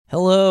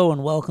Hello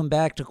and welcome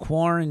back to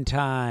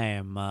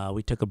Quarantine.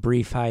 We took a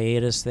brief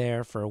hiatus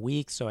there for a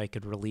week so I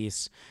could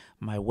release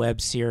my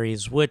web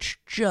series, which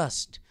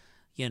just,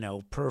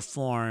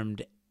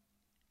 performed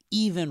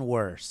even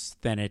worse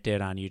than it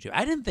did on YouTube.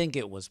 I didn't think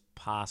it was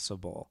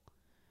possible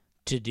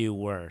to do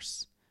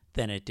worse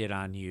than it did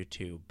on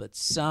YouTube, but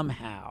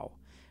somehow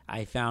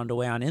I found a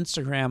way on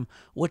Instagram,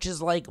 which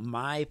is like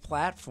my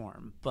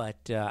platform.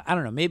 But I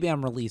don't know, maybe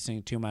I'm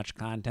releasing too much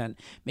content.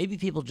 Maybe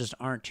people just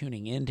aren't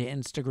tuning into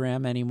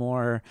Instagram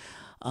anymore.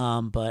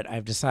 But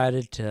I've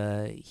decided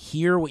to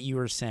hear what you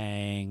were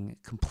saying,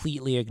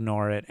 completely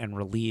ignore it, and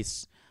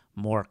release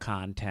more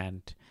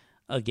content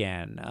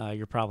again.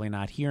 You're probably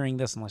not hearing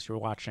this unless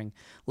you're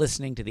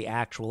listening to the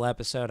actual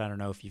episode. I don't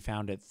know if you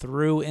found it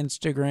through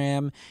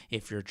Instagram,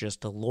 if you're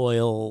just a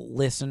loyal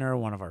listener,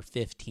 one of our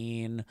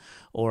 15,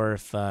 or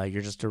if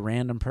you're just a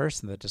random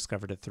person that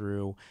discovered it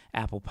through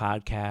Apple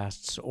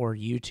Podcasts or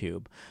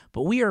YouTube.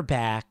 But we are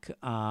back.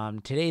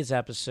 Today's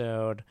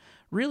episode,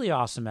 really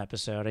awesome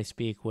episode. I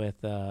speak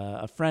with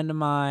a friend of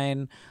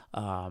mine,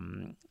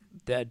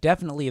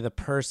 definitely the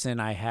person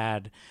I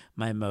had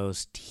my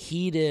most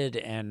heated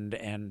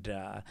and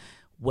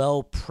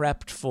well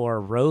prepped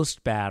for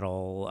roast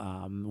battle,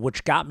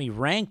 which got me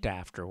ranked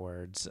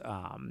afterwards.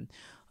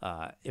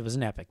 It was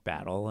an epic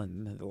battle,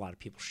 and a lot of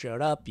people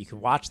showed up. You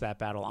can watch that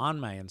battle on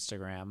my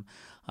Instagram.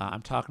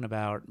 I'm talking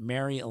about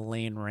Mary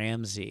Elaine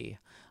Ramsey.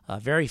 A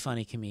very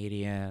funny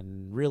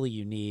comedian, really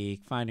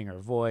unique, finding her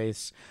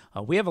voice.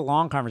 We have a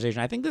long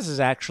conversation. I think this is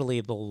actually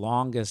the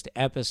longest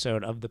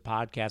episode of the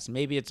podcast.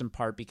 Maybe it's in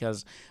part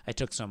because I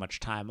took so much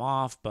time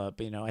off,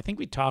 but I think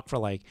we talked for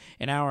like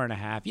an hour and a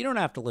half. You don't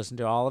have to listen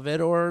to all of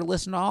it or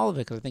listen to all of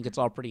it because I think it's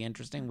all pretty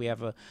interesting. We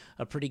have a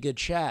pretty good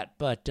chat.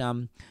 But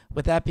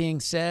with that being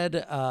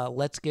said,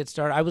 let's get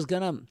started.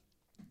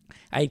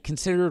 I had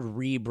considered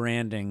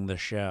rebranding the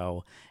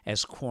show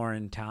as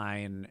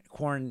Quarantine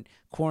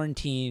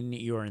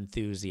Your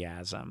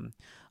Enthusiasm.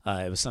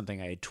 It was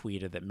something I had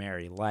tweeted that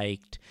Mary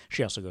liked.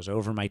 She also goes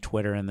over my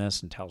Twitter in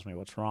this and tells me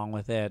what's wrong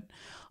with it.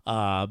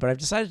 But I've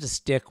decided to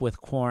stick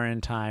with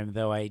Quarantine,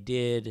 though I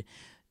did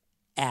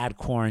add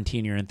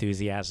Quarantine Your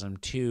Enthusiasm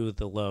to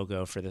the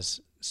logo for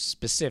this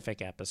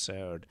specific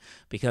episode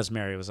because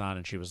Mary was on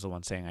and she was the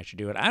one saying I should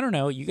do it. I don't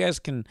know. You guys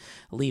can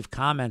leave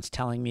comments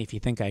telling me if you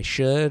think I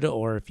should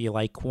or if you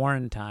like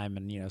Quarantine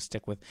and,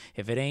 stick with,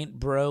 if it ain't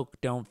broke,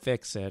 don't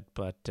fix it.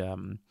 But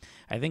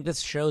I think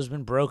this show's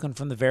been broken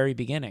from the very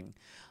beginning.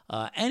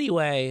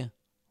 Anyway,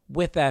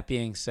 with that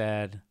being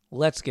said,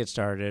 let's get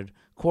started.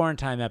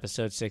 Quarantine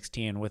episode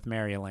 16 with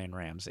Mary Elaine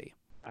Ramsey.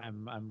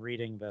 I'm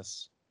reading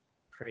this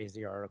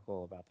crazy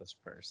article about this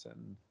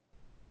person.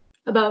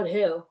 About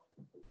who?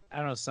 I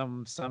don't know,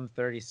 some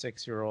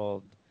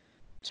 36-year-old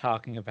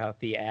talking about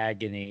the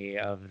agony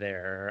of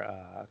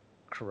their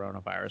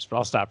coronavirus, but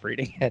I'll stop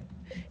reading it.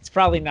 It's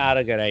probably not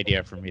a good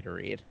idea for me to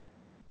read.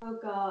 Oh,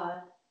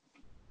 God.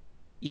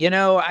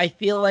 I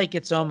feel like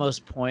it's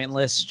almost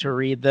pointless to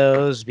read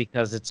those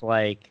because it's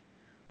like,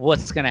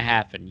 what's going to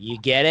happen? You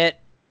get it?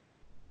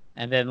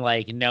 And then,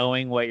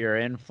 knowing what you're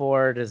in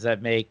for, does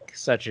that make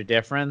such a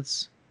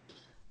difference?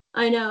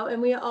 I know, and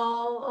we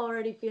all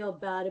already feel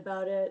bad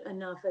about it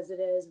enough as it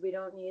is. We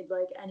don't need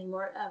any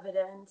more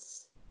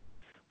evidence.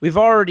 We've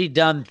already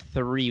done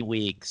 3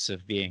 weeks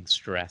of being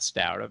stressed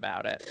out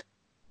about it.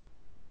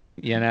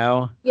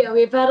 Yeah,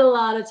 we've had a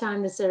lot of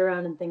time to sit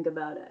around and think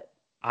about it.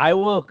 I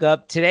woke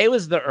up, today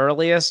was the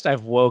earliest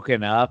I've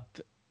woken up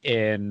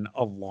in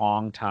a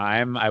long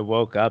time. I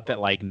woke up at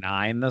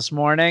 9 this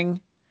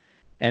morning,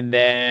 and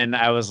then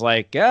I was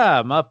like, yeah,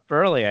 I'm up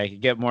early. I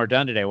could get more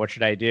done today. What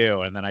should I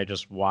do? And then I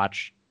just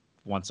watched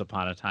Once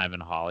Upon a Time in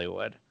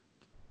Hollywood.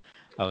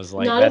 I was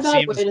like, not a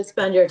bad way to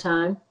spend your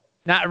time.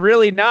 Not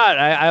really, not.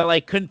 I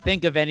couldn't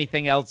think of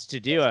anything else to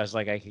do. I was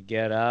like, I could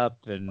get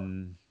up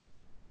and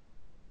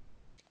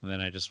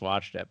then I just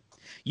watched it.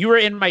 You were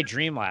in my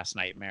dream last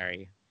night,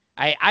 Mary.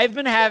 I've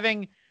been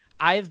having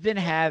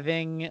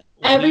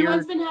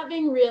Everyone's been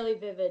having really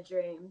vivid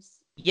dreams.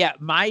 Yeah,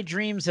 my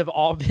dreams have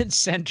all been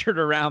centered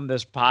around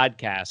this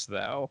podcast,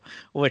 though,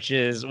 which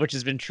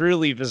has been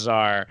truly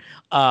bizarre.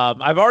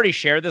 I've already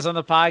shared this on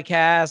the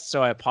podcast,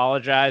 so I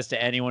apologize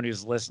to anyone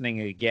who's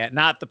listening again.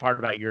 Not the part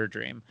about your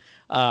dream.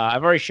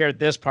 I've already shared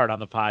this part on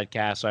the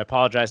podcast, so I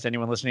apologize to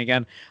anyone listening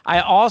again. I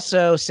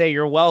also say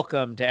you're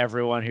welcome to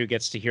everyone who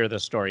gets to hear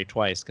this story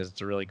twice because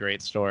it's a really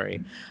great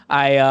story.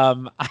 I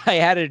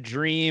had a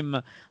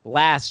dream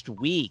last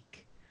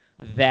week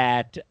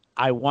that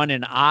I won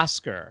an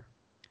Oscar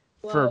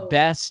for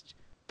best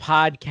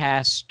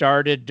podcast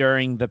started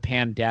during the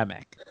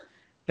pandemic.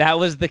 That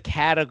was the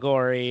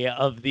category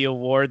of the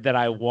award that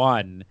I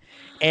won.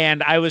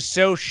 And I was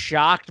so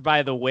shocked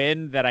by the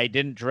win that I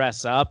didn't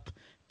dress up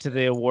to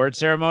the award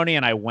ceremony,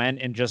 and I went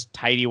in just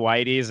tighty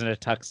whities and a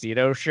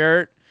tuxedo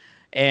shirt.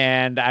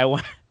 And I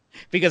went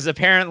because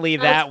apparently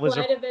that was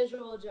quite a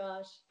visual,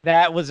 Josh.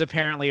 That was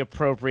apparently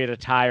appropriate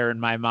attire in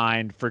my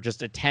mind for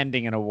just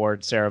attending an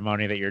award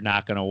ceremony that you're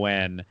not going to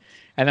win.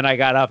 And then I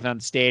got up on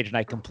stage and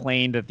I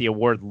complained that the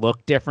award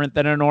looked different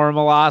than a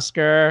normal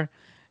Oscar.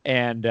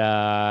 and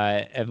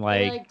You're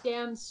like, like,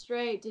 damn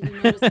straight. Did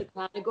you notice the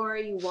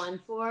category you won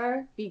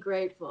for? Be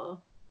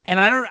grateful. and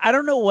I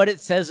don't know what it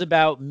says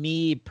about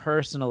me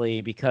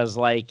personally, because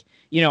like,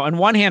 on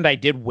one hand I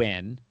did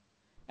win,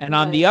 and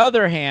on the Right.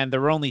 other hand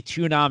there were only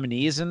two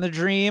nominees in the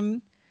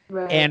dream.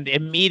 Right. And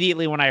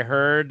immediately when I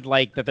heard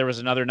like that there was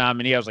another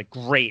nominee, I was like,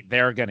 great,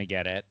 they're gonna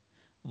get it.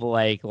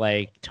 Like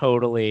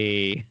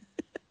totally.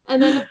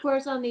 And then, of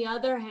course, on the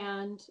other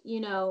hand,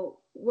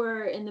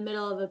 we're in the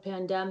middle of a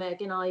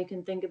pandemic and all you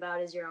can think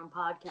about is your own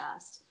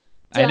podcast.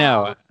 I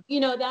know. So,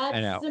 I that's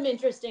know. some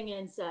interesting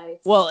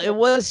insights. Well, So, it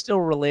was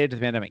still related to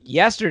the pandemic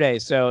yesterday.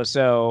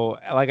 So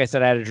like I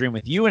said, I had a dream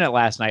with you in it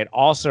last night,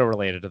 also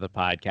related to the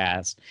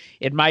podcast.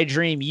 In my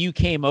dream, you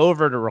came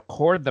over to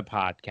record the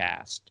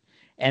podcast,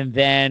 and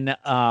then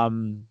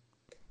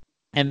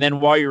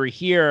while you were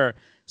here,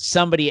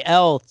 somebody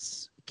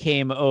else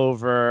came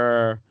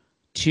over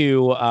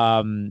to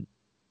um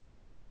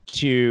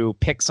to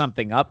pick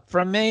something up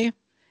from me.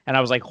 And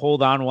I was like,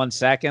 hold on 1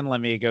 second. Let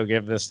me go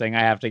give this thing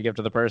I have to give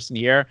to the person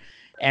here.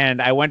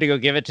 And I went to go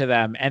give it to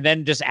them and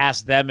then just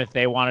asked them if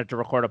they wanted to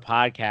record a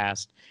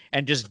podcast,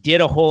 and just did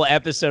a whole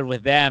episode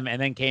with them,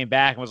 and then came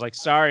back and was like,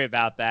 sorry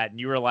about that. And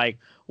you were like,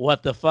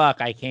 what the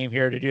fuck? I came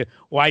here to do.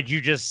 Why'd you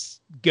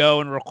just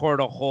go and record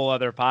a whole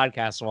other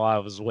podcast while I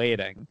was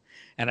waiting?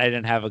 And I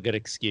didn't have a good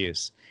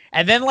excuse.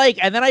 And then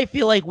I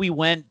feel like we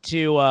went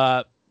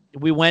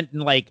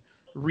and like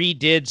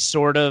redid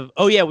sort of.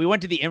 Oh yeah, we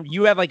went to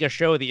you had like a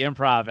show at the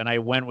Improv, and I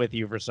went with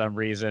you for some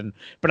reason,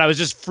 but I was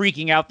just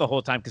freaking out the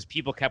whole time because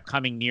people kept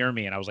coming near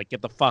me, and I was like,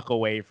 get the fuck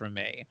away from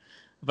me.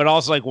 But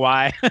also like,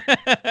 why?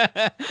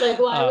 like,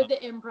 why uh, would the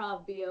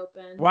improv be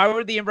open? why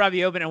would the Improv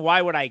be open, and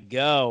why would I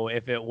go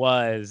if it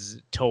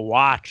was to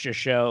watch a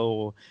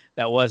show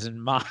that wasn't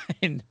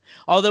mine?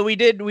 Although we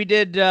did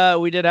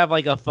have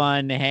like a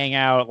fun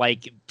hangout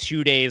like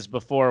 2 days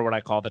before what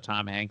I call the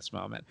Tom Hanks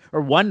moment, or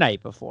one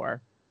night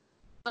before.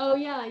 Oh,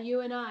 yeah,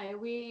 you and I,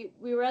 we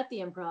were at the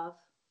improv.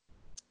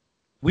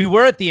 We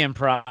were at the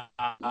Improv,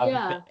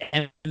 Yeah.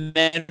 and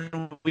then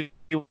we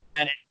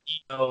went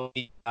and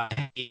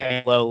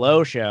the Low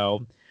Low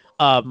show,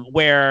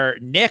 where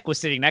Nick was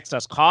sitting next to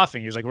us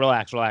coughing. He was like,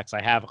 "Relax, relax,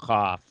 I have a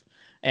cough."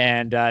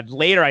 And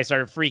later, I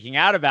started freaking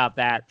out about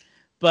that.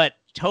 But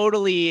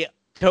total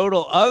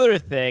other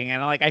thing,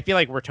 and like I feel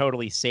like we're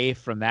totally safe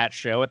from that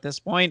show at this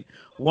point.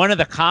 One of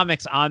the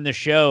comics on the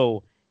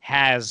show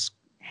has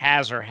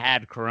or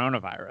had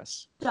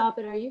coronavirus. Stop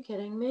it. Are you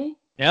kidding me?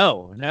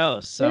 No,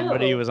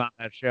 somebody who No. was on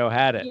that show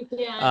had it. You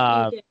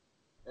Uh, can't.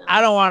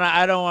 I don't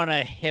want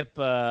to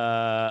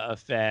HIPAA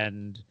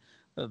offend,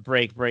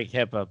 break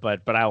HIPAA,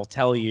 but I will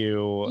tell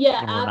you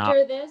Yeah, when we're not.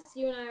 after this,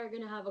 you and I are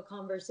going to have a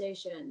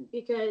conversation Yeah.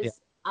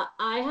 because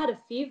I had a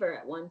fever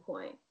at one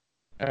point.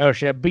 Oh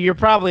shit! But you're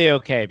probably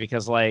okay,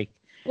 because like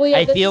Well, yeah,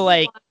 I this feel was a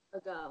like,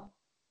 while ago.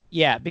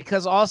 yeah,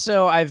 because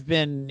also I've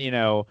been,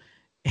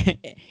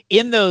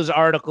 in those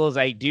articles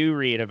I do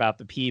read about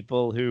the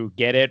people who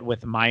get it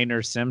with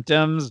minor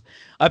symptoms.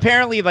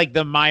 Apparently, like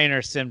the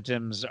minor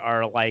symptoms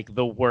are like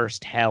the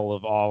worst hell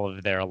of all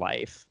of their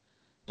life.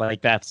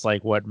 Like that's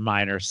like what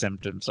minor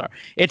symptoms are.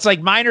 It's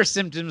like minor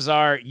symptoms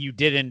are you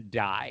didn't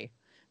die.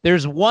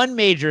 There's one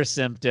major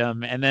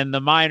symptom, and then the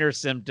minor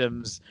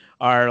symptoms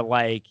are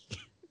like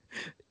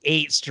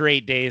 8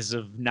 straight days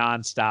of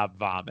nonstop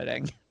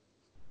vomiting.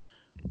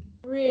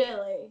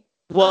 Really?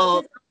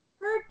 Well, Because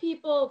I've heard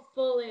people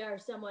fully are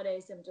somewhat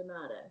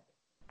asymptomatic.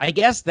 I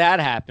guess that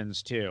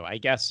happens too. I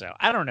guess so.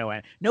 I don't know.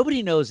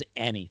 Nobody knows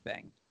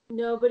anything.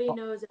 Nobody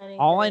knows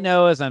All I anything.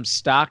 know is I'm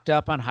stocked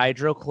up on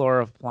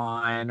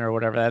hydrochloroquine or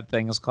whatever that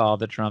thing is called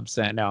that Trump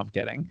sent. No, I'm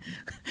kidding.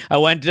 I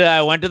went to the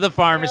Early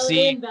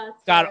pharmacy,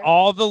 got investor.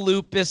 all the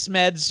lupus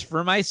meds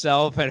for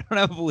myself. I don't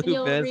have And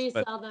you'll lupus, but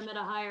resell them at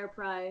a higher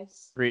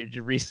price.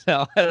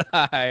 resell at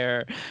a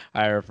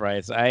higher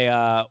price.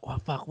 Oh,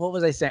 fuck, what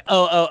was I saying?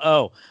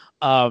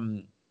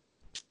 Um,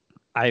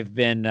 I've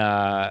been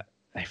I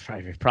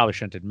probably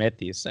shouldn't admit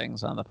these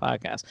things on the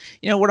podcast.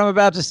 What I'm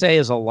about to say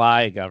is a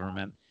lie,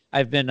 government.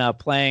 I've been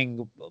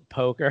playing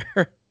poker,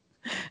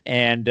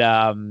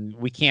 and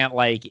we can't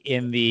like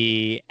in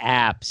the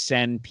app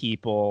send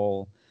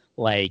people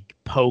like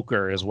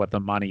poker is what the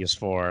money is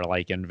for,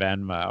 like in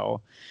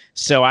Venmo.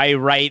 So I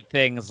write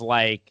things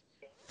like,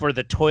 for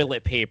the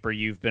toilet paper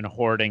you've been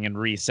hoarding and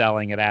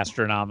reselling at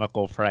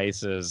astronomical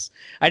prices.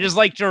 I just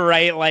like to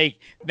write like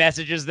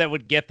messages that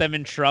would get them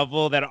in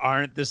trouble that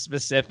aren't the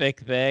specific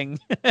thing.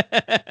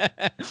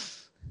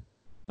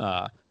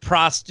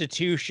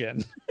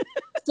 Prostitution.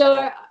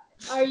 So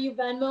are you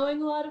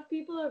Venmoing a lot of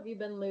people or have you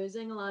been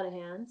losing a lot of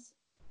hands?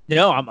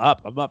 No, I'm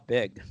up. I'm up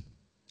big.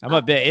 I'm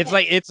up big. It's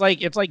like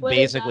What does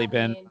basically that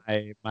been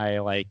mean? my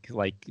like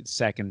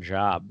second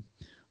job.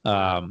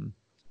 Wow. Um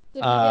So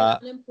if you uh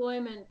get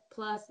unemployment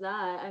plus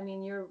that, I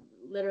mean, you're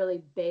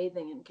literally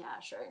bathing in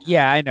cash right now.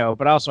 yeah, I know,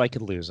 but also I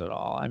could lose it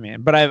all. I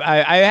mean, but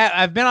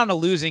I've been on a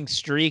losing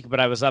streak, but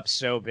I was up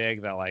so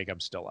big that like I'm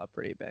still up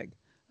pretty big.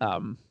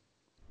 Um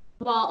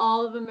While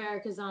all of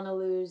America's on a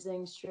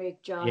losing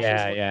streak, Josh is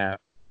yeah, yeah.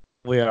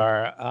 We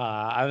are.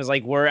 I was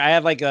like, I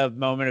had like a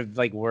moment of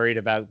like worried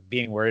about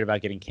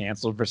getting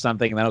canceled for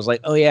something, and then I was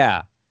like, oh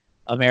yeah,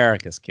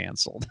 America's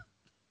canceled.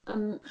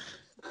 Um,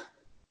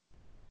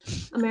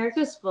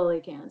 America's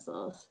fully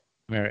canceled.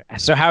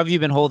 So how have you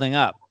been holding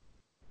up?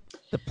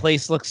 The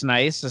place looks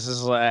nice. This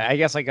is, I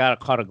guess, I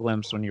caught a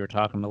glimpse when you were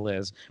talking to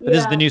Liz. But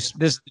Yeah. this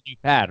is the new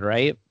pad,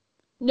 right?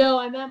 No,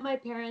 I'm at my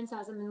parents'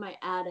 house. I'm in my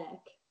attic.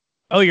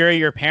 Oh, you're at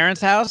your parents'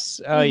 house?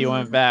 Oh, you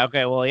went Mhm. back.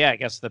 Okay, well, yeah, I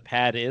guess the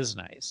pad is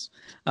nice.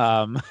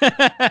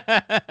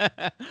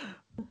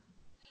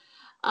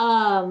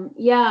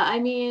 Yeah, I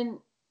mean,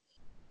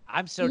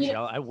 I'm so you know,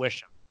 jealous. I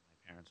wish I was at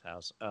my parents'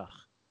 house. Ugh,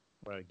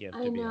 what a gift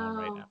I to be home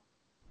right now.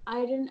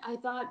 know. I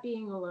thought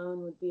being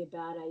alone would be a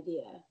bad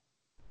idea.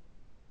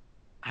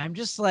 I'm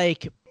just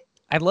like,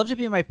 I'd love to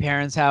be in my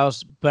parents'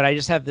 house, but I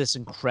just have this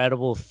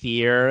incredible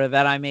fear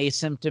that I'm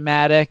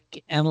asymptomatic,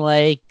 and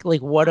like,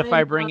 what if I I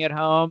know. bring it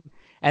home?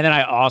 And then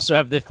I also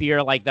have the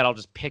fear like that I'll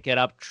just pick it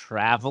up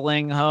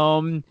traveling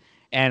home,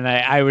 and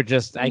I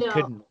No,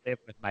 couldn't live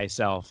with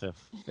myself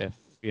if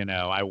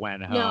I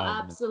went no, home.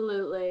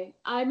 absolutely.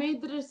 I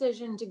made the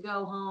decision to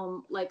go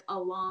home like a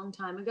long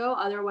time ago.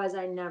 Otherwise,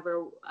 I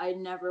never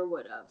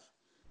would have.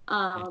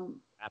 And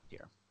Um, trapped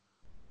here.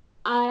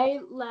 I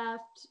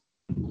left,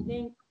 I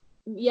think,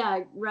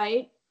 yeah,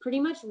 right, pretty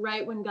much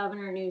right when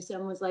Governor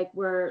Newsom was like,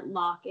 we're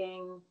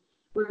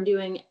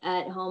doing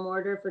at home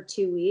order for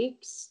 2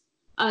 weeks.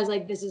 I was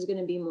like, this is going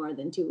to be more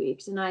than 2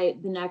 weeks. And the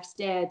next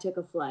day I took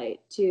a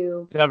flight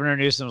to, Governor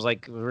Newsom's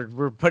like,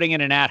 we're putting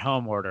in an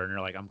at-home order, and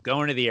you're like, I'm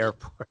going to the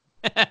airport.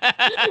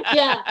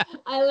 yeah,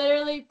 I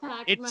literally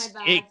packed my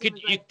bags and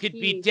was like, it could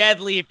be peace.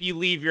 deadly if you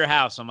leave your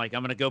house. I'm like,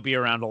 I'm gonna go be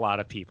around a lot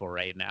of people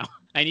right now.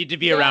 I need to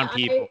be Yeah, around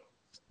people.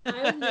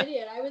 I was an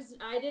idiot.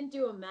 I didn't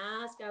do a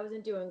mask. I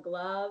wasn't doing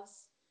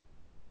gloves.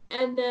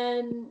 And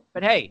then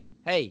But hey,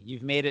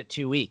 you've made it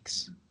 2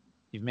 weeks.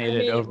 You've I made it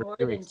made it over more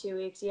two than weeks. 2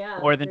 weeks. Yeah,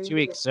 More than 2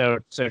 weeks. 3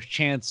 weeks. So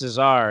chances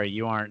are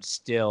you aren't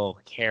still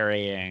a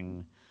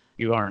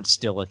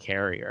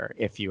carrier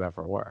if you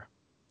ever were.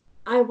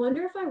 I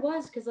wonder if I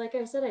was, because like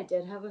I said, I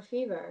did have a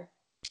fever.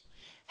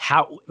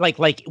 How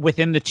like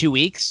within the 2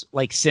 weeks?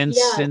 Like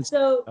Yeah, since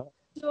so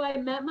I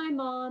met my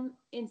mom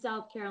in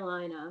South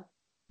Carolina,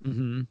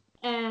 mm-hmm.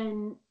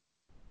 and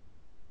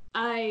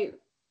I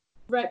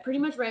pretty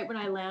much right when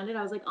I landed,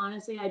 I was like,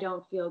 honestly, I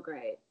don't feel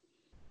great.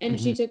 And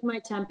Mm-hmm. she took my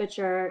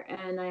temperature,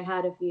 and I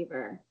had a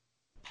fever.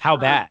 How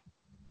Um, bad?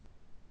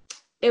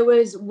 it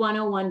was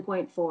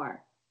 101.4.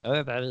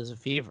 Oh, that is a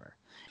fever.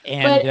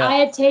 And But I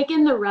had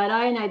taken the red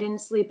eye and I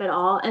didn't sleep at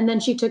all. And then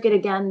she took it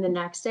again the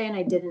next day and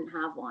I didn't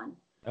have one.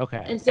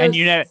 okay. And so, And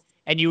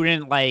you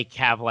didn't like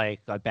have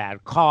like a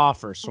bad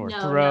cough or sore no,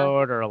 no,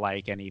 throat or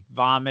like any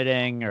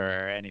vomiting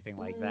or anything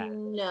like that.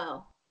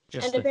 no.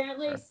 Just And the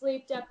apparently, fever.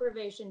 sleep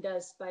deprivation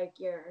does spike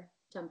your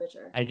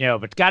temperature. I know,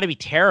 but it's got to be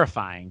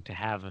terrifying to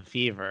have a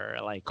fever.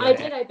 Like, I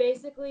did. I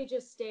basically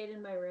just stayed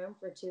in my room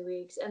for 2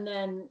 weeks and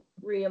then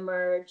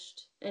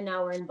reemerged. And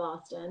now we're in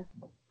Boston.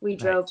 We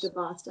drove to nice,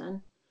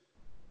 Boston.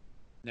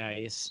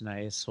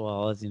 nice.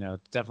 Well, it's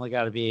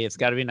definitely it's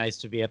got to be nice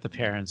to be at the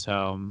parents'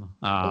 home.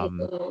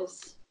 It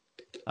is.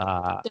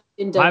 Uh,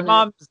 Dunkin'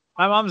 Donuts.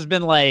 my mom's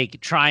been like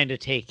trying to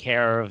take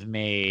care of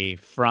me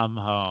from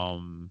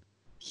home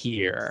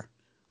here.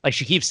 Like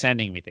she keeps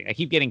sending me things. I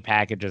keep getting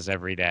packages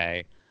every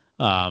day.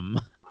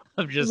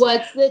 Of just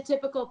What's the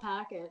typical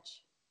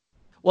package?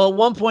 well, at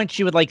one point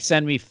she would like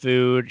send me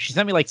food. She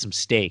sent me like some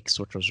steaks,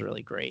 which was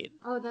really great.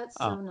 Oh, that's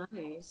Uh, so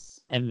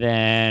nice. and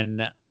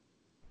then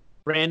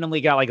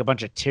randomly got like a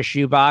bunch of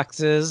tissue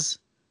boxes.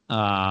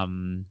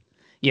 Um,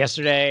 She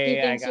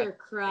yesterday I thinks got you're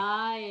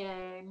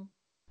crying.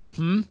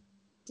 hmm.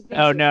 She thinks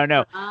Oh you're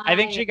no. I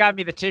think she crying. got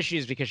me the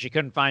tissues because she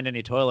couldn't find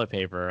any toilet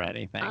paper or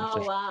anything. So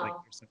Oh, she like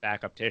wow. some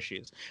backup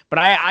tissues. But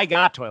I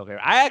got toilet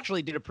paper. I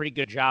actually did a pretty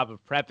good job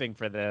of prepping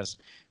for this.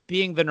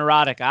 Being the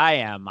neurotic I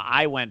am,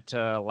 I went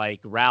to like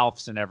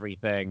Ralph's and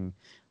everything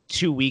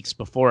 2 weeks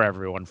before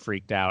everyone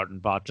freaked out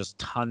and bought just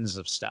tons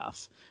of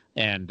stuff.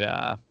 And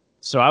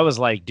so I was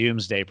like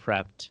doomsday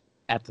prepped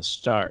at the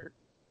start.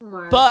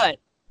 Smart.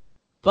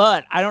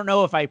 But I don't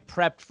know if I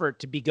prepped for it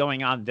to be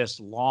going on this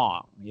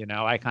long.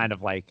 I kind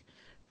of like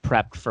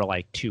prepped for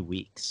like 2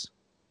 weeks.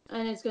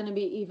 And it's going to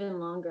be even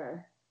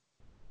longer.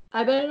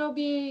 I bet it'll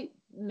be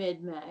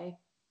mid-May.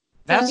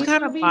 That's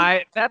kind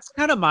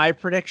of my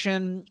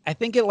prediction. I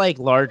think it like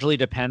largely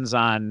depends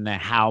on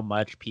how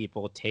much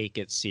people take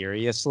it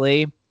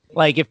seriously.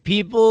 Like if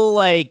people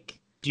like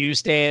do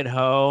stay at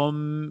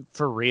home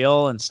for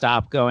real and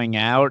stop going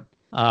out,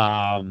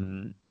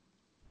 then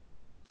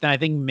I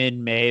think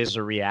mid-May is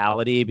a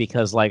reality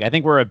because like I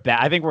think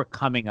we're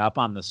coming up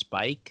on the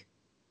spike.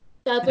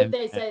 That's what And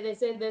they say. They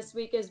say this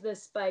week is the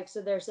spike,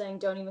 so they're saying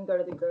don't even go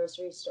to the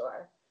grocery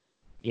store.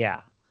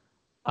 yeah.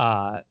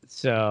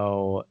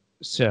 So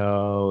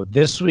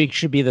this week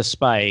should be the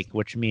spike,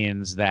 which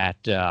means that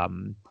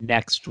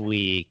next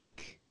week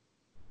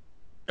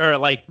or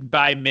like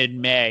by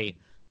mid-May,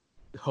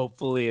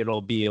 hopefully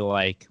it'll be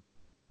like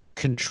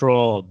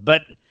controlled.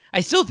 But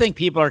I still think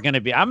people are going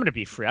to be. I'm going to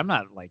be free. I'm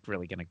not like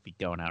really going to be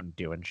going out and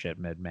doing shit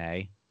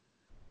mid-May.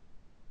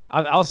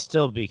 I'll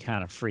still be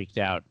kind of freaked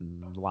out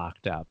and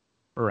locked up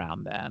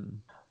around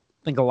then.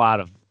 I think a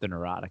lot of the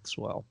neurotics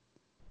will.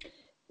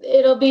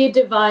 It'll be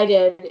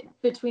divided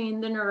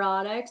between the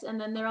neurotics, and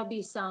then there'll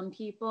be some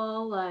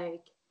people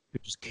like who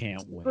just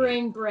can't wait.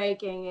 Spring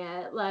breaking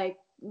it, like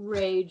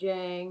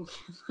raging,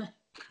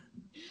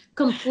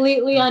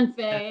 completely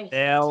unfazed.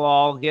 They'll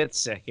all get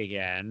sick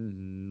again,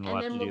 and we'll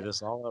have to do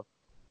this all over.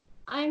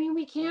 I mean,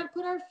 we can't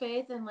put our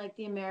faith in like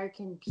the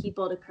American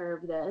people to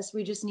curb this.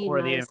 We just need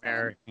or the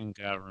American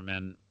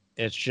government.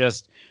 It's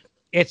just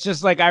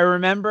like I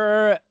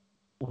remember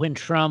when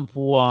Trump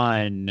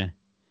won,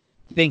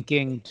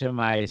 thinking to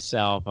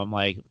myself, I'm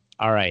like,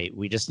 all right,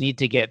 we just need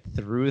to get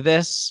through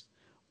this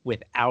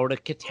without a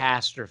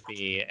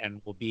catastrophe and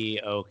we'll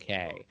be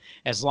okay.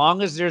 As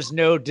long as there's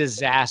no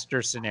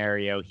disaster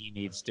scenario, he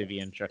needs to be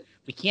in charge.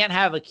 We can't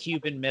have a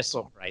Cuban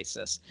Missile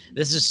Crisis.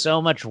 This is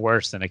so much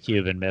worse than a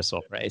Cuban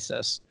Missile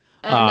Crisis.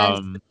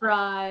 And then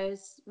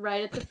surprise,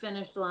 right at the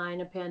finish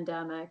line, a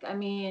pandemic. I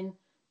mean,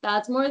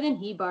 that's more than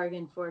he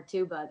bargained for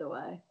too, by the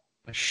way.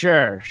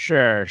 Sure.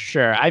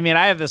 I mean,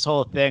 I have this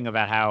whole thing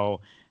about how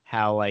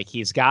like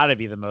he's got to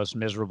be the most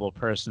miserable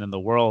person in the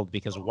world,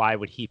 because why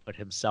would he put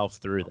himself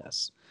through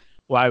this?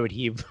 Why would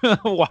he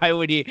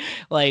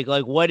like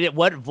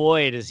what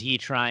void is he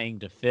trying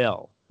to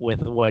fill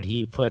with what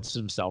he puts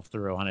himself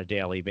through on a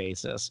daily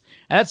basis?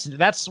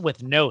 That's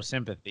with no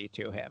sympathy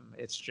to him.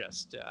 It's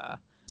just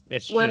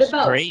what just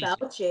about crazy.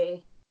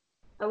 Fauci?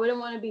 I wouldn't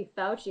want to be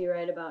Fauci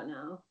right about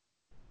now.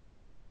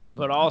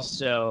 But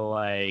also,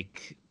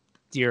 like,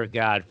 dear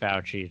God,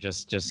 Fauci,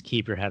 just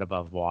keep your head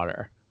above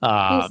water.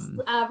 He's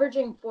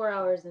averaging 4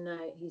 hours a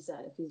night, he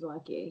said, if he's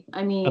lucky.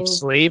 I mean, of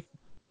sleep.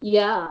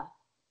 Yeah.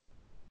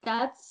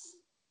 That's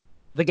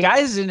the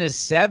guy's in his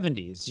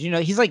 70s. You know,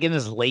 he's like in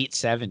his late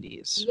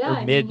 70s. Yeah,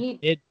 I mean,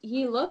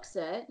 he looks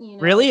it. You know,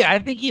 really, I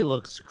think he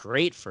looks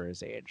great for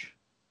his age.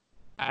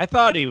 I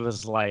thought he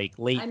was like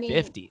late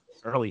 50s,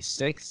 early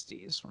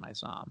 60s when I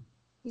saw him.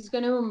 He's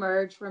going to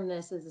emerge from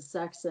this as a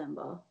sex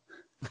symbol.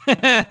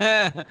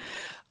 I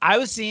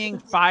was seeing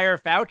Fire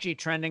Fauci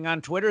trending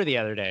on Twitter the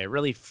other day. It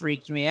really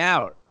freaked me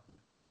out.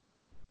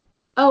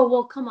 Oh,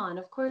 well, come on.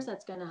 Of course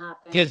that's going to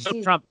happen. Because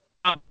Trump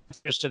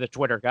answers to the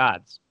Twitter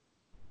gods.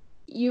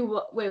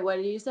 Wait, what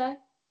did you say?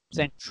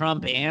 Saying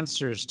Trump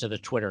answers to the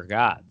Twitter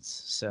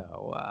gods.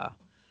 So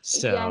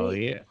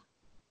yeah.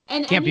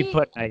 And can't be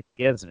putting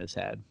ideas in his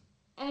head.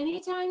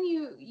 Anytime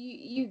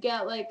you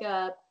get like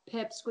a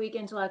pipsqueak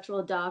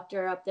intellectual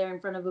doctor up there in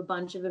front of a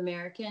bunch of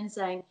Americans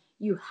saying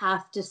you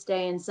have to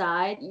stay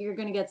inside, you're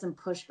going to get some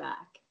pushback.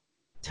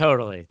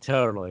 Totally.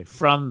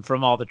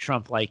 From all the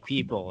Trump-like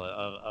people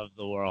of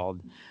the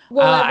world.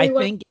 Well,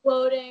 everyone's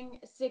quoting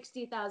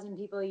 60,000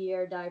 people a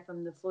year die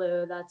from the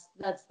flu.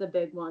 That's the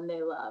big one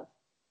they love.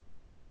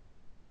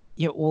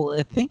 Yeah, well,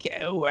 I think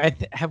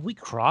have we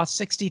crossed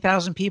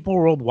 60,000 people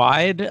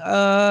worldwide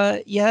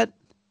yet?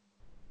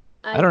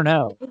 I don't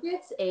know. I think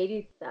it's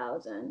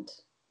 80,000.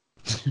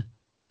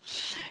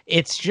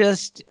 It's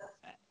just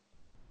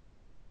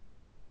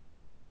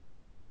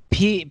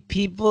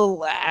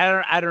people.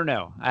 I don't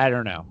know.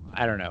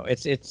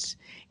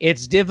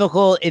 It's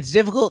difficult. It's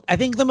difficult. I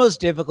think the most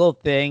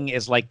difficult thing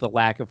is like the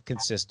lack of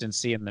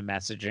consistency in the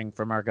messaging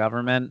from our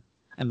government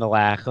and the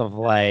lack of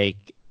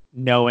like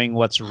knowing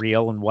what's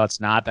real and what's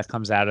not that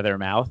comes out of their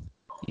mouth.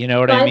 You know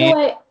what I mean?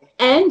 By the way,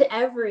 and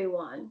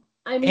everyone.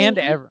 I mean,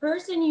 each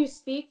person you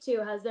speak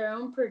to has their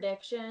own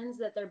predictions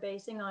that they're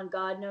basing on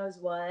God knows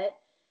what.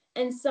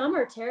 And some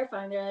are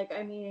terrifying. They're like,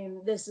 I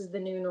mean, this is the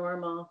new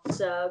normal,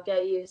 so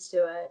get used to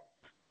it.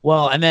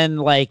 Well, and then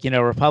like, you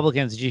know,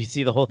 Republicans, did you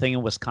see the whole thing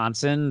in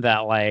Wisconsin that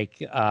like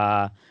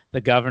the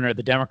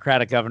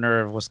Democratic governor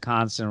of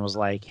Wisconsin was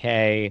like,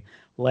 hey,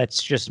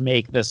 let's just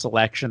make this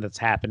election that's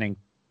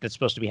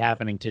supposed to be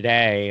happening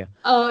today.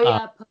 Oh,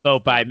 yeah.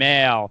 Vote by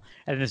mail.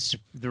 And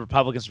the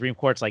Republican Supreme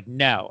Court's like,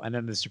 no. And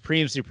then the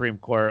Supreme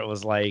Court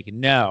was like,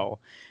 no.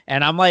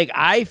 And I'm like,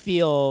 I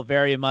feel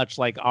very much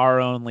like our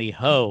only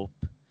hope.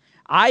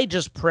 I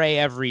just pray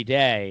every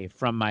day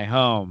from my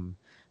home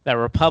that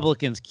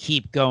Republicans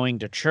keep going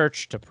to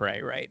church to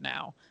pray right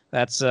now.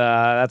 That's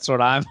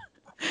what I'm.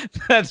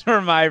 That's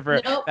where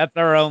that's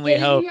our only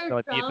hope.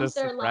 Trump,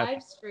 they're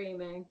live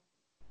streaming.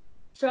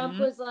 Trump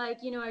was like,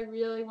 you know, I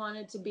really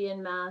wanted to be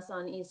in mass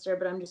on Easter,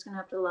 but I'm just going to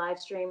have to live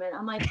stream it.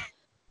 I'm like,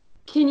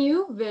 can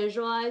you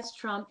visualize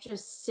Trump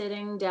just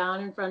sitting down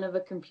in front of a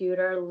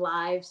computer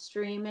live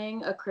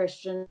streaming a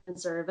Christian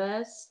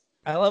service?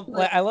 I love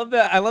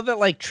that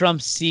like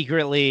Trump's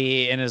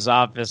secretly in his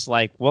office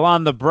like, well,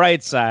 on the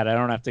bright side, I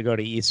don't have to go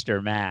to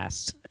Easter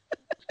mass.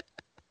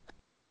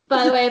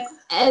 By the way,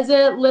 as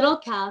a little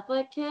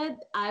Catholic kid,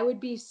 I would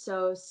be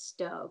so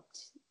stoked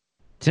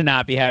to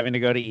not be having to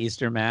go to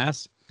Easter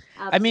mass.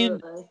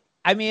 Absolutely.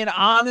 I mean,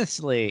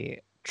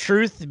 honestly,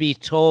 truth be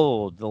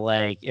told,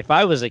 like if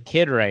I was a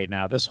kid right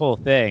now, this whole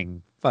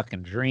thing,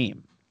 fucking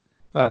dream.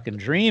 fucking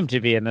dream to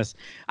be in this.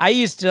 I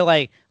used to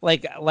like,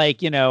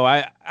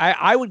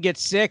 I would get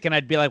sick and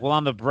I'd be like, well,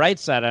 on the bright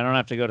side, I don't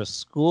have to go to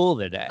school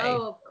today.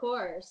 Oh, of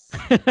course.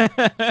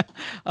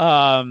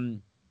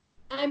 um,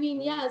 I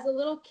mean, yeah, as a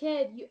little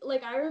kid,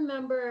 like I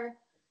remember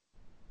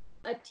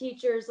a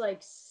teacher's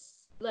like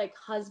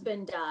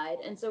husband died,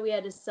 and so we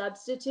had to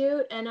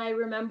substitute, and I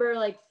remember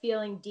like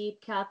feeling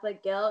deep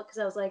Catholic guilt because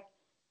I was like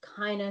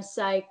kind of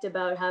psyched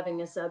about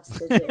having a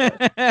substitute.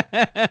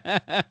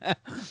 At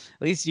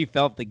least you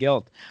felt the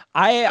guilt.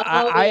 I Oh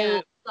I yeah, I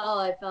that's all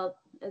I felt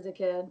as a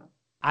kid.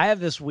 I have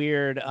this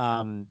weird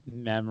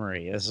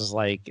memory. This is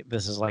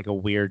like a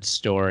weird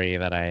story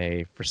that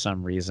I for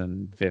some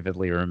reason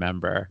vividly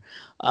remember.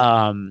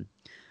 Um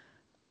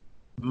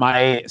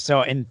my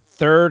so in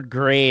third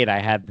grade I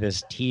had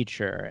this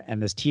teacher,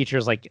 and this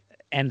teacher's like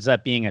ends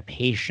up being a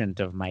patient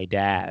of my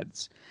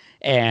dad's.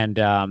 And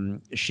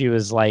she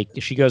was like,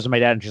 she goes to my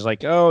dad and she's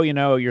like, oh,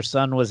 your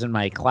son was in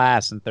my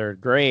class in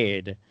third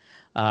grade.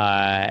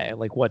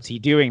 Like, what's he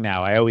doing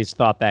now? I always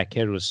thought that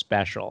kid was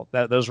special.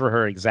 Those were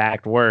her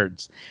exact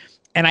words.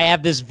 And I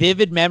have this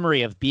vivid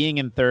memory of being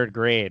in third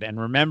grade and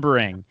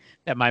remembering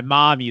that my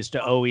mom used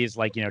to always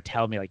like,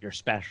 tell me like, you're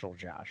special,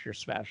 Josh, you're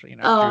special,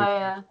 Oh through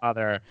yeah.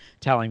 father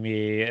telling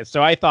me.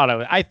 So I thought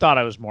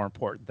I was more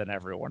important than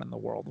everyone in the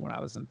world when I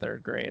was in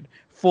third grade,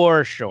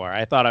 for sure.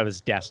 I thought I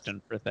was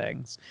destined for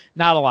things.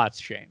 Not a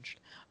lot's changed.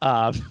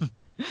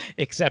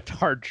 Except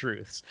hard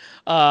truths.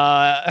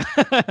 Uh,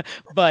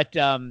 but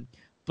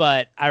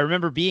but I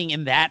remember being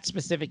in that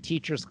specific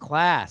teacher's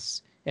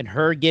class and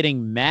her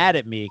getting mad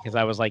at me because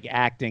I was like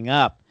acting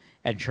up,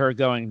 and her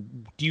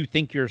going, "Do you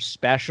think you're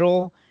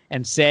special?"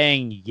 and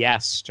saying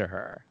yes to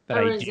her that A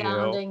I do.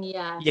 resounding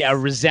Yeah, a yes.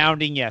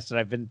 resounding yes that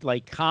I've been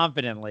like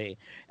confidently.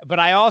 But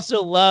I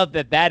also love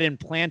that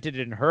implanted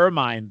in her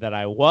mind that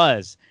I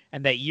was,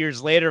 and that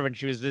years later when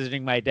she was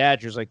visiting my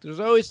dad, she was like, "There's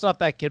always thought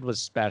that kid was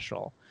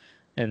special."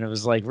 And it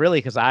was like, really,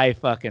 because I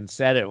fucking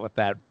said it with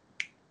that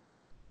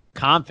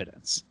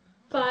confidence.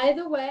 By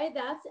the way,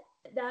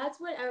 that's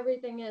what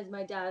everything is.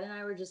 My dad and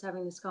I were just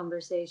having this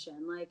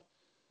conversation. Like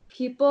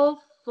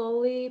people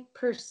fully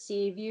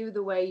perceive you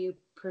the way you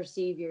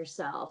perceive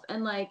yourself.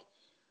 And like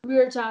we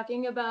were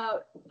talking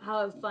about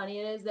how funny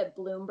it is that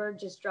Bloomberg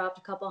just dropped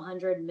a couple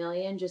 100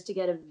 million just to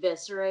get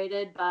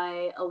eviscerated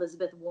by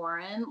Elizabeth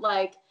Warren.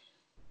 Like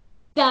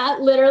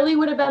that literally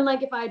would have been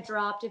like if I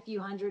dropped a few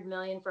 100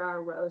 million for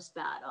our roast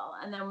battle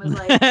and then was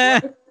like,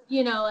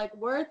 like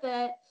worth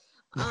it.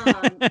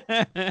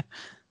 Um,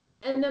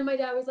 and then my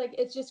dad was like,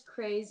 it's just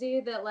crazy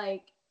that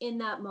like in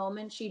that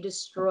moment she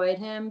destroyed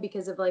him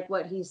because of like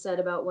what he said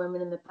about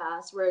women in the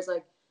past. Whereas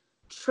like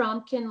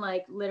Trump can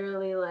like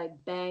literally like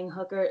bang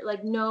hooker,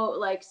 like no,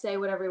 like say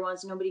whatever he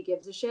wants, nobody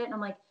gives a shit. And I'm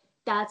like,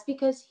 that's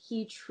because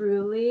he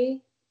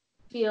truly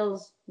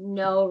feels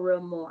no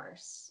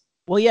remorse.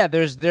 Well, yeah,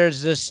 there's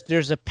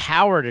a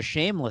power to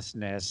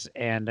shamelessness,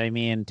 and I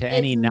mean to It's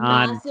any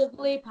non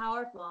massively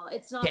powerful.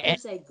 It's not per to,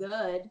 se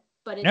good,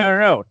 but it's no,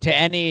 no, effective.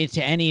 no,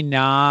 to any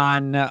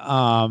non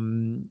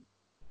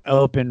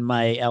open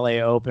mic,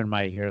 LA open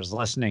micers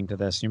listening to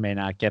this, you may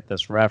not get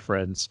this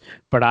reference,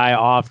 but I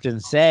often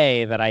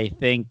say that I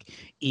think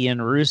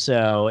Ian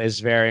Russo is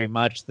very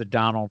much the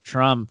Donald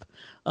Trump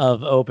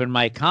of open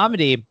mic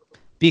comedy,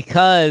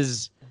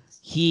 because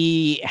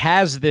he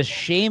has this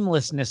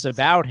shamelessness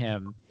about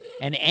him.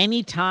 And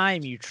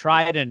anytime you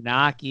try to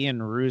knock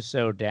Ian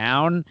Russo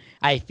down,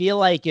 I feel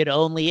like it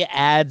only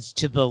adds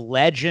to the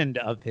legend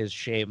of his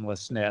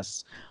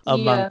shamelessness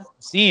among Yeah. the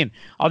scene.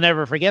 I'll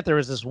never forget, there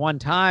was this one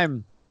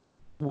time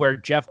where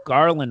Jeff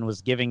Garland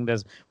was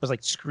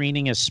like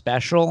screening his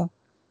special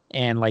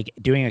and like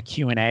doing a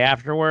Q&A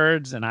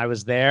afterwards, and I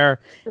was there,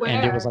 and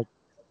Where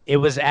it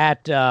was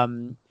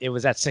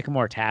at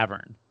Sycamore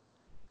Tavern.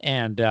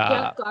 And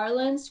Jeff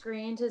Garland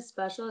screened his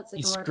special at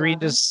he Sycamore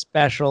screened his Tavern.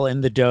 special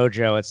in the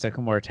dojo at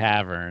Sycamore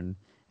Tavern,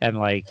 and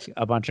like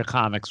a bunch of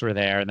comics were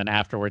there, and then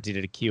afterwards he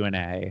did a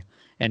Q&A,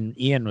 and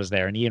Ian was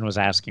there, and Ian was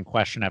asking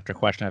question after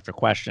question after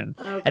question.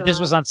 Oh And this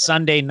was God. on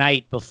Sunday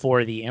night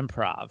before the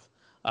Improv,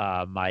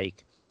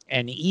 Mike.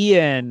 And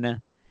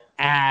Ian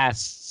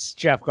asks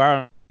Jeff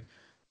Garland,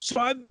 so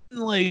I've been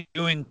like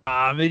doing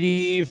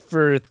comedy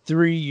for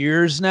 3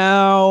 years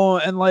now,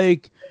 and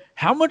like,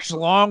 how much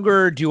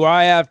longer do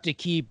I have to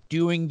keep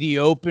doing the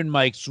open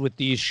mics with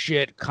these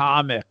shit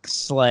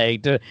comics?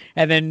 And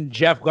then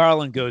Jeff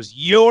Garland goes,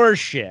 "Your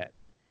shit."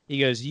 He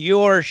goes,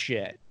 "Your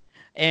shit,"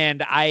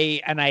 and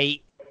I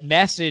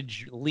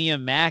message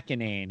Liam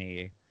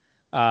McEnany,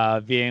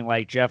 being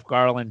like, Jeff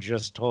Garland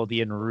just told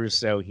Ian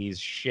Russo he's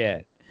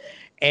shit.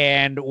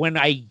 And when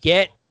I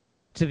get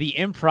to the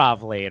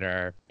Improv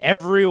later,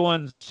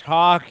 everyone's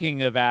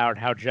talking about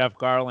how Jeff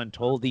Garland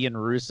told Ian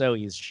Russo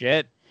he's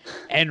shit,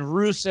 and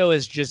Russo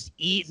is just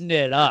eating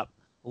it up,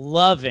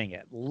 loving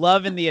it,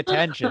 loving the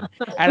attention.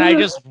 And I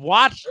just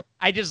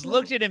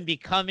looked at him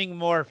becoming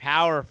more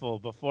powerful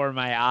before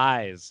my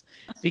eyes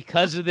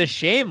because of the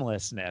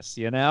shamelessness,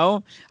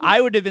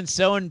 I would have been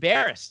so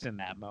embarrassed in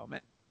that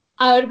moment.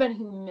 I would have been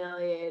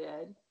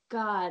humiliated.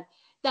 God.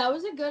 That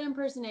was a good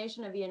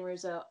impersonation of Ian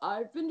Russo.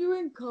 I've been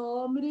doing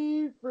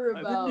comedy for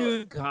I've been about.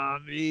 doing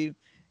comedy.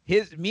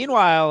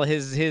 Meanwhile,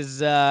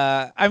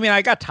 I mean,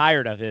 I got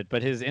tired of it,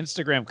 but his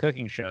Instagram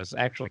cooking show is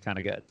actually kind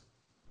of good.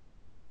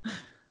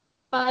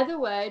 By the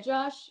way,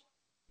 Josh,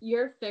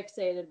 you're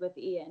fixated with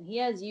Ian. He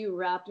has you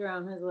wrapped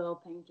around his little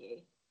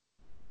pinky.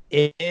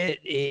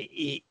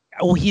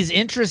 Oh, he's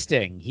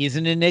interesting. He's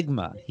an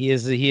enigma. He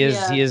is an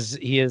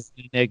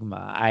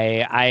enigma.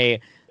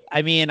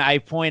 I mean, I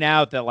point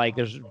out that like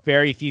there's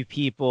very few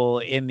people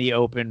in the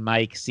open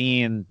mic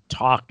scene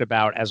talked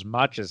about as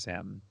much as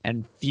him,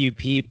 and few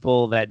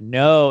people that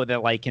know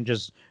that like can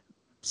just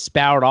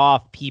spout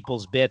off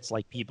people's bits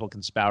like people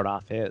can spout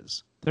off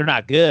his. They're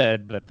not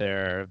good, but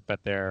they're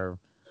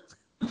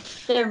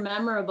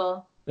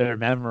memorable. They're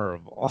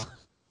memorable.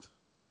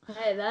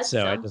 Hey, that's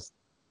so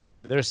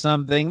there's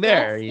something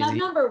there. That's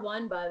number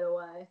one, by the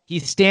way. He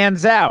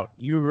stands out.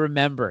 You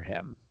remember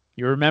him.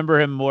 You remember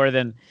him more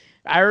than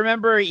I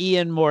remember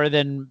Ian more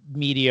than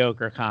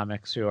mediocre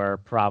comics who are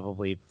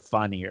probably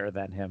funnier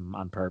than him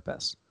on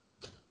purpose.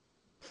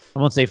 I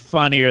won't say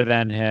funnier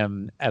than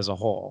him as a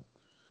whole.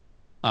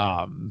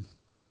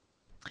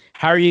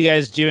 How are you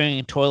guys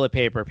doing toilet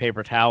paper,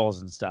 paper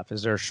towels and stuff?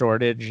 Is there a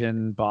shortage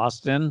in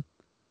Boston?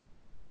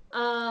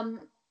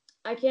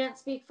 I can't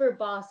speak for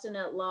Boston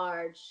at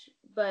large,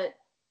 but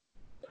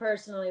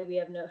personally, we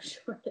have no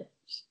shortage.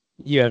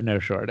 You have no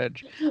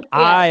shortage. Yeah,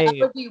 that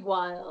would be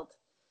wild.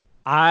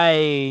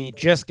 I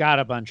just got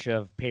a bunch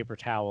of paper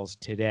towels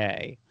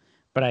today,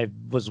 but I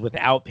was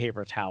without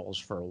paper towels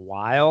for a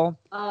while.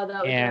 Oh,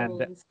 that would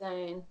be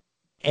insane.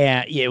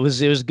 And yeah, it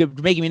was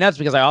good, making me nuts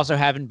because I also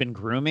haven't been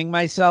grooming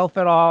myself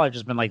at all. I've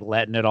just been like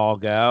letting it all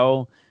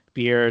go,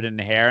 beard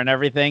and hair and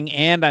everything.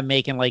 And I'm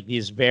making like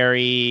these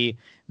very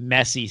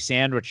messy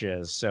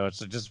sandwiches. So it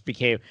just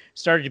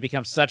started to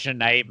become such a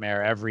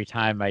nightmare every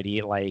time I'd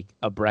eat like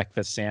a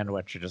breakfast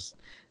sandwich. Just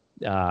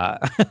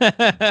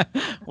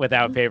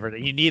without paper.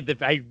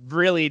 I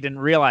really didn't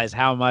realize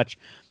how much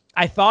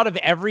I thought of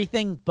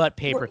everything but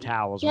paper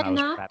towels when I was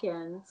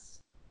napkins.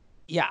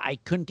 Yeah, I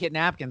couldn't get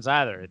napkins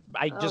either.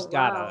 I just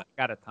got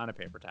a ton of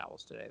paper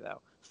towels today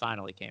though.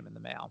 Finally came in the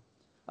mail.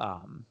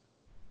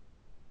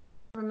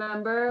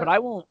 Remember? But I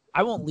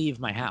won't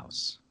leave my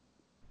house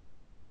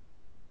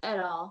at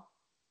all.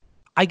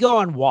 I go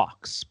on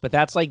walks, but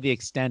that's like the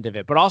extent of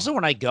it. But also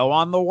when I go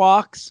on the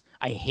walks,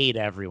 I hate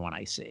everyone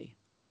I see.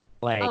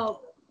 Like, oh,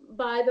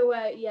 by the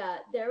way, yeah,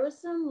 there was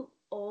some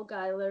old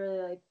guy literally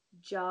like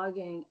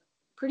jogging,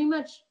 pretty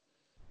much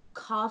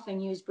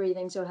coughing. He was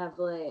breathing so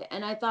heavily,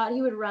 and I thought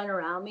he would run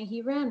around me.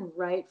 He ran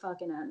right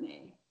fucking at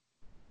me.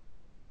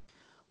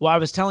 Well, I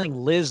was telling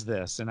Liz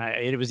this, and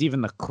it was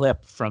even the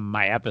clip from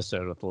my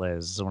episode with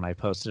Liz when I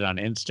posted on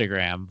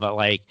Instagram. But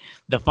like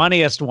the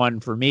funniest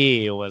one for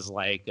me was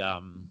like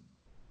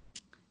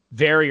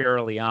very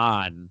early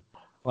on,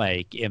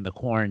 like in the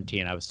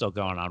quarantine, I was still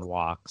going on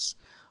walks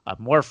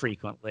more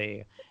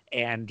frequently.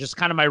 And just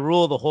kind of my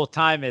rule the whole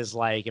time is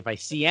like, if I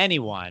see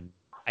anyone,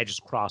 I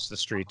just cross the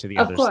street to the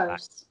other side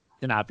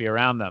to not be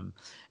around them.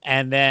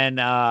 And then,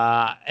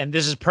 and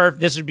this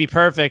would be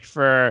perfect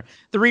for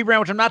the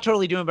rebrand, which I'm not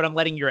totally doing, but I'm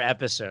letting your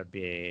episode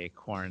be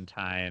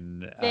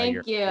quarantine.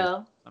 Thank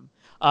you.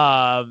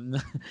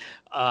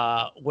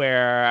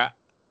 Where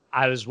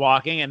I was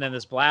walking and then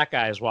this black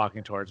guy is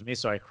walking towards me.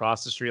 So I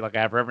cross the street like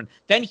I have forever.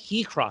 Then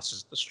he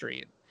crosses the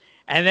street.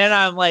 And then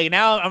I'm like,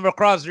 now I'm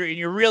across the street and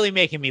you're really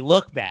making me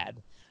look bad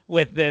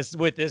with this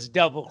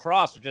double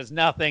cross, which has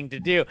nothing to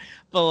do.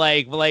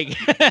 But but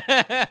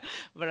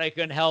I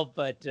couldn't help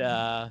but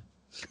I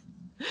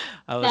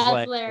was That's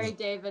like, Larry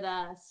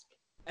David-esque.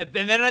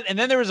 And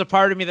then there was a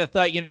part of me that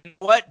thought, you know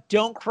what?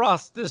 Don't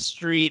cross the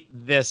street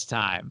this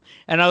time.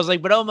 And I was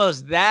like, but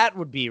almost that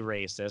would be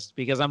racist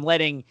because I'm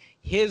letting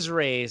his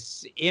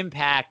race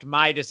impact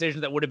my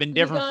decision that would have been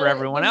different for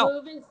everyone else.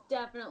 The move is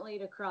definitely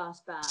to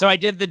cross back. So I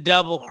did the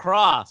double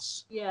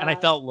cross. Yeah. And I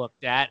felt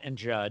looked at and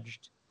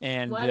judged.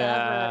 And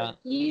whatever.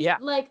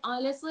 Like,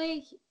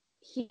 honestly,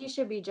 he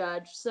should be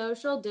judged.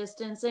 Social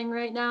distancing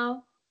right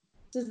now.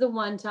 This is the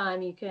one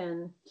time you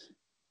can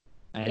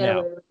get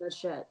away with this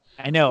shit.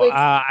 I know. Wait,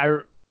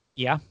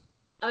 yeah.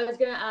 I was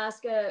gonna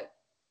ask.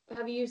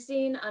 Have you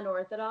seen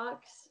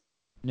Unorthodox?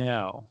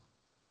 No.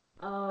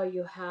 Oh,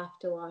 you have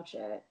to watch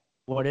it.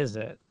 What is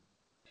it?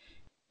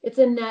 It's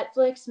a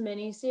Netflix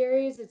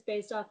miniseries. It's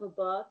based off a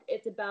book.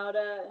 It's about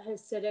a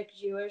Hasidic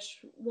Jewish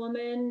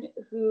woman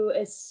who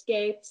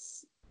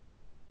escapes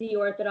the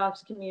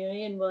Orthodox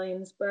community in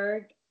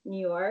Williamsburg, New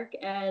York,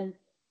 and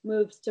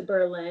moves to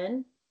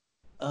Berlin.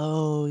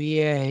 Oh,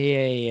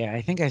 yeah.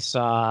 I think I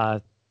saw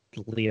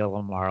Leah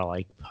Lamar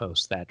like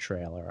post that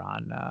trailer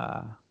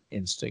on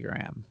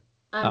Instagram.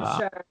 I'm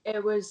sure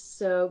it was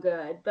so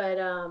good, but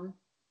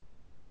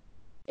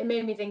it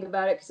made me think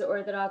about it because the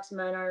Orthodox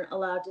men aren't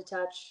allowed to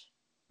touch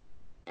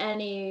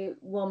any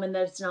woman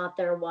that's not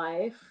their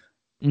wife.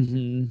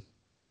 Mm-hmm.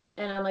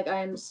 And I'm like,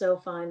 I am so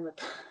fine with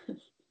that.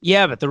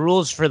 Yeah, but the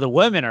rules for the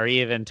women are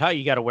even tough.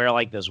 You got to wear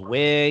like this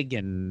wig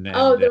and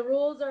the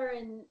rules are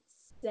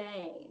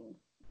insane.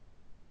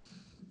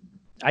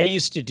 I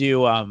used to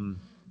do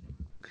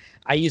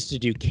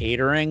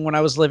catering when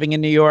I was living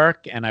in New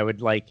York, and I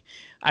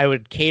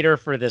would cater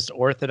for this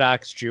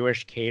Orthodox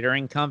Jewish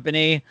catering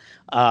company.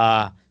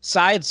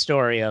 Side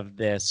story of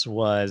this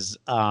was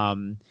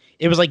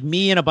it was like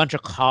me and a bunch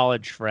of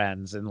college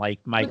friends, and like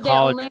my Would they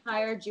college. only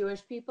hire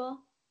Jewish people?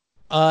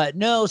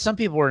 No, some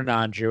people were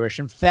non-Jewish.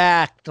 In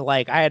fact,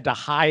 like I had to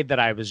hide that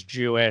I was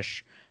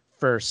Jewish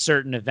for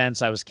certain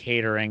events I was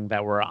catering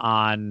that were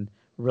on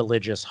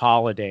religious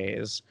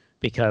holidays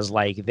because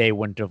like they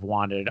wouldn't have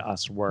wanted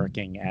us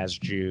working as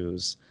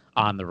Jews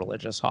on the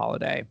religious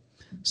holiday.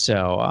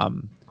 So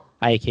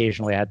I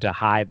occasionally had to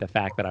hide the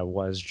fact that I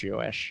was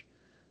Jewish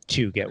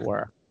to get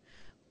work.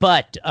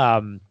 But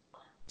I'm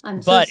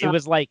so but it sorry.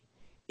 was like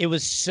it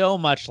was so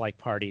much like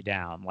Party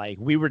Down. Like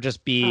Ugh. we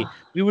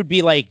would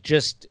be like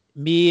just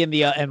me and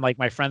the and like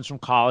my friends from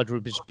college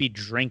would just be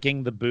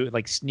drinking the booze,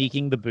 like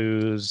sneaking the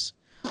booze.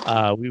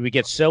 We would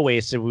get so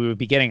wasted. We would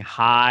be getting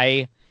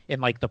high in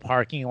like the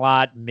parking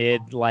lot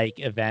mid like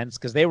events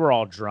because they were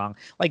all drunk.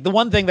 Like the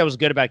one thing that was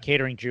good about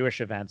catering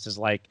Jewish events is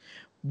like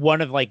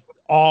one of like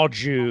all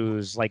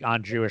Jews like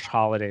on Jewish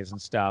holidays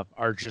and stuff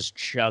are just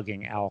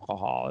chugging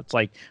alcohol. It's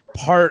like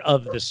part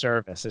of the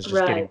service is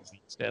just getting Right.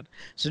 wasted.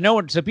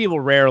 So people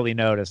rarely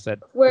notice that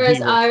we Whereas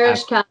were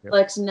Irish having.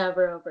 Catholics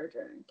never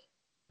overdrink.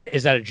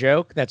 Is that a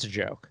joke? That's a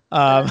joke.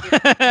 Uh,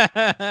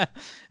 I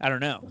don't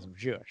know. I'm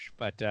Jewish,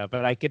 but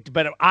I could.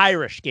 But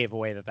Irish gave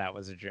away that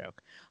was a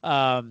joke.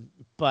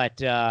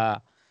 But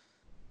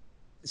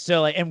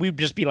so like, and we'd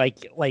just be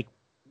like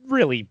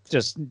really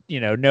just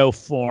no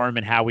form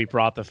in how we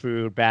brought the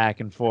food back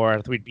and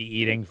forth. We'd be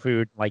eating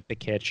food in, like the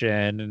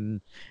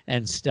kitchen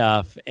and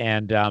stuff.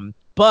 And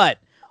but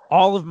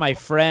all of my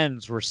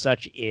friends were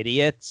such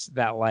idiots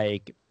that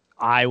like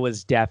I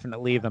was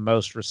definitely the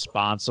most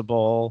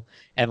responsible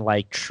and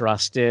like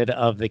trusted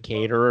of the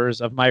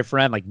caterers of my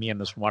friend, like me and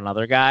this one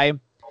other guy.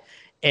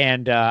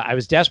 And I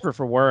was desperate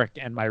for work,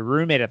 and my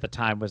roommate at the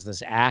time was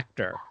this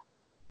actor.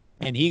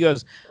 And he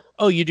goes,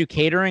 "Oh, you do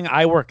catering?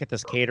 I work at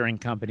this catering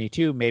company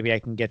too. Maybe I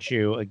can get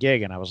you a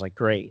gig." And I was like,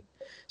 "Great."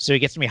 So he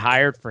gets me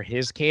hired for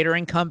his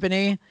catering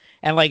company.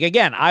 And like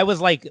again, I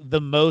was like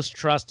the most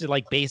trusted,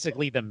 like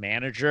basically the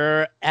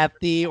manager at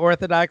the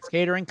Orthodox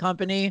catering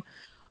company.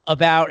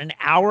 About an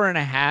hour and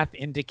a half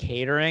into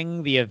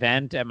catering the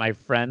event at my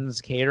friend's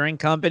catering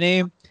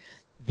company,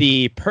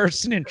 the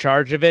person in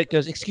charge of it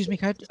goes, "Excuse me,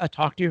 can I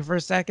talk to you for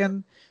a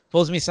second?"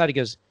 Pulls me aside. He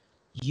goes,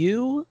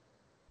 "You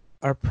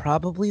are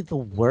probably the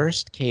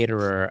worst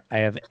caterer I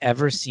have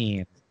ever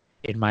seen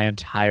in my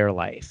entire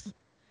life.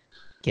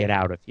 Get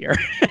out of here."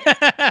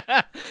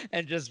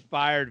 And just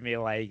fired me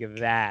like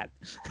that.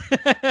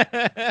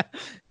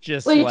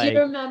 Just wait, do you like,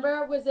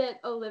 remember? Was it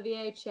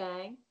Olivier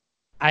Chang?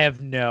 I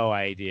have no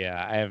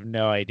idea. I have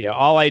no idea.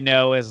 All I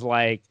know is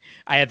like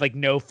I had like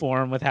no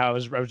form with how I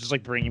was just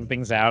like bringing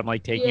things out and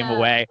like taking them Yeah.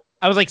 away.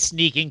 I was like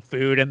sneaking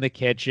food in the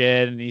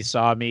kitchen, and he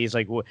saw me. He's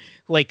like,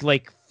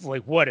 like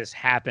what is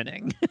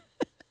happening?"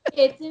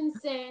 It's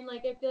insane.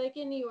 Like, I feel like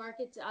in New York,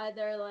 it's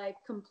either like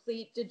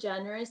complete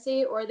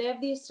degeneracy or they have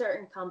these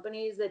certain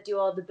companies that do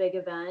all the big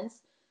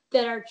events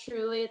that are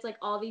truly, it's like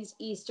all these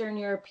Eastern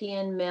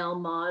European male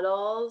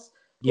models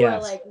who are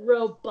Yes. like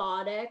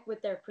robotic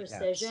with their Yes.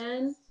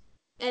 precision.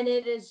 And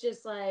it is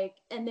just like,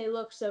 and they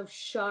look so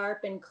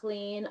sharp and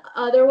clean.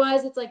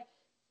 Otherwise, it's like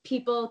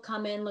people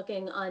come in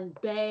looking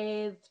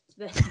unbathed,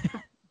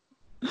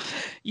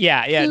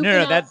 Yeah, yeah. No, scooping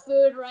no, out that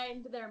food right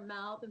into their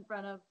mouth in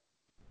front of.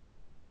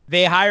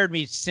 they hired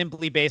me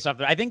simply based off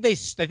I think the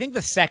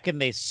second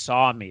they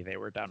saw me, they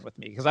were done with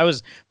me because I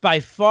was by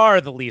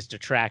far the least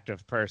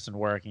attractive person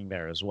working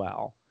there as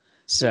well.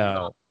 Dude,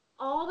 So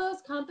all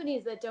those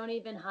companies that don't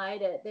even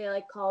hide it, they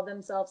like call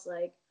themselves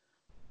like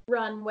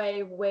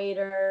runway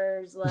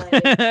waiters, like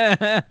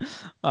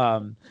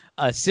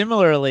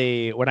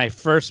similarly, when I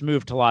first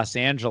moved to Los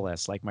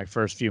Angeles, like my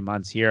first few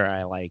months here,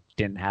 I like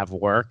didn't have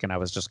work and I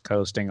was just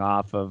coasting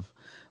off of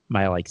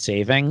my like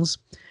savings.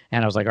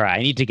 And I was like, all right,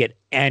 I need to get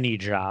any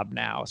job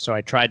now. So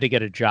I tried to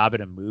get a job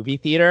at a movie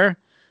theater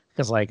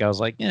because like I was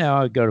like,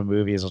 I'll go to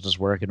movies, I'll just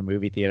work in a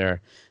movie theater.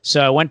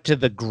 So I went to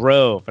the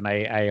Grove and I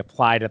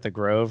applied at the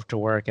Grove to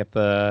work at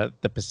the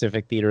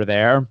Pacific Theater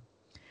there.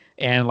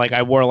 And like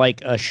I wore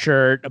like a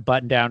shirt, a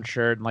button down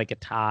shirt, and like a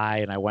tie,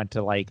 and I went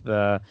to like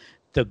the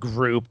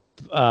group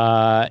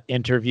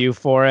interview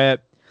for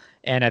it.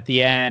 And at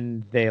the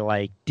end, they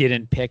like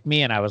didn't pick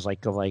me, and I was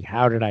like,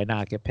 how did I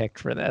not get picked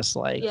for this?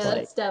 yeah,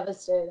 that's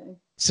devastating.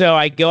 So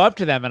I go up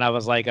to them, and I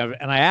was like, and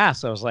I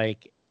asked, I was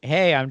like,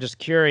 "Hey, I'm just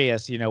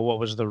curious, what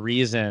was the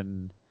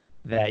reason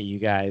that you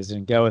guys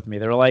didn't go with me?"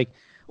 They were like,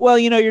 "Well,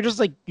 you're just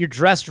like you're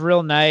dressed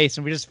real nice,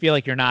 and we just feel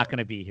like you're not going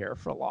to be here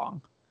for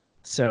long."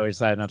 So I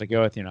decided not to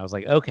go with you. And I was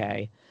like,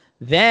 okay.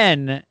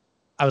 Then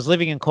I was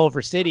living in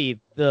Culver City.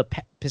 The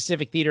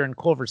Pacific Theater in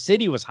Culver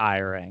City was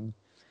hiring.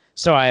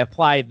 So I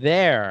applied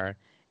there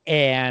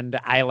and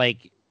I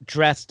like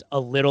dressed a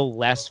little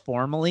less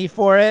formally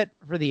for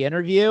the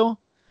interview.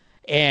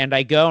 And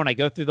I go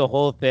through the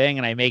whole thing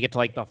and I make it to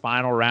like the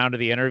final round of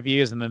the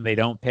interviews and then they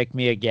don't pick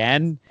me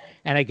again.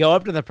 And I go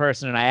up to the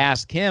person and I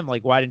ask him,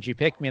 like, why didn't you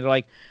pick me? And they're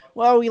like,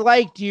 well, we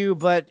liked you,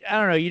 but I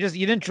don't know, you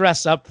didn't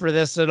dress up for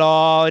this at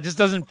all. It just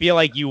doesn't feel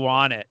like you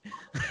want it.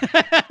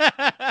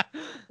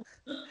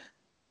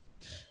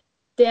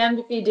 Damned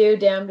if you do,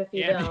 damned if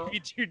you Damned don't.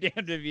 if you do,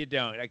 damned if you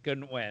don't. I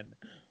couldn't win.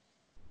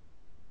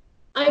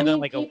 I And then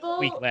mean, like people. a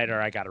week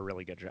later, I got a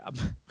really good job.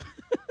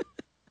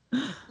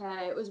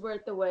 Yeah, it was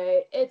worth the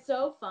wait. It's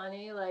so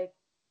funny. Like,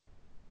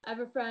 I have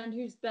a friend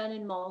who's been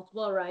in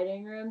multiple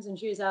writing rooms and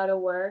she was out of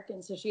work.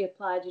 And so she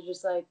applied to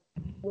just like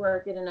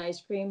work at an ice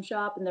cream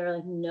shop. And they're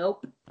like,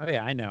 nope. Oh,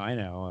 yeah, I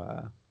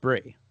know.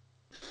 Brie.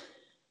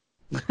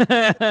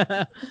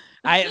 The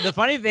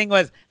funny thing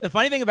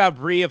about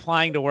Brie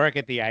applying to work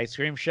at the ice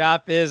cream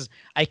shop is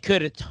I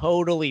could have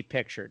totally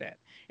pictured it.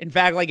 In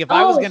fact, like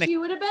She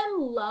would have been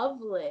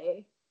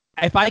lovely.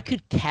 if I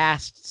could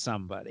cast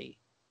somebody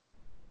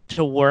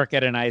to work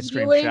at an ice You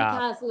cream wouldn't shop,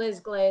 cast Liz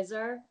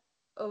Glazer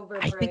over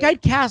I Brie. think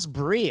I'd cast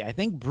Brie. I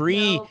think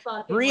Brie No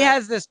fucking Brie way.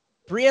 has this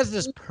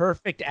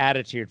perfect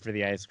attitude for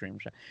the ice cream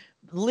shop.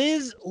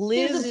 Liz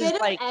There's a is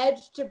bit like, of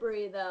edge to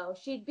Brie though.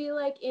 She'd be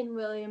like in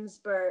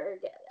Williamsburg.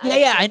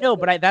 yeah, I know,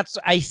 but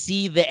I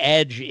see the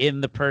edge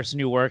in the person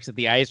who works at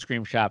the ice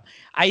cream shop.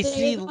 I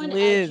see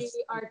Liz. Edgy,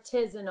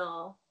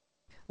 artisanal.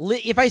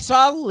 If I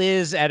saw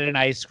Liz at an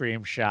ice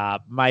cream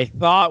shop, my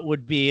thought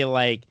would be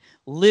like,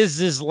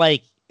 Liz is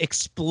like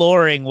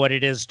exploring what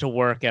it is to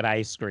work at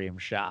ice cream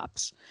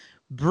shops.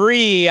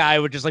 Brie, I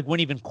would just like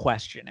wouldn't even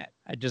question it.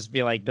 I'd just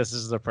be like, this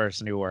is the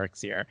person who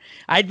works here.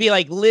 I'd be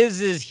like, Liz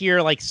is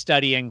here like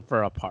studying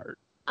for a part.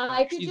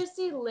 I could just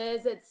see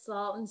Liz at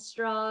Salt and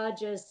Straw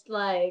just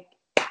like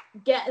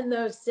getting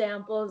those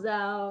samples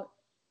out.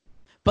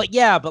 But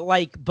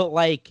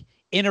like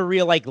in a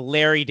real like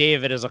Larry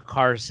David as a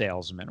car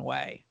salesman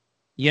way.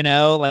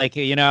 Like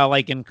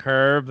in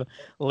Curb,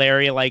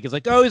 Larry like is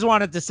like always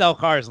wanted to sell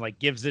cars and like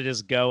gives it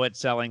his go at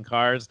selling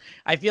cars.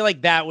 I feel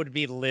like that would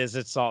be Liz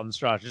at Salt and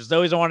Straw. She just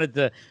always wanted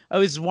to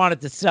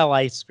sell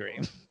ice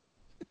cream.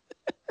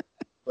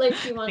 Like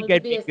she wanted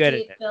to be a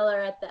seat filler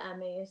at the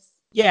Emmys.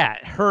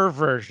 Yeah, her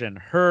version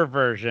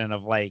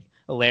of like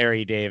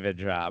Larry David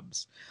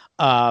jobs.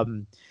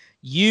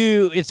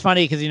 It's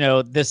funny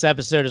because this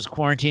episode is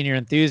Quarantine Your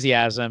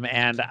Enthusiasm,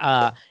 and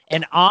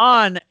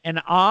on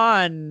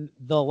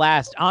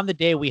the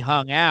day we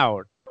hung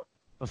out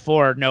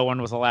before no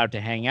one was allowed to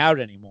hang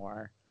out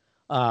anymore,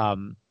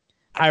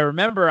 I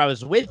remember I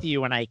was with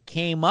you and I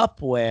came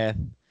up with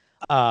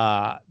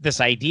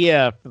this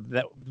idea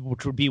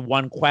which would be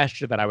one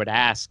question that I would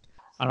ask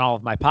on all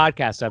of my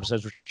podcast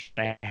episodes, which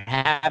I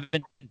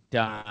haven't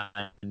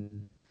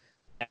done.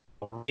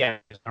 Yeah,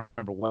 I don't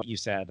remember what you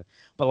said,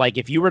 but like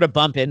if you were to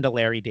bump into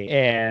Larry David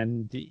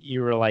and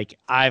you were like,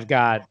 I've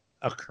got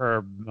a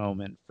Curb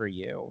moment for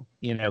you,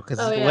 because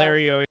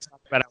Larry always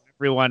talks about how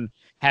everyone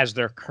has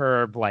their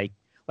Curb, like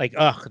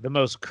the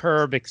most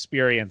Curb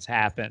experience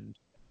happened.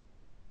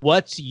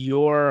 What's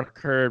your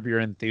Curb Your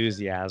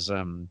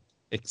Enthusiasm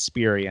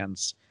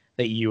experience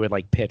that you would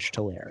like pitch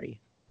to Larry?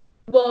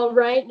 Well,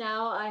 right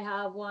now I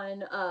have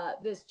one.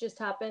 This just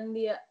happened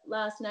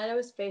last night. I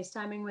was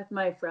FaceTiming with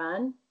my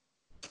friend.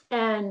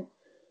 And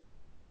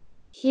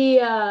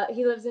he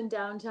lives in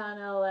downtown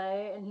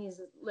LA and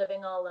he's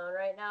living all alone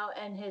right now.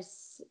 And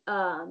his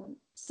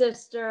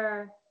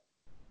sister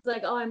is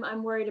like, oh,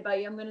 I'm worried about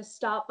you. I'm going to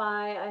stop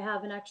by. I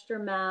have an extra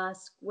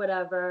mask,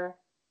 whatever.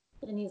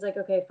 And he's like,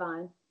 okay,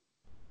 fine.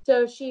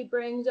 So she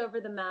brings over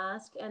the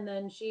mask and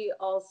then she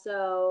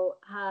also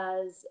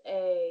has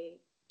a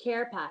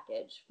care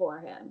package for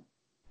him.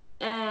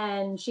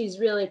 And she's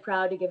really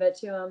proud to give it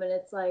to him. And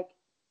it's like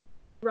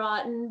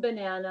rotten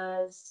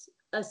bananas,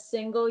 a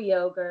single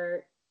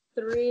yogurt,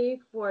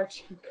 3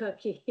 fortune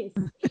cookies,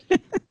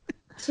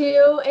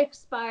 2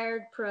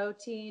 expired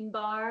protein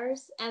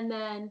bars, and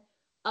then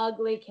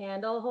ugly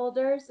candle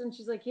holders. And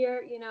she's like,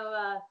 here,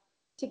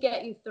 to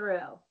get you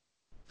through.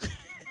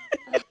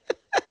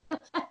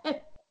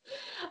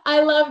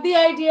 I love the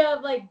idea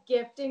of like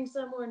gifting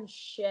someone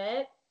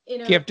shit.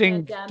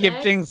 Gifting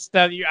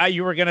stuff.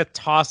 You were gonna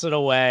toss it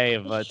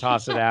away, but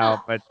toss it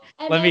out. But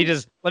let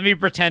me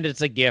pretend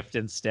it's a gift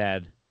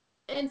instead.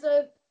 And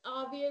so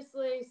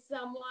obviously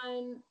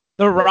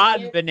the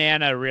rotten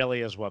banana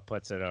really is what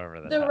puts it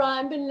over the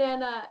rotten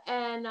banana.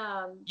 And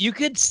you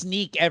could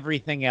sneak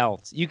everything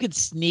else.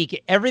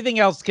 Everything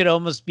else could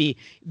almost be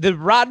the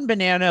rotten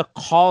banana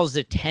calls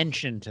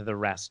attention to the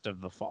rest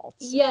of the faults.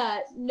 Yeah,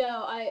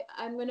 no,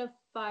 I'm gonna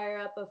fire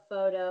up a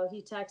photo.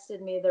 He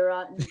texted me the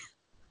rotten.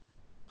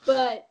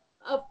 But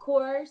of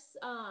course,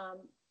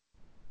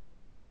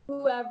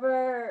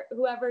 whoever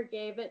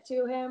gave it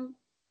to him,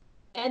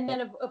 and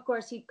then of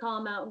course he'd call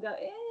him out and go,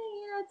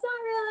 it's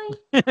not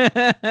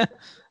really.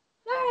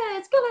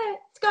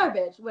 It's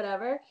garbage,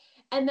 whatever.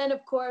 And then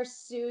of course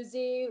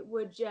Susie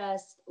would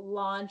just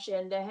launch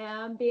into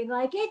him, being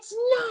like, it's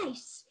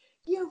nice,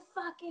 you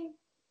fucking.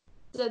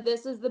 So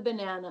this is the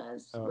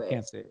bananas. Oh, I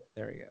can't see it.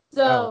 There we go.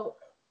 So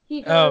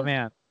he goes. Oh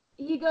man.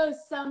 he goes,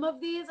 some of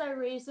these I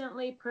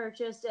recently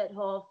purchased at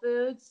Whole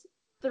Foods.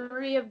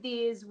 3 of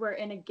these were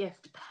in a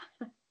gift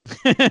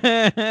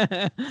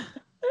bag.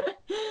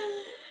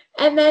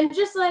 And then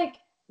just like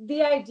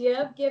the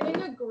idea of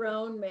giving a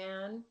grown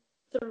man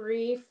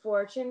 3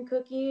 fortune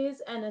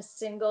cookies and a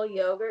single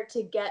yogurt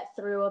to get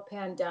through a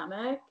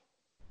pandemic.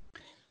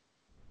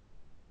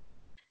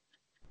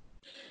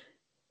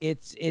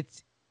 It's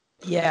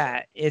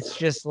yeah, it's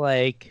just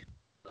like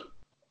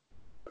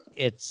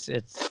it's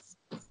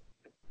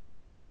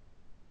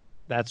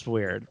that's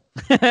weird.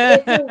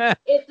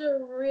 It's a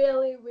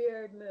really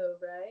weird move,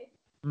 right?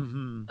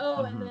 Mm-hmm. Oh,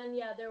 Mm-hmm. and then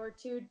yeah, there were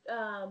 2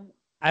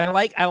 I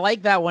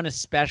like that one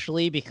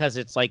especially because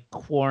it's like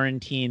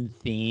quarantine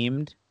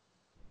themed.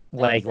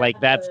 Like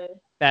exactly.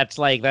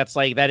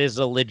 that is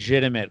a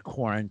legitimate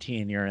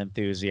quarantine your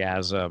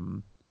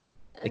enthusiasm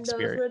And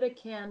experience. those were the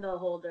candle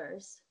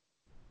holders.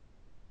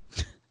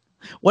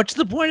 What's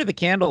the point of the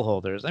candle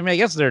holders? I mean, I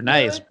guess they're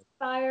nice.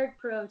 Expired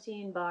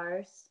protein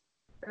bars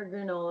or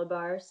granola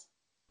bars.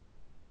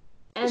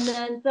 And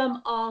then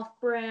some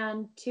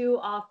 2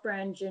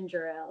 off-brand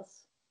ginger ales.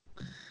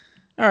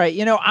 All right,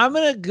 I'm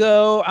gonna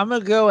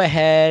go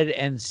ahead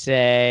and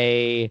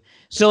say.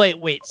 So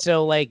wait.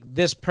 So like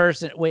this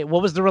person. Wait,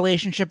 what was the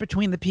relationship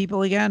between the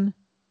people again?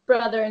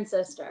 Brother and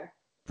sister.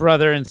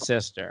 Brother and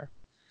sister.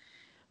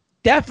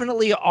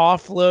 Definitely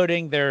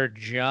offloading their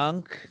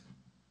junk.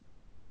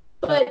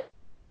 But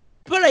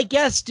I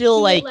guess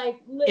still like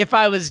if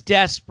I was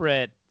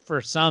desperate for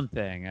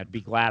something, I'd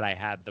be glad I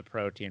had the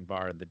protein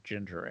bar and the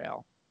ginger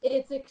ale.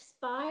 It's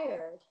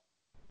expired.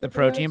 The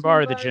protein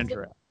bar or the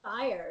ginger ale?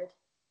 Expired.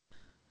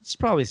 It's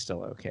probably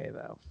still okay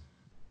though.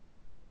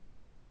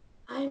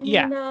 I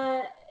mean,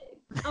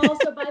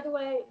 also, by the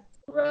way,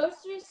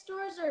 grocery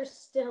stores are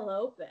still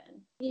open.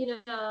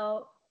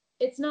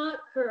 It's not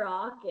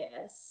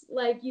Caracas.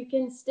 Like, you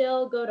can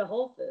still go to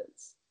Whole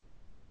Foods.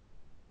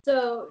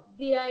 So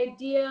the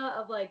idea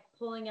of like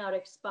pulling out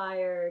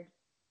expired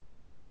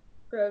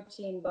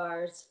protein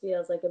bars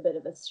feels like a bit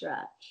of a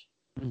stretch.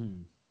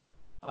 Mm-hmm.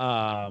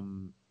 What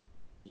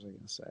was I gonna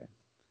say?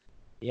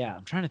 Yeah,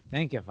 I'm trying to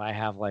think if I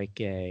have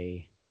like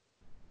I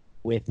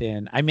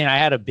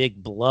had a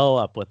big blow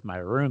up with my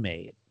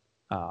roommate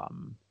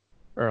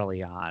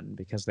early on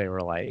because they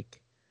were like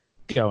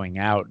going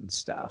out and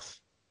stuff.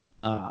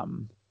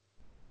 That's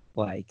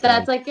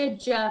like a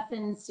Jeff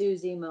and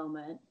Susie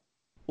moment.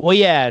 Well,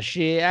 yeah,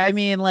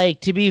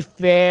 to be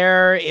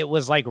fair, it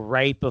was like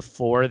right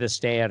before the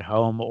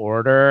stay-at-home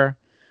order,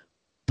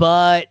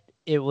 but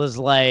it was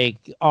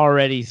like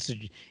already.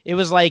 It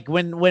was like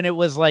when it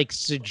was like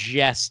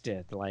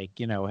suggested, like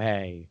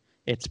hey,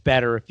 it's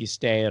better if you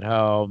stay at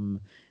home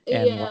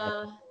and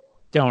like,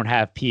 don't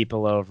have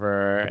people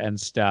over and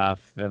stuff,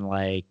 and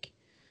like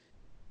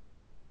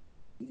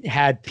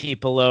had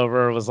people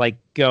over, was like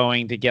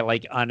going to get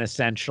like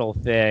unessential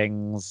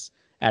things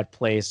at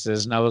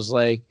places, and I was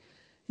like,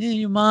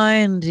 you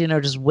mind,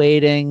 just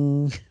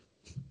waiting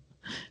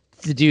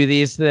to do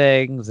these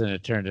things, and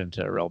it turned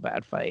into a real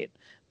bad fight.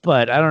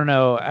 But I don't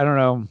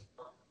know.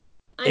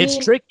 It's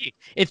tricky.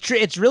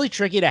 It's really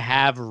tricky to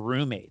have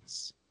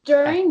roommates.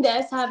 During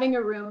this, having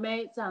a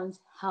roommate sounds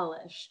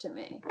hellish to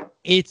me.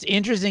 It's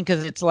interesting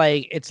because it's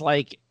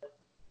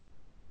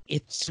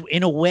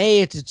in a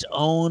way it's its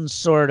own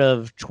sort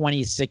of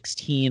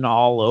 2016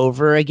 all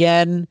over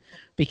again,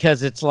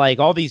 because it's like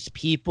all these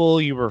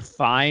people you were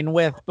fine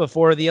with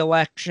before the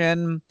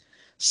election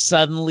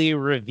suddenly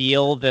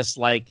reveal this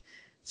like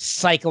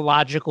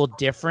psychological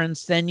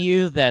difference than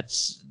you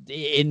that's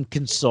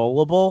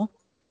inconsolable,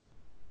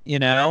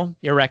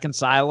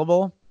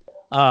 irreconcilable.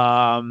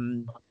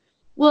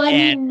 Well, I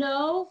mean,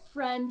 no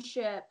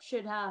friendship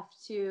should have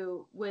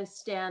to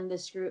withstand the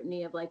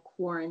scrutiny of like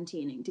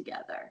quarantining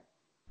together.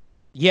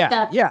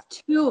 Yeah,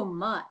 that's too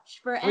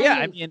much for any. Yeah,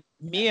 I mean,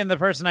 me and the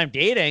person I'm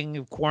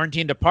dating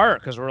quarantined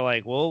apart because we're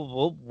like,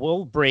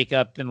 we'll break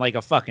up in like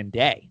a fucking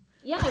day.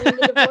 Yeah, I mean,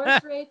 the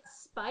divorce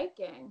rate's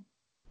spiking.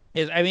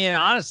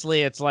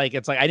 Honestly, it's like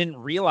I didn't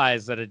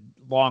realize that a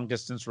long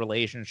distance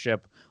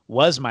relationship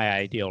was my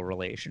ideal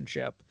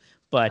relationship,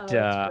 but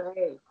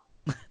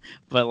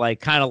but like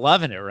kind of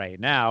loving it right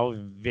now.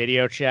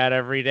 Video chat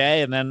every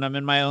day, and then I'm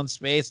in my own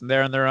space, and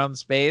they're in their own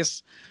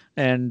space,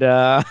 and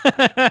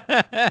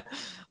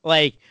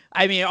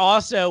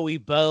also we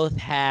both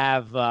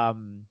have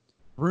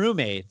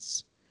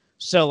roommates.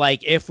 So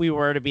like if we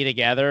were to be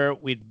together,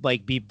 we'd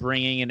like be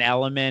bringing an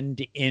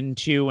element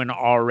into an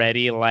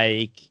already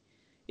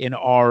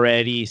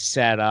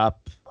set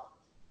up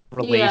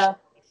relation,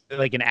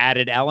 like an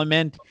added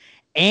element,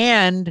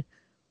 and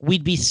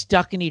we'd be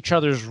stuck in each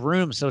other's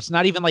rooms. So it's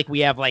not even like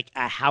we have like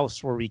a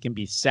house where we can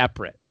be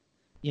separate,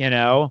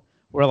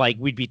 we're like,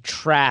 we'd be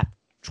trapped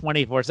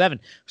 24/7.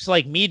 So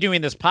like me doing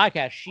this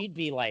podcast, she'd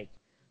be like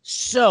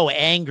so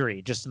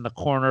angry just in the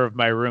corner of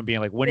my room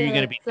being like, when are you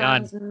going to be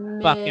done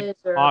fucking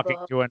talking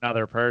to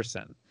another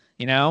person?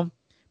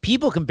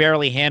 People can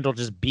barely handle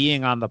just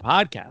being on the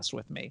podcast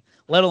with me,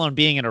 let alone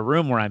being in a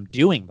room where I'm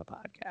doing the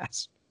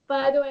podcast.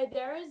 By the way,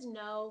 there is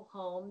no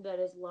home that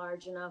is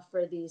large enough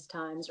for these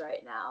times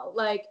right now.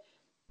 Like,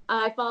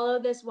 I follow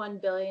this one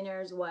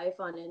billionaire's wife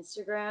on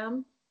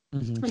Instagram,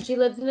 Mm-hmm. and she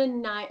lives in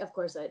a of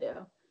course I do.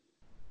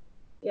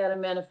 You gotta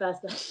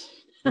manifest that.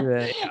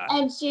 Yeah.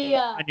 And she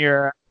On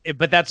your,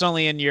 but that's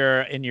only in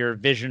your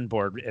vision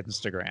board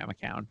Instagram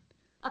account.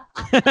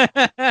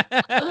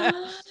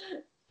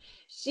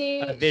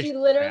 she Vision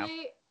account.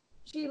 literally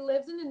she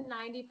lives in a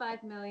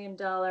 $95 million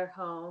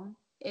home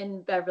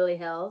in Beverly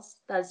Hills.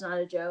 That's not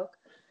a joke.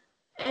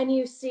 And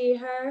you see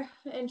her,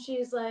 and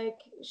she's like,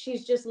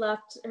 she's just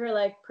left her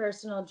like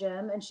personal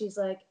gym, and she's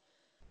like,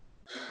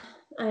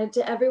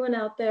 to everyone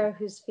out there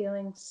who's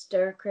feeling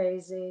stir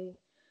crazy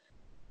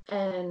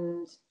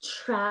and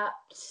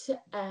trapped,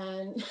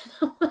 and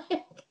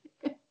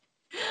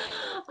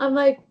I'm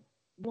like,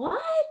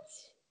 what?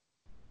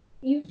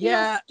 You feel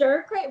Yeah.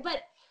 stir crazy,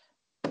 but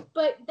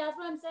that's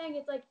what I'm saying.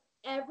 It's like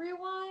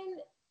everyone,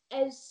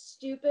 as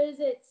stupid as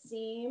it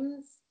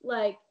seems,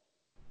 like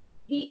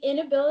the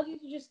inability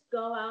to just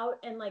go out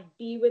and like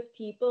be with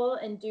people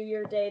and do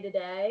your day to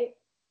day.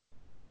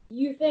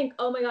 You think,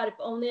 oh my God, if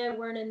only I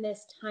weren't in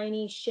this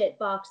tiny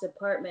shitbox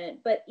apartment.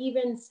 But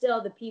even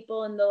still, the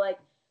people in the like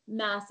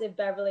massive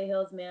Beverly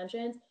Hills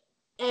mansions,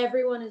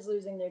 everyone is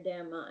losing their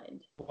damn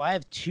mind. Well, I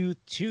have two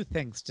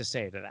things to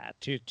say to that.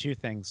 Two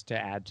things to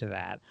add to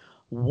that.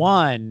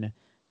 One,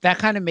 that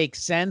kind of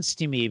makes sense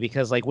to me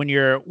because like when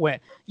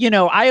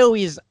I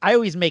always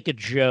make a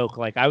joke.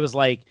 Like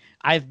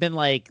I've been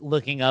like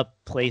looking up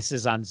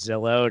places on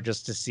Zillow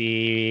just to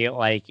see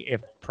like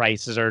if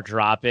prices are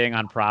dropping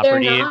on They're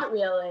property. not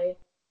really.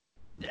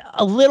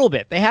 A little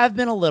bit. They have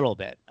been a little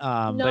bit.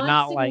 But Not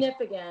not like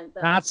significant,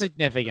 though. not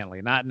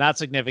significantly. Not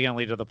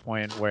significantly to the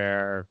point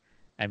where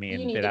I You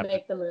mean need they'd to have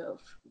make the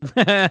move.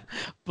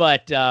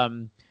 but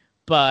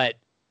but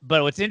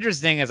what's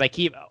interesting is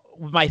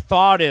my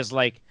thought is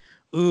like,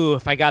 ooh,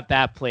 if I got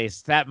that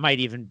place, that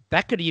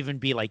could even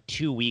be like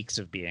 2 weeks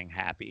of being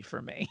happy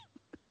for me.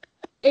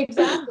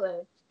 Exactly.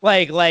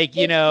 like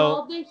It's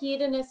called the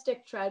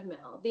hedonistic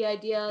treadmill. The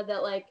idea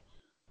that like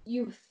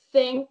you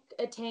think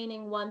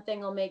attaining one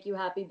thing will make you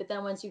happy, but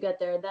then once you get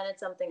there, then it's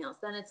something else,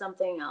 then it's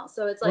something else.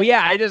 So it's well, like,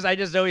 yeah, I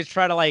just always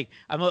try to like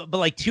but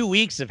like 2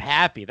 weeks of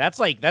happy, that's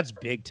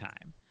big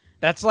time.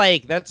 That's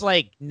like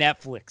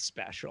Netflix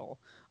special.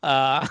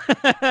 Uh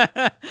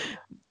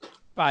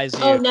buys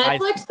oh, you buys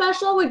Netflix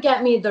special would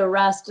get me the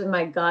rest of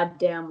my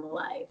goddamn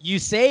life. You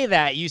say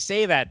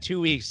that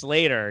 2 weeks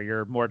later,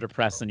 you're more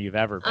depressed than you've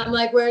ever I'm been.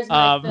 like, where's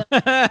my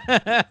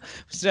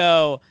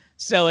film?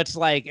 So it's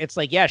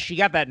like, yeah, she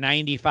got that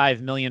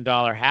 $95 million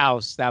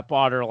house that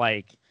bought her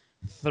like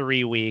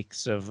 3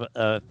 weeks of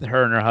her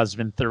and her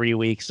husband 3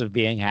 weeks of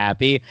being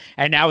happy,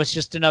 and now it's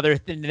just another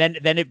thing.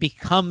 Then it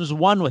becomes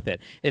one with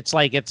it. It's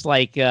like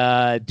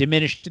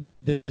diminished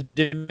the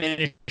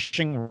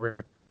diminishing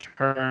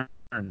returns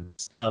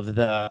of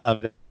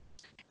the.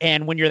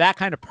 And when you're that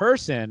kind of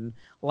person,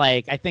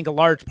 like I think a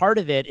large part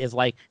of it is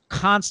like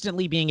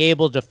constantly being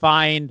able to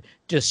find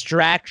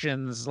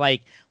distractions. I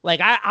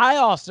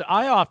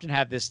often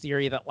have this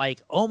theory that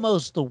like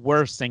almost the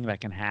worst thing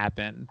that can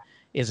happen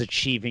is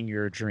achieving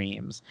your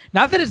dreams.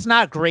 Not that it's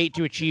not great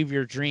to achieve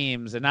your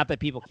dreams and not that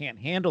people can't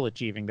handle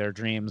achieving their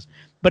dreams,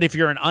 but if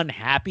you're an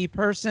unhappy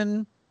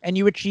person and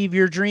you achieve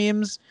your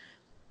dreams,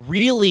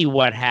 really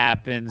what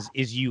happens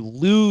is you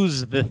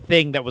lose the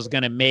thing that was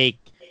going to make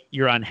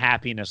your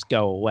unhappiness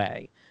go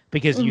away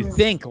because you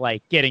think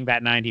like getting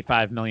that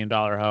 $95 million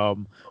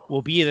home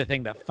will be the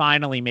thing that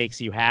finally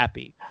makes you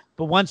happy.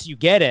 But once you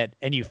get it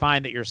and you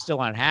find that you're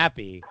still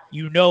unhappy,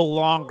 you no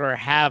longer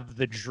have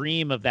the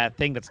dream of that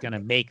thing that's going to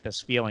make this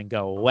feeling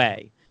go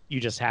away. You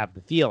just have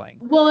the feeling.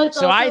 Well, it's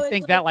So also, I it's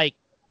think like, that like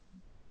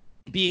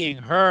being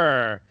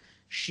her,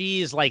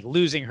 she's like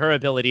losing her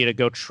ability to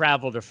go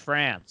travel to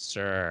France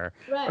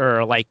right.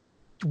 or like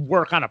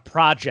work on a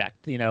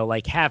project,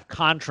 like have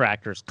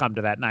contractors come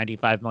to that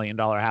 $95 million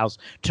house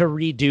to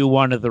redo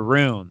one of the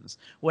rooms.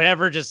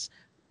 Whatever just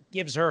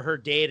gives her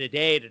day to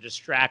day to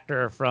distract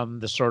her from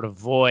the sort of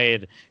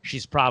void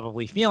she's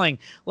probably feeling.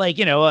 Like,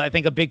 I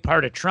think a big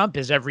part of Trump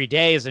is every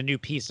day is a new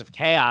piece of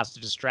chaos to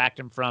distract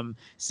him from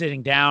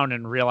sitting down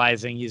and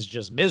realizing he's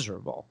just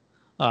miserable.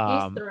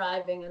 He's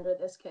thriving under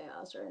this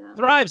chaos right now.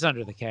 Thrives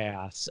under the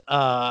chaos.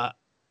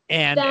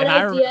 And that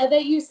I idea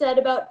that you said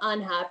about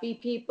unhappy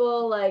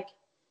people, like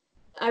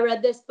I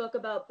read this book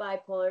about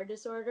bipolar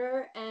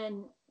disorder,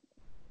 and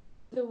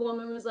the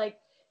woman was like,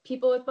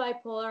 people with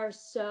bipolar are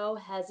so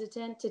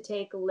hesitant to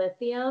take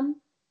lithium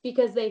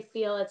because they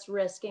feel it's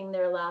risking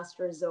their last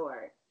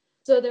resort.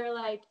 So they're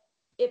like,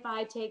 if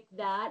I take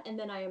that and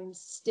then I am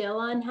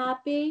still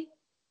unhappy,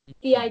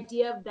 the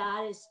idea of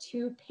that is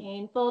too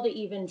painful to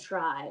even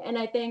try. And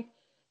I think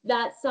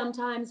that's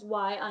sometimes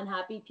why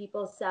unhappy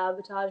people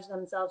sabotage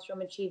themselves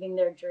from achieving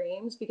their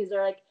dreams, because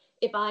they're like,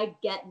 if I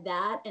get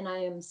that and I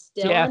am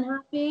still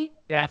unhappy,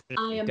 I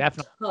am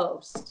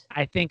toast.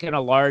 I think in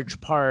a large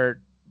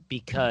part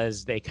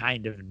because they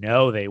kind of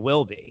know they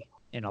will be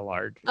in a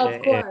large.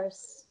 Of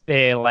course.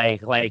 They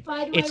like. By the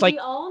way, it's like we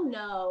all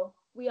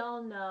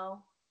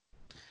know.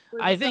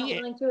 We're I just not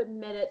think willing to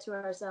admit it to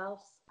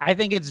ourselves. I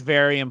think it's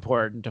very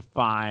important to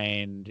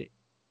find.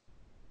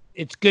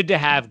 It's good to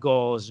have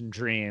goals and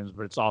dreams,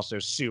 but it's also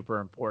super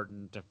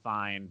important to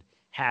find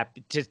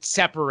to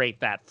separate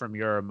that from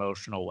your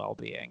emotional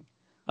well-being.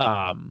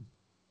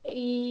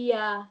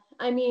 Yeah,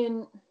 I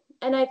mean,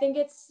 and I think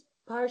it's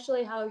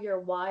partially how you're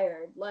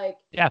wired. Like,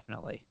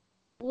 Definitely.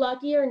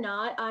 lucky or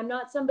not, I'm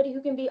not somebody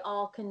who can be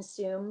all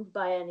consumed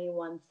by any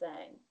one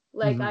thing.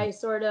 Like, Mm-hmm. I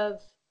sort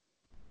of,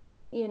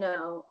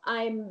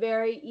 I'm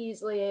very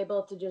easily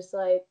able to just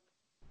like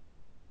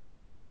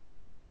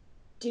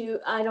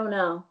I don't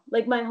know.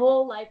 Like, my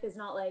whole life is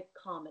not like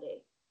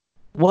comedy.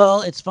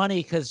 Well, it's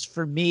funny because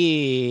for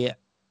me,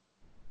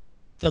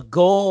 the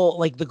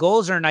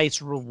goals are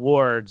nice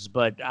rewards,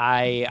 but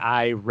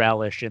I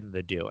relish in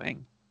the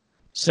doing.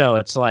 So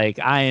it's like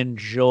I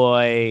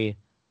enjoy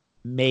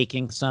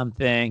making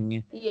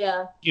something,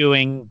 Yeah.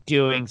 doing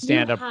You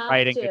stand up, have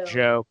writing a to.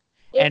 joke.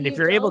 If And if you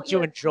you're able don't, to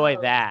you're enjoy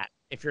toast.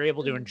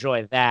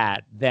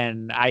 that,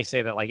 then I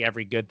say that like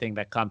every good thing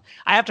that comes,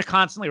 I have to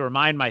constantly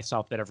remind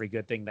myself that every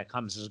good thing that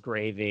comes is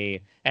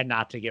gravy, and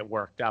not to get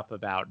worked up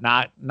about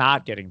not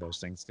getting those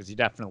things, because you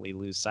definitely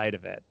lose sight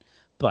of it.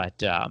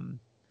 But I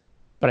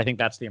think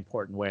that's the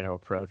important way to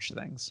approach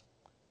things.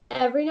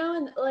 Every now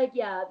and like,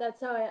 yeah,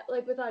 that's how I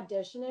like with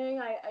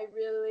auditioning. I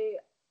really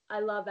I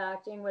love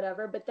acting,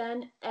 whatever. But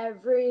then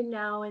every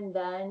now and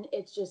then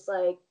it's just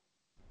like,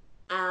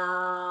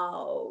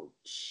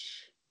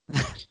 ouch.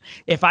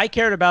 If I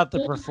cared about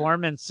the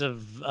performance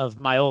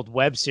of my old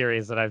web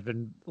series that I've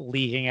been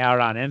leaking out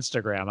on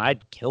Instagram,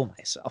 I'd kill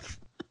myself.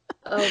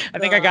 Oh I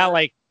think God. I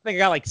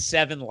got like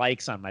 7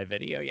 likes on my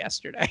video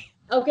yesterday.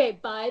 Okay,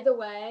 by the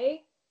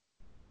way,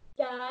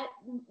 that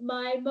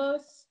my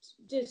most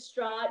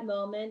distraught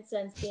moment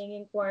since being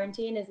in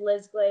quarantine is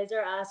Liz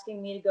Glazer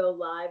asking me to go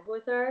live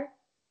with her.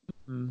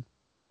 Mm.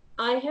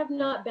 I have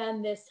not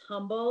been this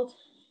humbled.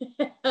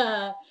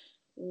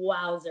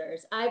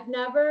 Wowzers. I've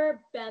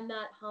never been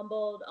that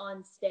humbled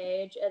on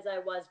stage as I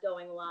was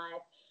going live.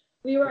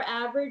 We were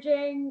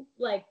averaging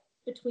like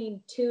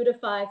between 2 to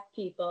 5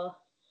 people.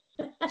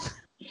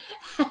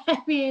 I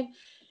mean,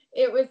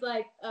 it was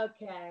like,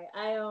 okay,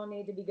 I don't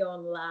need to be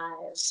going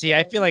live. See,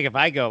 I feel like if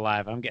I go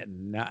live, I'm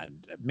getting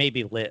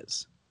maybe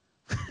Liz.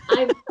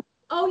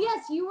 Oh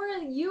yes, I you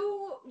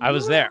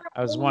was there. were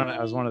I was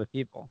one of the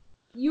people.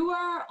 you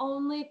are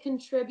only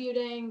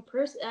contributing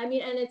person. I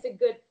mean, and it's a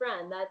good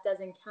friend. That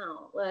doesn't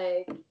count.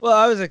 Like, Well,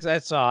 I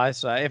saw.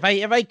 If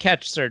I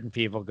catch certain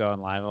people going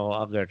live,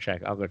 I'll go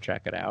check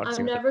it out.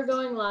 I'm never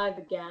going live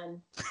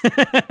again.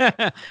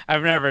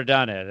 I've never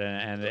done it,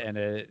 and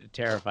it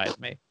terrifies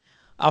me.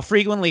 I'll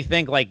frequently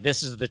think like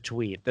this is the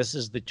tweet. This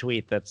is the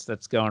tweet that's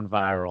going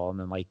viral, and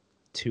then like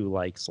 2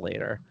 likes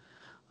later.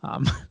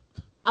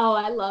 Oh,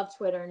 I love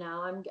Twitter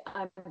now. I'm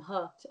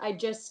hooked. I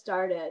just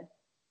started.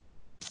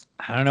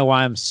 I don't know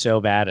why I'm so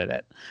bad at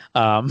it.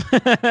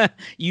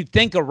 You'd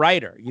think a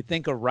writer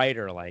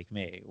like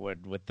me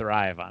would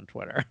thrive on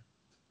Twitter.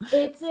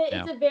 It's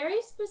a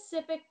very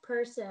specific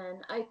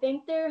person. I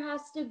think there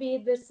has to be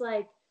this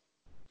like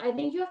I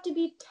think you have to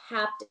be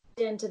tapped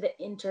into the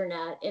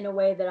internet in a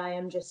way that I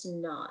am just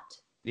not.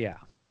 Yeah.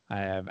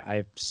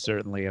 I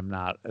certainly am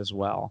not as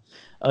well.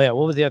 Oh yeah,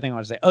 what was the other thing I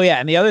wanted to say? Oh yeah,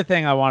 and the other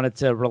thing I wanted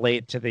to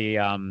relate to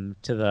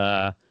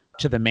the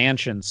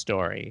mansion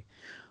story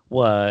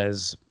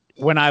was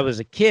when I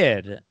was a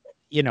kid,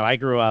 I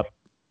grew up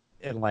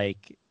in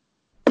like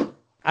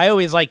I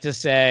always like to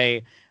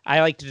say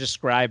I like to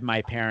describe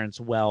my parents'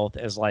 wealth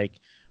as like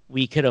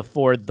we could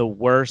afford the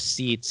worst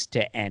seats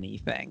to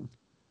anything.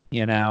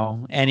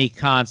 Any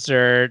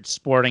concert,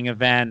 sporting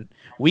event,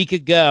 we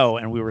could go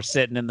and we were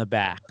sitting in the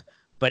back,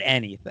 but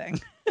anything.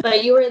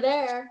 But you were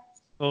there.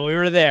 Well, we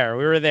were there.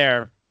 We were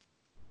there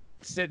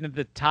sitting at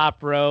the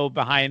top row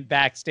behind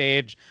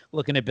backstage,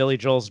 looking at Billy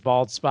Joel's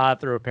bald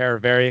spot through a pair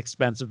of very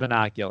expensive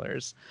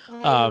binoculars. Hey,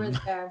 you were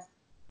there.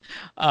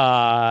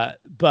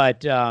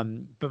 But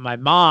my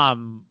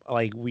mom,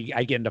 like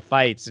I get into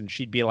fights and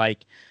she'd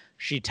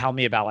tell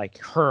me about like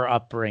her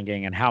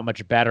upbringing and how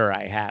much better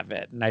I have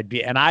it.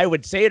 And I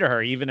would say to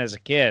her, even as a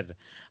kid,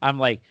 I'm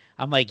like,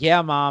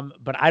 yeah, mom,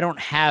 but I don't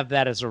have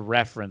that as a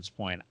reference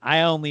point.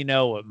 I only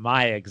know what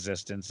my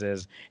existence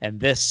is,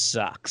 and this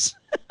sucks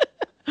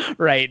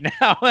right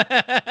now.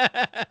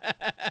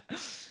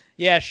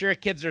 Yeah, sure,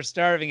 kids are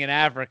starving in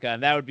Africa,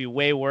 and that would be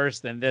way worse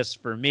than this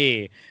for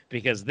me,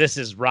 because this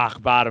is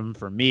rock bottom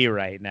for me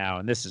right now,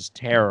 and this is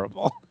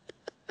terrible.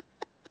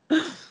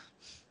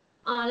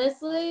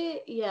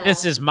 Honestly, yeah.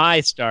 This is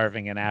my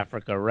starving in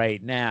Africa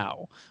right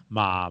now,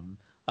 mom.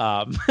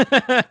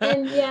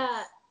 And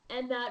yeah,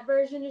 and that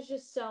version is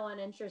just so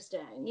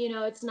uninteresting.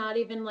 It's not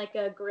even like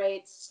a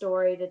great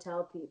story to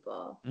tell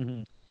people.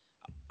 Mm-hmm.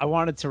 I've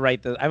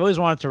always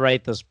wanted to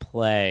write this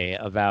play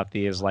about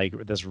these like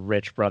this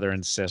rich brother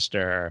and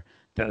sister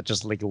that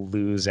just like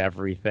lose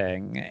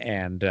everything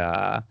and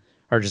are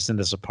just in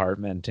this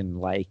apartment and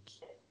like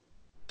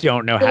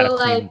don't know how to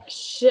clean. Like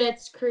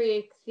Schitt's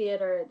Creek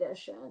Theater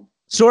Edition.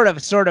 Sort of.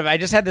 I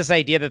just had this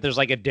idea that there's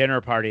like a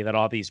dinner party that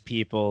all these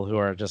people who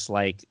are just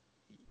like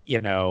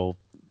you know,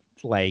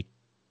 like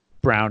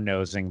brown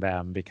nosing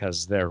them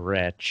because they're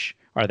rich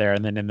are there.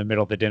 And then in the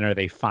middle of the dinner,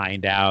 they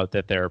find out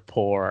that they're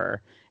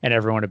poor and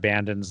everyone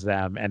abandons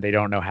them and they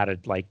don't know how to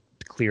like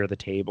clear the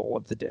table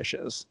of the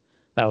dishes.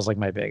 That was like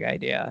my big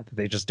idea.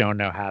 They just don't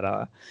know how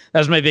to. That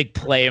was my big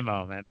play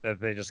moment that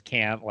they just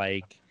can't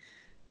like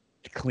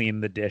clean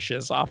the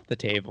dishes off the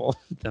table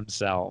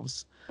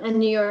themselves. And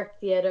New York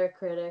theater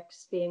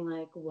critics being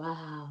like,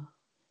 wow,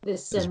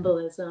 this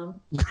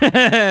symbolism.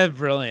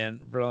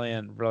 Brilliant,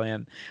 brilliant,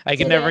 brilliant. I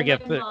can never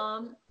get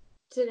the.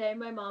 Today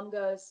my mom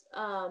goes,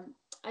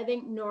 I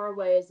think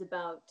Norway is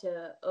about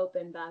to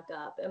open back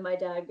up. And my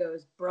dad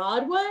goes,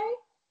 Broadway?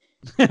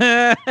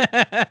 And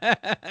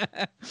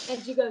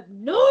she goes,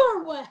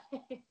 Norway.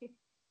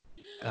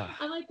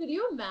 I'm like, could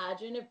you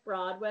imagine if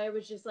Broadway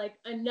was just like,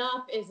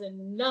 enough is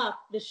enough.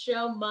 The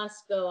show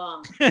must go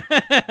on.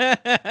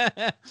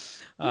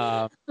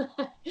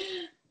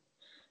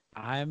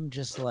 I'm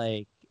just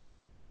like,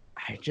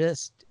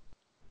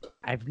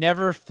 I've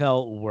never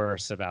felt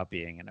worse about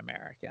being an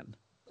American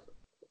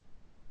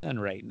than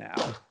right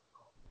now.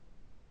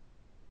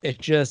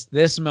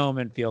 This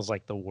moment feels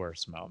like the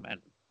worst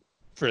moment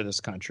for this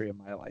country in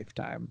my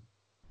lifetime.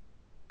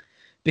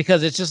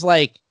 Because it's just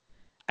like,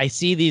 I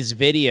see these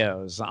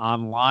videos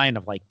online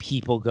of like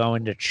people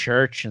going to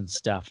church and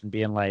stuff and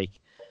being like,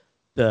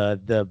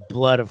 the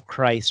blood of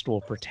Christ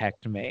will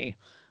protect me.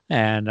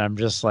 And I'm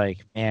just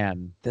like,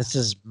 man, this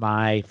is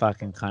my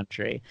fucking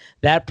country.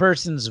 That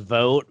person's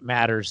vote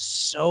matters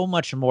so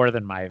much more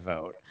than my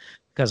vote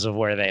because of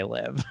where they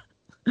live.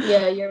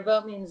 Yeah, your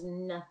vote means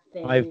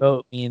nothing. My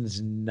vote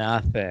means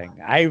nothing.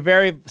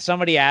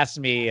 Somebody asked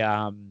me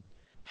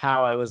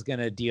how I was going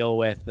to deal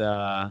with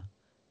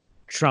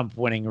Trump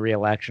winning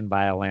re-election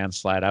by a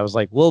landslide. I was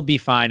like, we'll be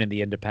fine in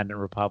the independent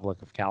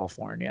Republic of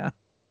California.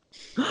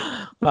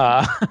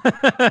 California,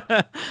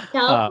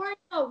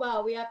 oh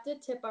wow, we have to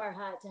tip our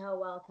hat to how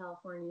well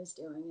California is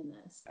doing in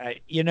this.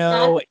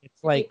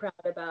 It's like, be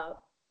proud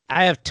about.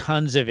 I have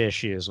tons of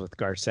issues with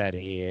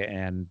Garcetti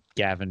and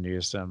Gavin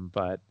Newsom,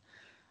 but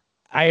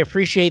I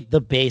appreciate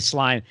the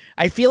baseline.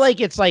 I feel like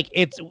it's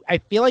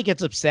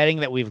upsetting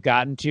that we've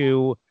gotten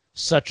to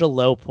such a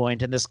low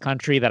point in this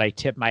country that I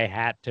tip my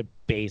hat to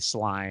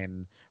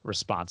baseline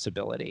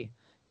responsibility,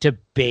 to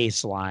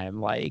baseline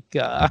like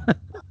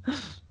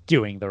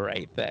doing the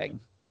right thing.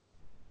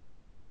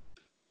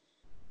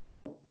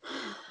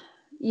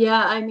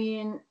 Yeah, I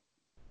mean,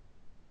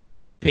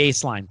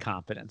 baseline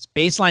competence.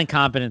 Baseline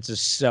competence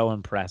is so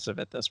impressive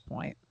at this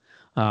point.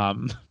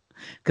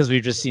 Because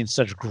we've just seen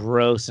such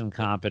gross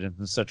incompetence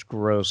and such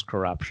gross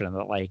corruption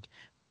that like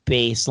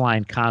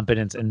baseline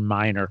competence and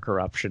minor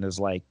corruption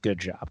is like, good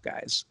job,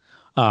 guys.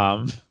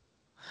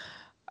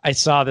 I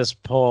saw this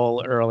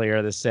poll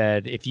earlier that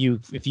said if you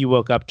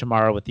woke up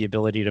tomorrow with the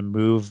ability to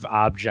move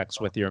objects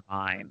with your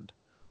mind,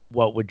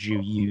 what would you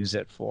use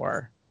it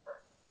for?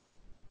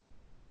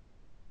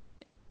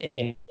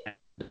 And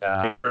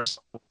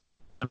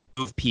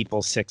move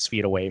people 6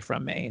 feet away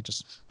from me,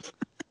 just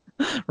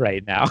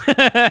right now,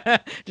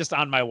 just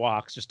on my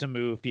walks, just to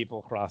move people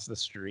across the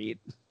street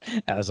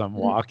as I'm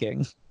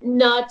walking.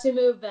 Not to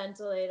move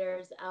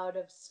ventilators out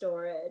of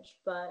storage,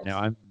 but no,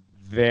 I'm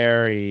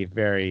very,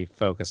 very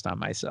focused on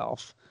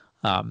myself.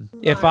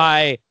 If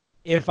I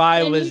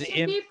was you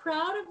should be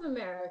proud of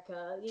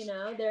America. You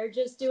know, they're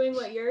just doing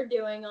what you're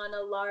doing on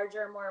a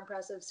larger, more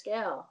impressive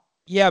scale.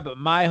 Yeah, but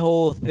my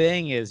whole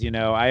thing is,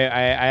 I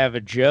have a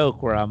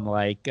joke where I'm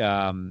like,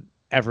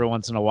 every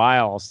once in a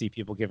while, I'll see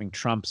people giving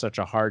Trump such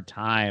a hard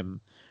time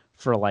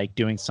for like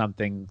doing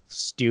something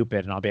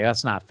stupid. And I'll be,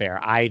 that's not fair.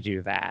 I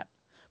do that.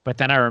 But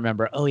then I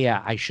remember, oh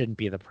yeah, I shouldn't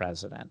be the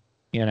president.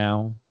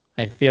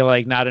 I feel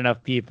like not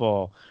enough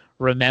people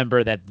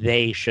remember that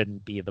they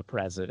shouldn't be the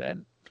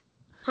president.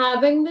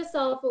 Having the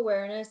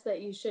self-awareness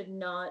that you should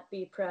not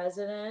be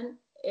president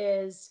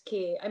is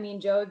key. I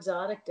mean, Joe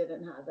Exotic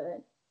didn't have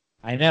it.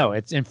 I know.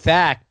 It's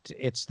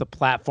the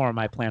platform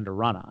I plan to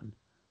run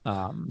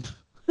on.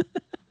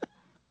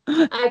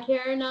 I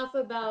care enough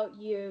about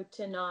you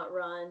to not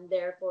run,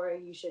 therefore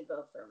you should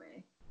vote for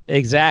me.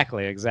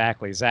 Exactly.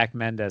 Zach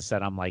Mendez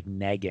said I'm like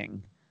negging.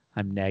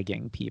 I'm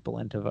negging people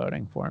into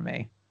voting for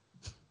me.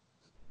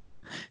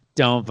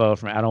 Don't vote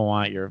for me. I don't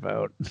want your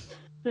vote.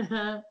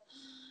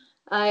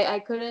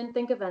 I couldn't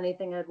think of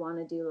anything I'd want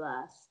to do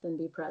less than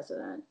be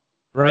president.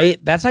 Right?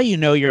 That's how you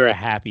know you're a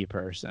happy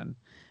person.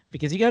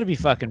 Because you got to be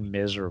fucking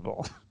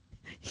miserable.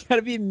 You got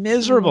to be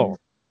miserable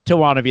to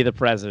want to be the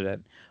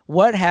president.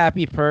 What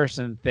happy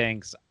person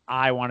thinks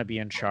I want to be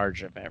in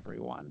charge of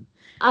everyone?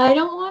 I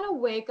don't want to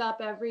wake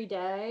up every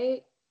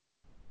day.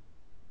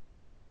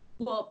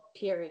 Well,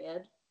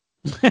 period.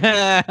 But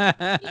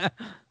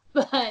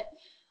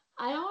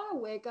I don't want to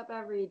wake up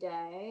every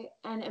day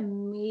and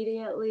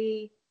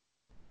immediately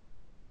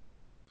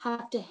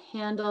have to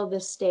handle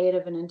the state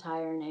of an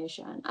entire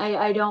nation.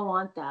 I don't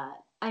want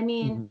that. I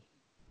mean,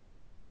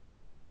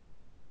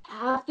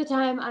 half the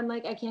time I'm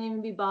like, I can't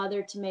even be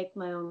bothered to make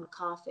my own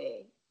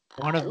coffee.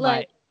 One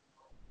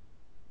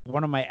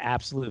of my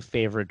absolute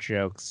favorite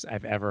jokes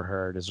I've ever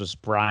heard is this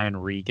Brian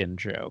Regan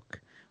joke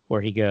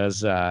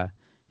where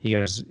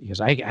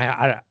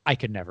I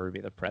could never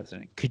be the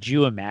president. Could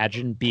you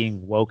imagine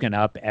being woken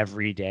up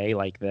every day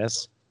like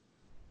this?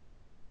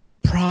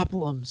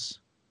 Problems.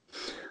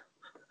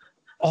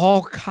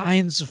 All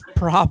kinds of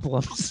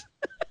problems.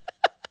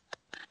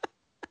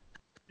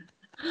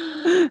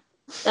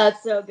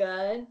 That's so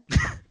good.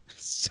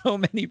 So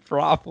many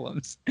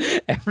problems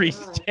every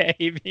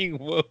day being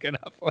woken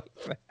up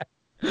like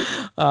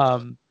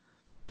that.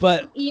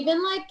 But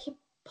even like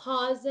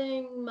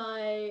pausing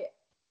my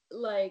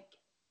like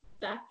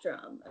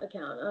Spectrum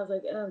account, I was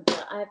like, oh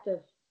God, I have to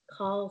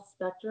call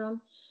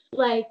Spectrum.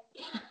 Like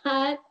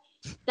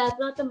that's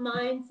not the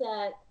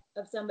mindset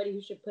of somebody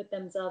who should put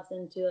themselves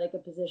into like a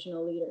position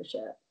of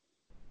leadership.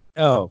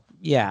 Oh,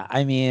 yeah.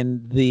 I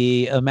mean,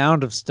 the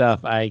amount of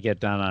stuff I get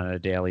done on a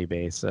daily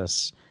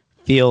basis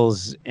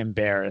feels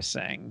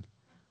embarrassing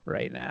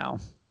right now.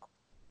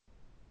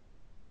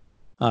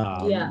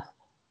 Yeah.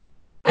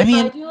 I If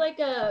mean, I do like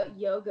a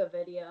yoga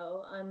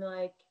video, I'm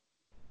like,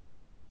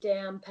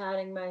 damn,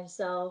 patting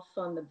myself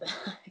on the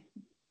back.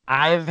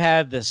 I've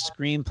had the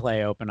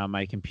screenplay open on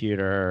my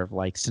computer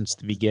like since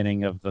the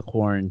beginning of the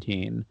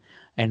quarantine.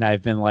 And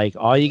I've been like,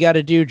 all you got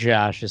to do,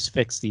 Josh, is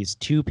fix these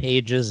 2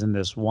 pages in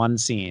this one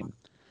scene.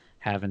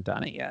 Haven't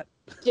done it yet.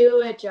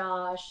 Do it,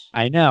 Josh.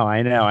 I know.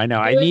 I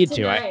need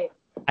to.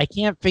 I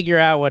can't figure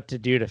out what to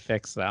do to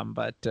fix them,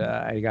 but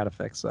I got to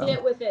fix them.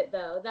 Sit with it,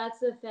 though. That's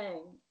the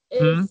thing.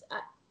 Is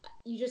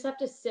you just have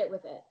to sit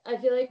with it. I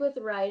feel like with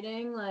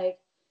writing, like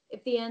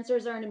if the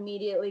answers aren't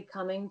immediately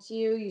coming to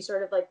you, you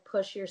sort of like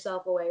push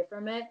yourself away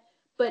from it.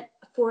 But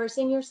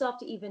forcing yourself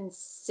to even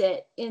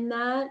sit in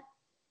that,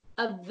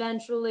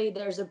 eventually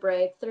there's a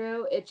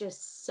breakthrough. It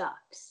just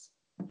sucks.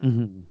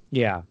 Mm-hmm.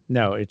 Yeah,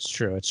 no, it's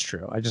true.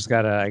 I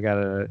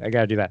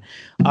gotta do that.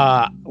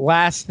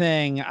 Last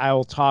thing I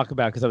will talk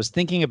about, because I was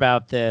thinking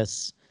about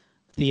this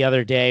the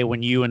other day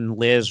when you and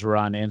Liz were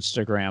on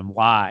Instagram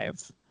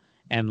Live,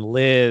 and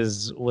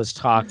Liz was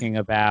talking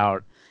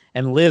about,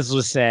 and Liz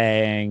was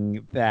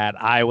saying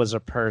that I was a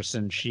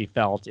person she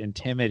felt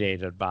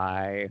intimidated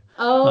by.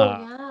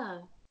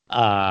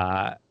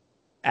 At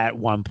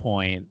one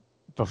point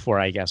before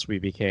I guess we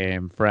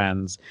became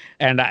friends.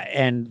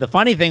 And the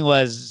funny thing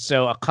was,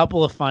 so a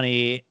couple of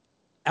funny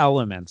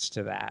elements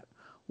to that.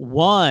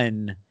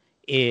 One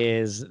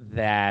is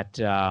that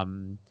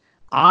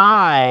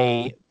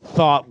I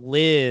thought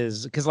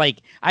Liz, because like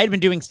I had been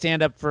doing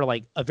stand up for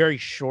like a very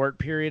short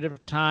period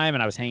of time,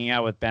 and I was hanging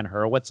out with Ben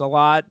Hurwitz a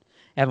lot,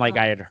 and like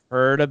I had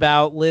heard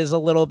about Liz a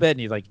little bit, and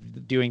he's like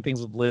doing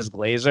things with Liz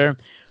Glazer,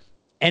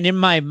 and in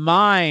my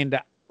mind,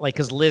 like,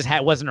 because Liz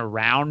wasn't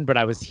around, but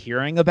I was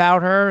hearing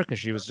about her because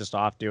she was just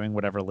off doing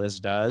whatever Liz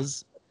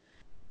does.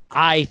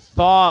 I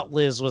thought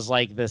Liz was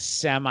like this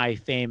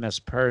semi-famous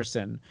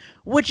person,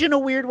 which in a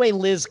weird way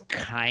Liz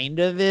kind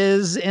of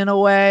is in a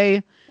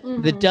way.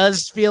 Mm-hmm. That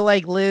does feel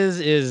like Liz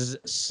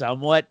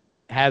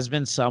has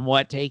been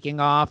somewhat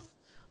taking off.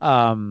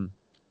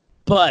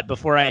 But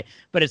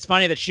it's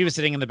funny that she was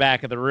sitting in the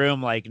back of the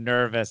room, like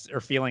nervous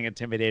or feeling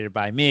intimidated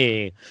by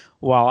me,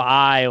 while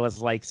I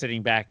was like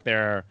sitting back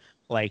there,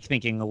 like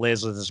thinking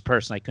Liz was this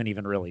person I couldn't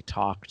even really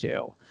talk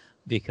to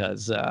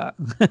because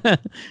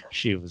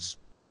she was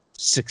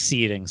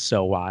succeeding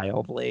so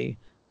wildly.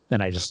 Then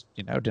I just,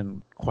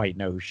 didn't quite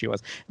know who she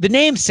was. The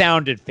name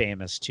sounded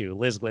famous too,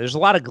 Liz Glazer. There's a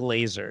lot of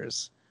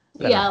Glazers.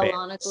 Yeah,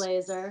 Ilana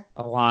Glazer.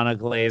 Ilana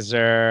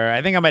Glazer.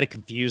 I think I might have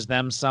confused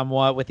them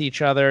somewhat with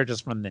each other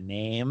just from the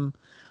name.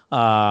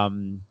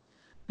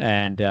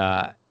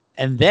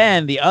 And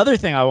then the other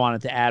thing I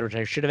wanted to add, which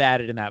I should have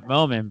added in that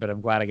moment, but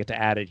I'm glad I get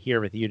to add it here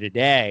with you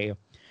today,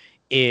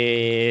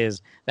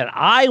 is that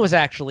I was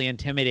actually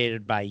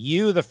intimidated by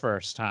you the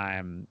first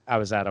time I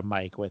was at a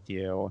mic with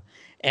you.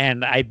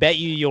 And I bet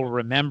you'll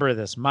remember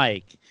this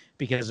mic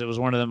because it was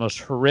one of the most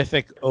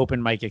horrific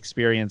open mic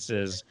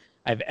experiences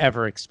I've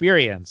ever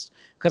experienced.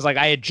 Because like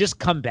I had just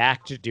come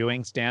back to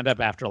doing stand-up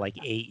after like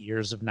 8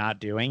 years of not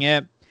doing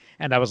it.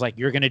 And I was like,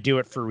 you're going to do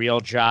it for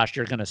real, Josh.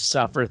 You're going to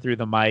suffer through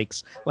the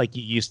mics like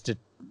you used to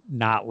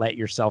not let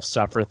yourself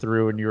suffer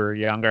through when you were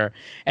younger.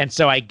 And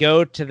so I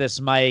go to this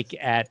mic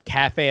at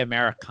Cafe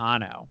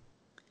Americano.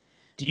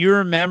 Do you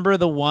remember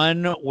the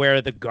one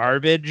where the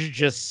garbage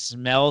just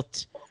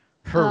smelt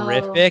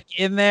horrific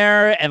in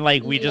there? And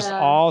like, we just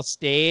all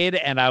stayed.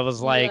 And I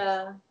was like,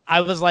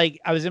 I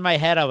was in my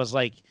head. I was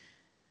like,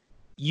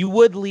 you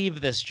would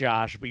leave this,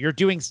 Josh, but you're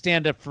doing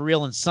stand-up for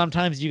real, and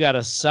sometimes you got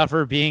to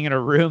suffer being in a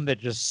room that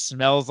just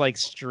smells like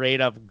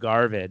straight-up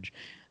garbage.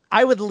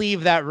 I would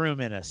leave that room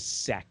in a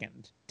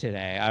second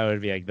today. I would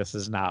be like, this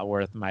is not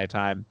worth my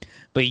time.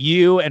 But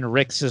you and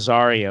Rick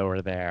Cesario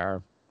were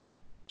there.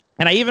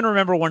 And I even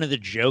remember one of the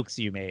jokes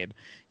you made.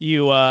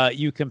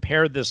 You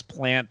compared this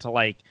plant to,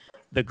 like,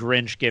 the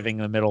Grinch giving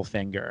the middle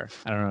finger.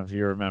 I don't know if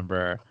you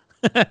remember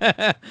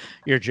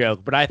your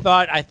joke, but I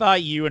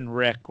thought you and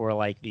Rick were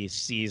like these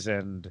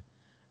seasoned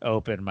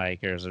open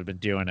micers who've been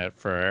doing it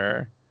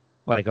for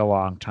like a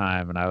long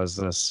time, and I was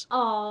this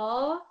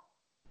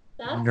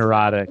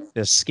neurotic,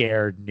 this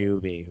scared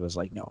newbie who was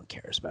like, no one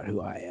cares about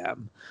who I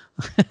am.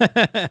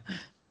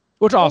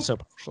 which also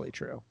partially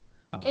true.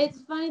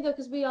 It's funny though,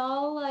 because we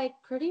all like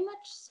pretty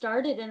much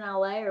started in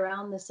LA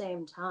around the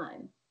same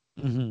time.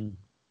 Mm-hmm.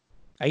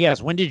 I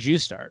guess. When did you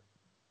start?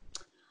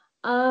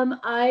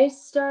 I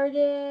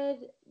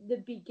started the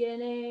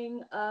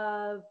beginning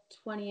of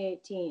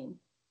 2018.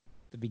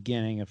 The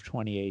beginning of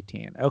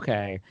 2018.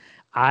 Okay.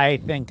 I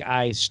think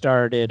I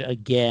started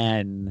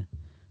again.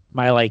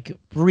 My like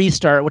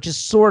restart, which is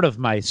sort of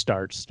my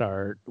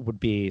start, would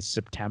be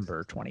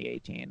September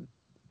 2018.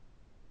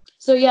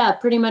 So yeah,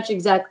 pretty much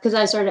exact because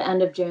I started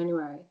end of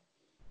January.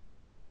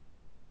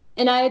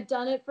 And I had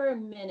done it for a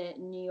minute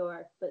in New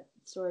York, but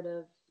sort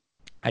of.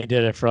 I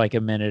did it for like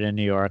a minute in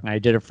New York, and I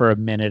did it for a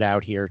minute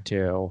out here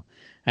too.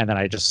 And then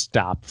I just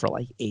stopped for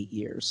like 8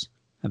 years.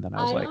 And then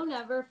I was I like, don't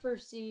ever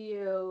foresee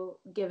you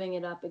giving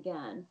it up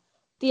again.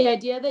 The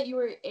idea that you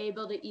were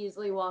able to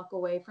easily walk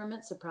away from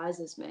it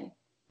surprises me.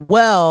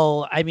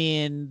 well, I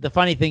mean, the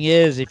funny thing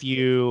is, if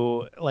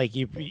you like,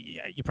 you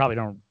probably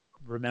don't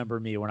remember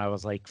me when I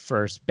was like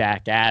first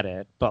back at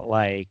it, but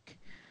like,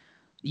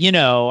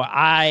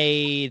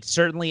 I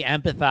certainly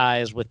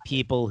empathize with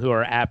people who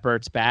are at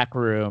Bert's back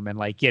room and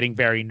like getting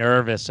very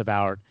nervous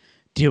about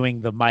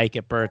doing the mic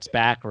at Bert's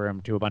back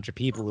room to a bunch of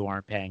people who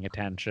aren't paying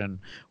attention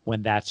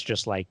when that's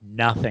just like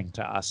nothing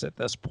to us at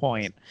this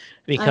point. I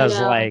Because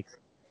know. like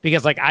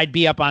I'd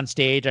be up on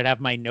stage, I'd have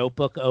my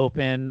notebook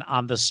open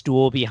on the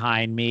stool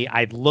behind me.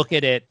 I'd look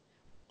at it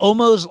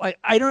almost like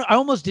I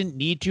almost didn't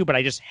need to, but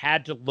I just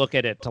had to look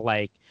at it to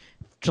like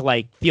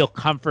feel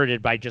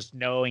comforted by just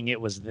knowing it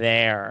was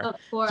there, Of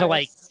to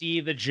like course.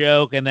 see the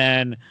joke and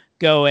then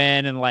go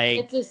in and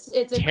like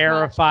It's a crutch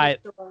terrify.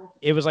 for sure.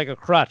 It was like a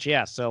crutch,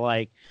 yeah.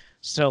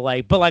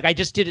 But like I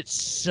just did it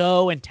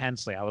so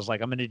intensely. I was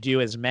like, I'm gonna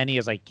do as many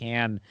as I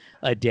can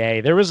a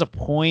day. There was a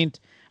point.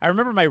 I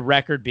remember my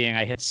record being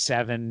I hit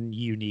 7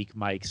 unique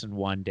mics in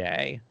one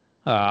day.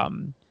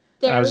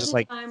 And I There was was just a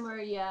like, time where,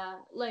 yeah,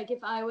 like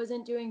if I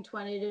wasn't doing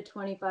 20 to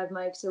 25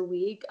 mics a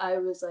week, I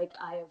was like,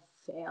 I have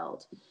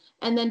failed.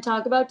 And then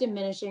talk about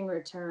diminishing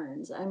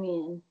returns. I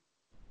mean,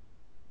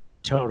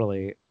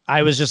 totally.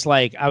 I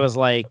was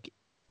like,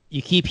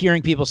 you keep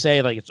hearing people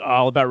say like it's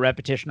all about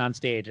repetition on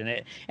stage, and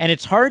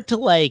it's hard to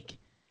like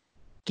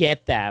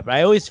get that. But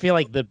I always feel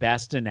like the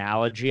best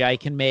analogy I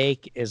can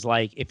make is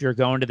like if you're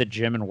going to the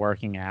gym and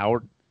working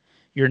out,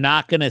 you're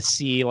not gonna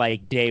see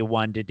like day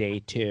 1 to day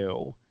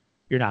 2,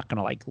 you're not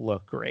gonna like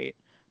look great.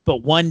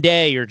 But one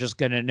day you're just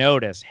gonna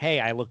notice, hey,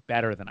 I look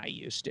better than I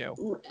used to.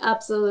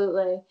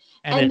 absolutely.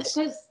 And And it's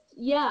because,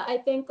 yeah, I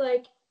think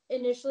like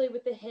initially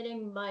with the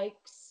hitting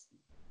mics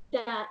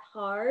that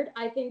hard,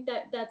 I think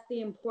that that's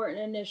the important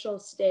initial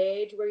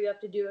stage where you have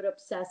to do it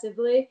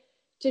obsessively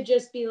to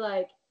just be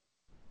like,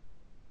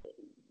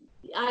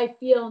 I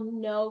feel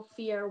no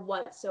fear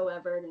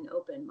whatsoever in an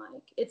open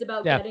mic. It's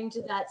about yeah, getting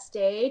to that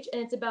stage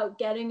and it's about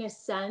getting a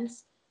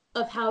sense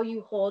of how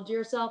you hold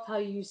yourself, how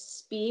you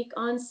speak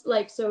on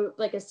like so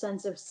like a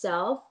sense of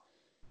self.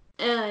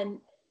 And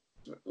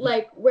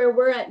like where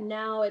we're at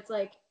now, it's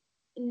like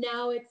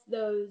now it's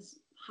those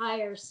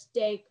higher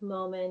stake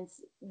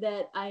moments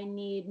that I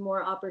need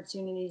more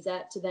opportunities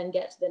at to then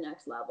get to the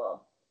next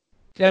level.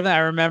 definitely.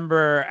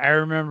 I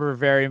remember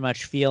very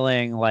much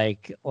feeling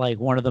like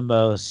one of the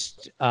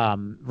most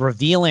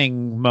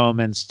revealing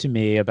moments to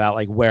me about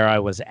like where I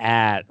was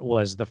at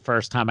was the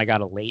first time I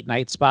got a late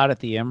night spot at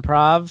the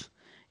Improv.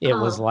 It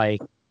was Uh-huh.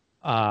 like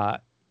uh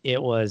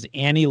it was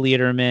Annie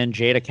Lederman,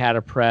 Jada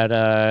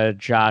Catapretta,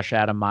 Josh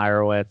Adam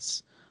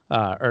Meyerowitz,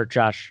 or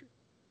Josh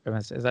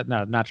is that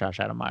no, not Josh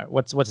Adam Meyer.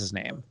 What's his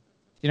name?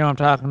 You know what I'm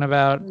talking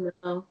about?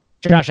 No.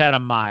 Josh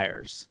Adam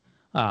Myers.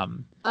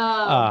 Um Oh,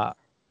 uh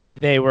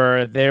they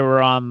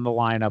were on the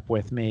lineup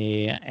with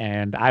me,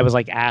 and I was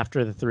like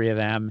after the three of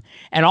them,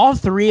 and all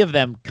three of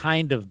them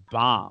kind of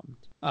bombed.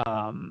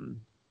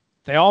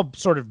 They all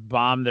sort of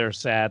bombed their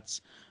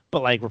sets,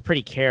 but like were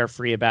pretty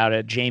carefree about it.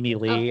 of Jamie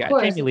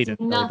course, Lee it's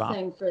didn't really bomb.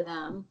 nothing for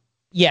them.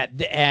 Yeah,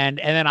 and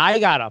then I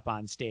got up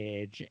on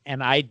stage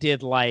and I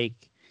did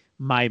like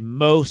my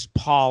most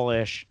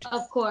polished,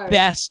 Of course.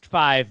 best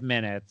 5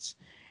 minutes,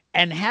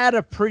 and had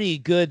a pretty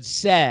good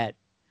set,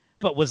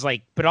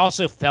 but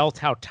also felt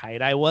how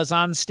tight I was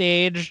on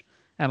stage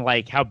and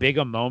like how big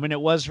a moment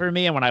it was for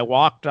me. And when I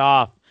walked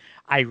off,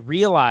 I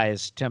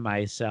realized to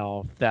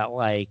myself that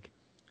like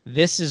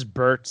this is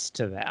Bert's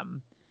to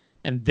them,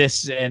 and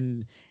this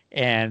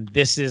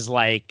is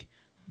like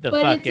the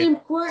But it's fucking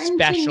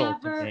important to special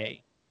to never,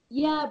 me.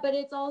 yeah, but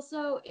it's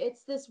also,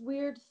 it's this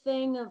weird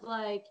thing of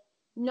like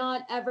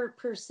not ever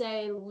per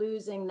se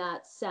losing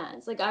that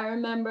sense. Like I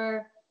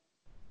remember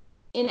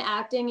in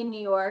acting in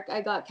New York,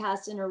 I got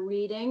cast in a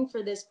reading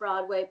for this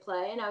Broadway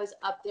play, and I was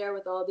up there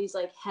with all these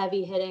like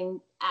heavy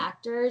hitting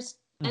actors,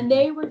 and Mhm.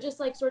 they were just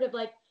like sort of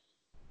like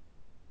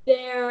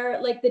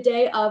there, like the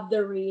day of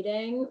the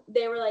reading,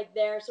 they were like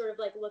there, sort of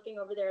like looking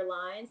over their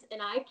lines,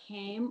 and I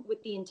came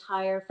with the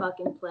entire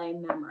fucking play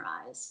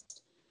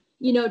memorized,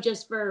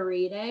 just for a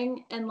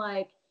reading, and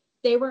like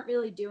they weren't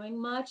really doing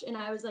much, and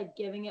I was like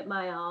giving it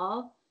my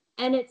all,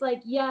 and it's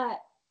like, yeah,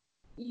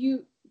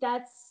 you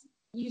that's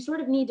you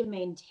sort of need to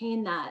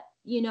maintain that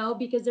you know,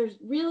 because there's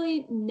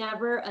really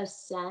never a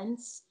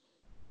sense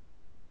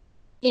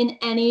in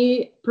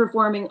any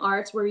performing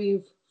arts where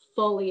you've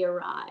fully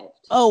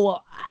arrived. Oh,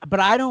 well, but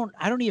I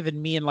don't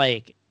even mean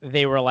like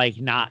they were like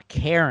not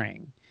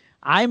caring.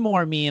 I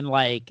more mean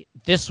like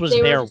this was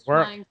their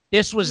work.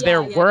 This was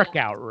their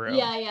workout room.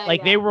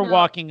 Like they were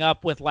walking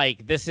up with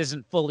like, this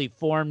isn't fully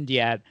formed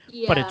yet,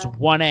 but it's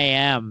 1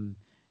 a.m.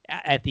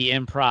 at the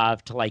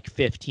Improv to like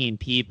 15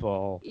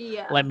 people.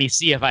 Let me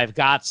see if I've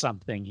got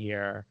something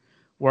here.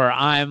 Where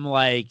I'm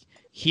like,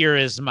 here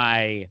is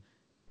my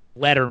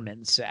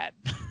Letterman set.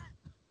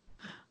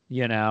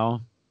 You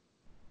know?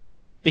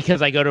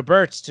 Because I go to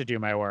Burt's to do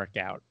my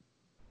workout.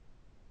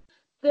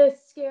 The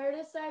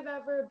scaredest I've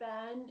ever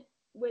been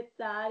with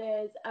that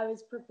is I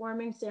was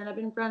performing stand-up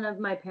in front of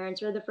my parents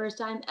for the first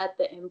time at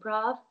the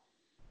Improv.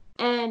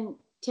 And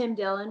Tim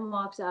Dillon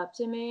walks up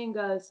to me and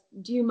goes,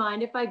 do you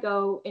mind if I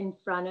go in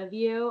front of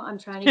you? I'm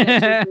trying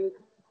to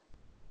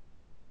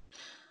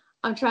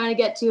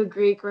get to a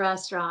Greek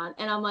restaurant.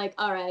 And I'm like,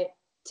 all right,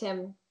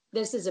 Tim,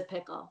 this is a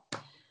pickle.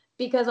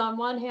 Because on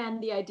one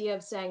hand, the idea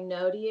of saying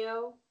no to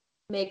you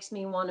makes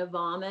me want to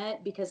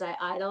vomit because I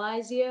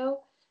idolize you.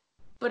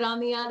 But on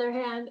the other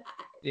hand,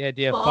 the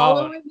idea of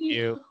following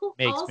you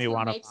makes me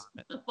want to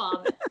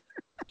vomit.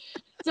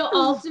 So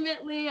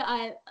ultimately,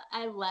 I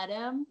let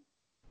him.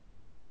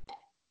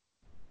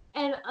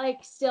 And like,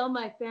 still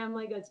my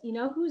family goes, you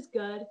know who's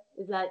good?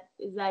 Is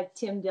that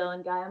Tim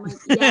Dillon guy? I'm like,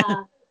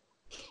 yeah.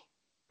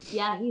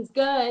 Yeah, he's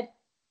good.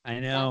 I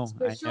know.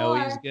 That's for I know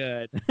sure. he's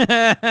good.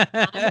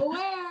 I'm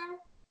aware.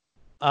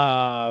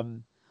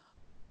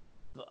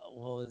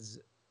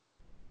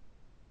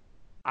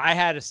 I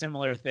had a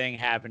similar thing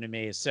happen to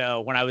me.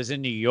 So when I was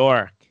in New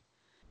York,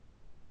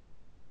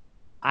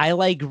 I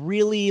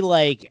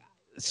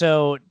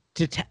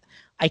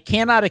I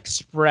cannot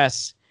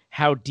express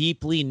how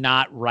deeply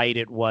not right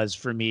it was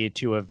for me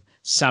to have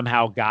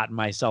somehow gotten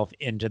myself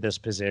into this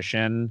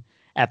position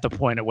at the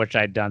point at which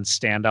I'd done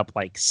stand up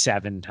like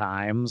 7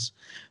 times.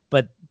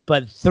 But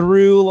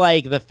through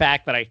like the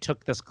fact that I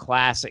took this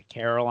class at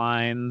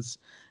Caroline's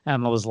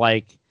and was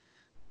like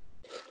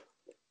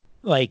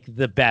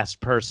the best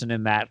person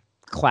in that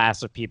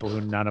class of people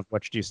who none of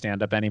which do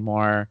stand up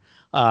anymore.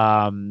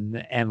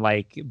 And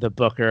like the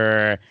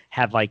booker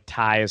had like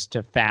ties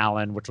to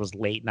Fallon, which was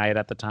late night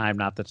at the time,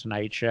 not the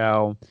Tonight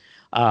Show.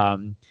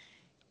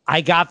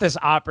 I got this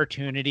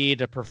opportunity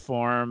to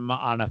perform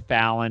on a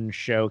Fallon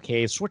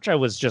showcase, which I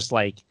was just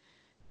like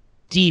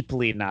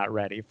deeply not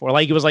ready for.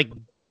 Like it was like,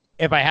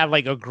 if I had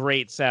like a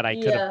great set, I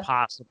could have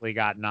possibly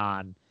gotten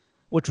on,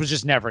 which was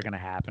just never going to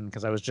happen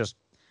because I was just,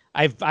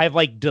 I've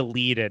like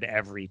deleted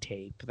every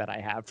tape that I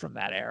have from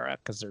that era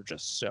because they're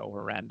just so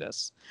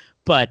horrendous.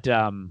 But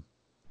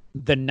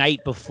the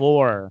night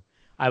before,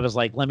 I was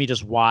like, let me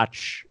just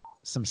watch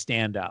some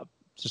stand up,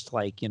 just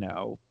like, you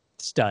know,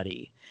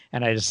 study.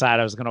 And I decided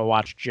I was going to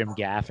watch Jim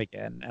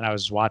Gaffigan, and I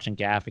was watching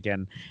Gaffigan,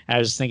 and I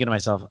was thinking to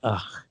myself,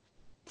 ugh,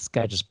 this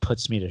guy just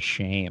puts me to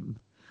shame.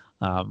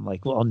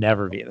 Like, well, I'll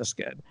never be this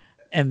good.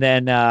 And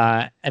then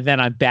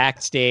I'm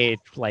backstage,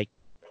 like,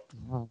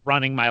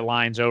 running my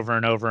lines over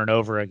and over and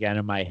over again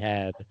in my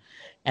head.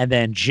 And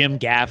then Jim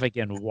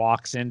Gaffigan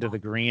walks into the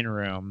green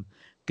room,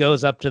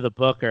 goes up to the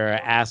booker,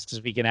 asks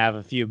if he can have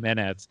a few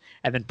minutes,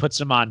 and then puts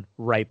him on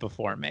right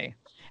before me.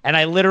 And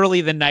I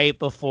literally the night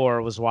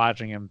before was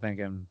watching him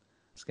thinking,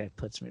 this guy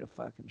puts me to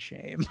fucking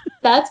shame.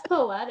 That's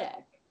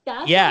poetic.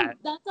 That's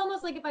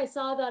almost like if I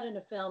saw that in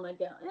a film, I'd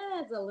go,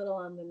 it's a little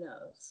on the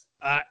nose.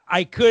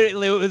 It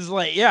was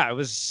like, it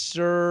was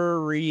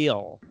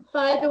surreal.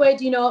 By the way,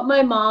 do you know what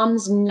my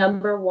mom's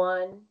number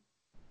one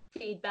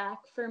feedback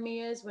for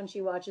me is when she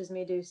watches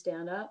me do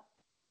stand-up?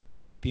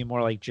 Be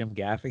more like Jim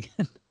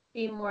Gaffigan.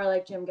 Be more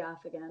like Jim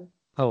Gaffigan.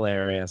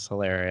 Hilarious. I'm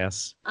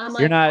like,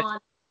 you're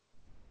not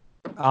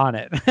on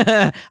it.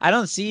 I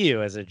don't see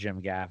you as a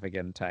Jim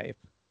Gaffigan type.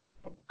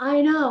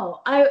 I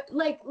know.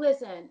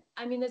 Listen,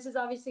 I mean, this is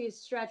obviously a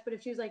stretch, but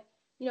if she was like,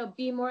 you know,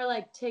 be more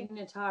like Tig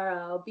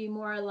Notaro, be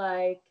more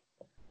like,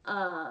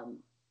 why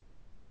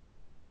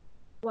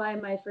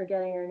am I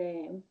forgetting her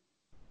name?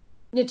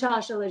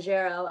 Natasha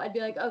Leggero. I'd be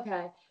like,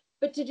 okay.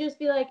 But to just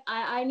be like,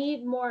 I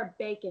need more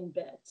bacon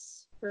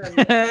bits for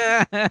me.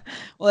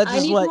 Well, I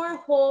need more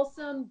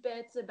wholesome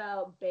bits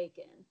about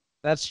bacon.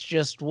 That's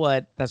just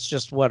what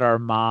our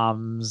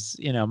moms,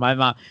 you know, my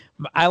mom,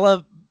 I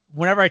love,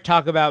 whenever I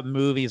talk about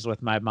movies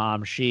with my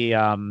mom, she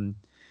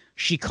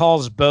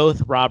calls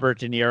both Robert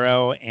De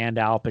Niro and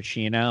Al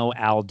Pacino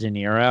Al De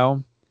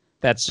Niro.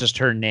 That's just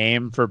her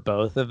name for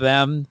both of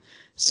them.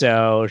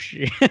 So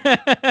she,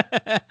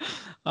 I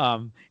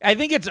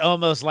think it's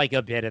almost like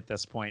a bit at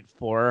this point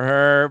for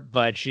her,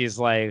 but she's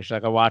like,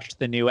 I watched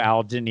the new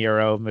Al De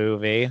Niro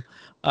movie.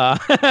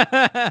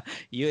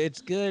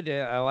 It's good.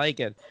 I like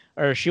it.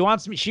 Or she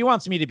wants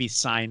me to be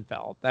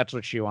Seinfeld. That's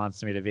what she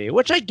wants me to be,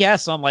 which I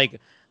guess I'm like,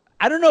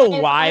 I don't know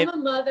why. I'm a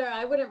mother.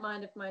 I wouldn't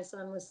mind if my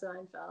son was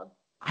Seinfeld.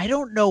 I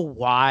don't know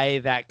why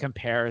that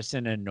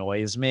comparison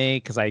annoys me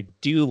because I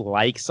do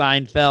like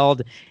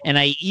Seinfeld, and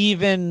I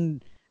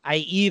even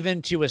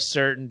to a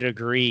certain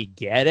degree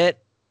get it.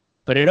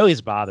 but it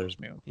always bothers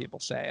me when people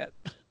say it.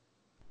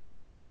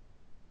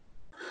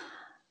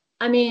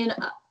 I mean,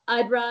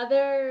 I'd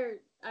rather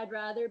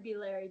be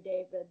Larry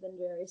David than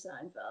Jerry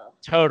Seinfeld.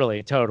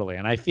 Totally.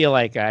 And I feel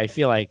like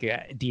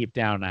deep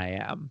down I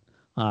am.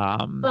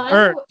 Down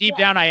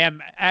I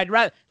am. I'd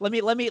rather let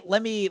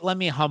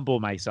me humble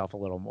myself a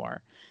little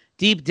more.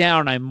 Deep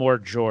down I'm more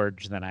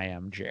George than I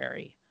am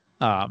Jerry.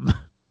 Honey,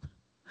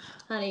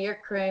 you're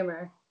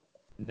Kramer.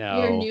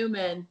 No. You're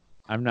Newman.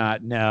 I'm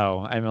not.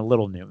 No, I'm a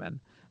little Newman.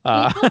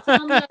 People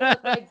tell me I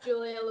look like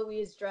Julia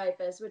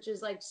Louis-Dreyfus, which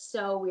is like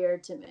so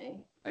weird to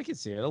me. I can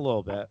see it a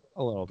little bit.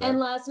 And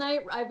last night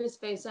I was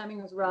FaceTiming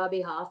with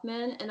Robbie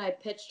Hoffman, and I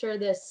pitched her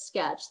this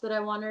sketch that I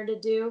want her to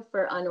do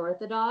for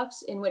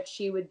Unorthodox, in which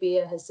she would be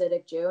a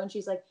Hasidic Jew. And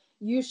she's like,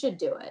 "You should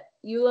do it.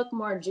 You look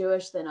more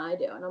Jewish than I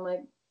do." And I'm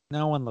like,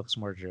 no one looks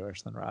more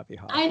Jewish than Robbie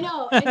Hoffman. I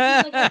know. And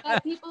she's like, I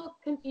bet people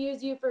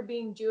confuse you for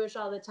being Jewish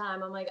all the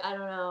time. I'm like, I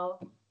don't know.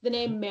 The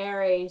name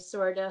Mary,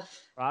 sort of.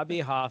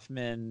 Robbie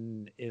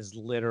Hoffman is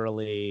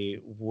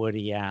literally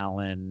Woody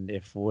Allen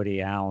if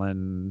Woody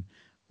Allen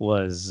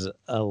was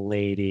a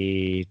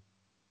lady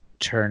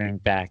turning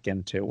back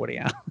into Woody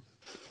Allen.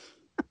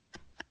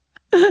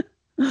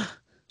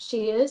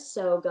 She is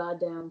so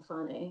goddamn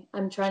funny.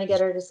 I'm trying to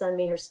get her to send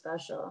me her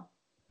special.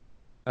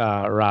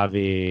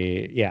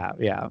 Ravi, yeah.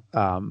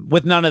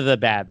 With none of the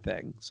bad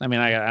things. I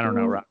mean, I don't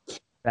know Ravi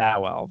that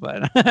well,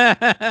 but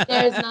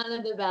there's none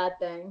of the bad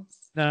things.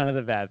 None of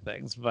the bad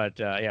things, but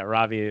yeah,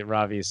 Ravi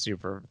is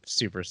super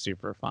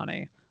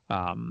funny.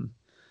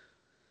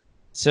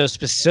 So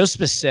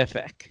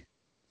specific.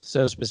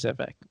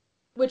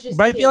 Which is,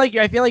 but I feel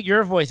like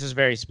your voice is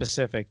very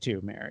specific too,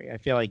 Mary. I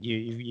feel like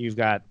you've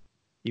got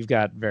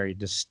very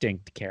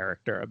distinct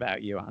character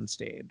about you on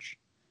stage.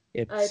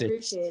 I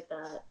appreciate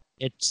that.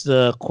 It's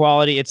the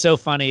quality. It's so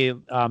funny.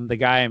 The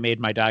guy I made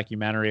my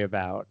documentary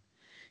about,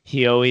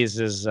 he always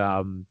is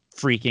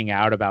freaking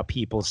out about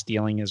people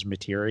stealing his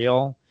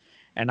material.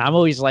 And I'm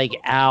always like,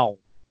 Al,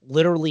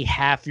 literally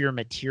half your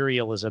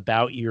material is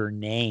about your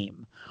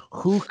name.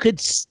 Who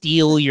could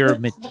steal your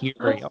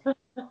material?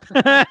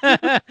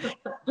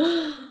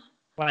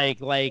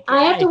 like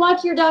I have to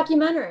watch your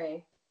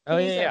documentary. Oh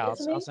yeah.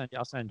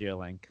 I'll send you a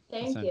link.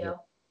 Thank you.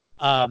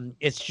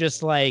 It's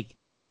just like,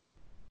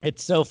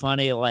 it's so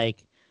funny.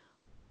 Like,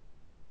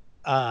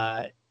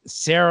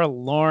 Sarah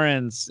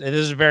Lawrence, this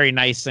is a very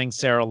nice thing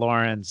Sarah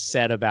Lawrence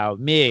said about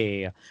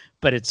me,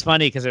 but it's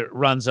funny because it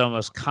runs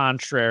almost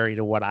contrary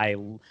to what I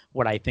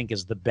think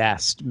is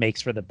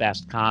makes for the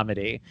best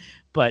comedy.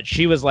 But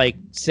she was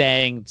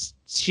saying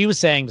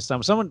to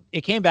someone,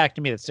 it came back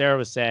to me that Sarah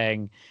was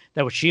saying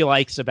that what she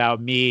likes about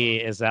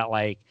me is that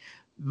like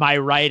my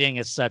writing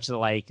is such that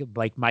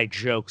like my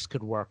jokes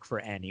could work for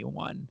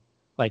anyone.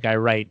 Like I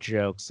write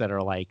jokes that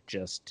are like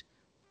just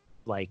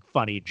like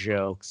funny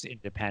jokes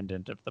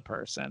independent of the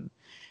person.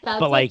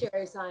 That's like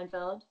Jerry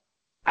Seinfeld.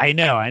 I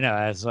know.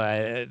 That's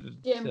why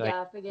Jim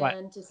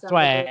Gaffigan to some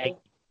degree.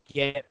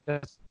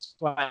 That's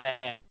why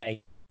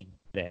I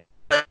get it.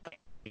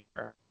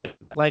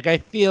 Like I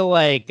feel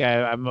like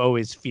I'm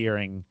always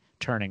fearing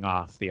turning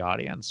off the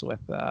audience with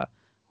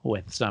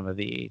some of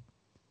the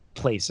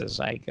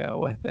places I go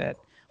with it.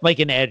 Like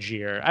an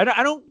edgier.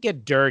 I don't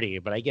get dirty,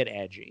 but I get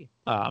edgy.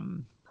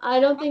 I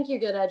don't think you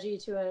get edgy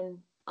to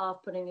an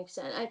off-putting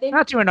extent. I think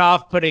not to an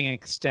off-putting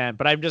extent,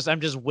 but I'm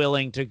just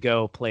willing to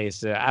go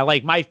places. I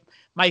like my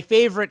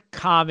favorite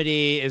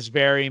comedy is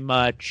very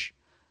much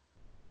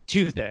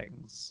two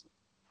things.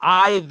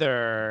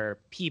 Either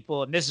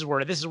people, and this is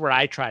where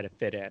I try to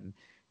fit in,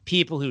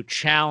 people who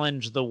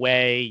challenge the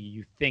way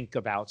you think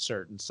about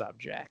certain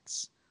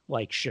subjects,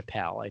 like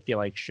Chappelle. I feel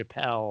like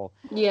Chappelle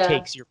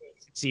takes your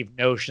preconceived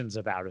notions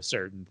about a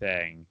certain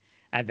thing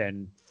and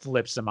then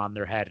flips them on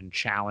their head and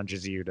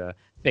challenges you to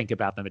think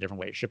about them a different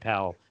way.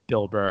 Chappelle,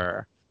 Bill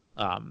Burr,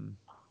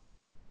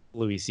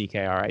 Louis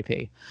C.K.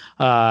 R.I.P.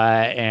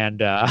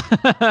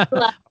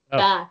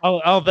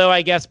 Although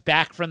I guess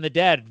Back from the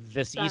Dead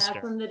this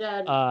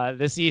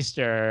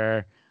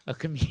Easter, a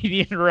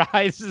comedian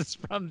rises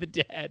from the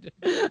dead.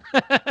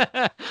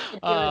 A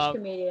Jewish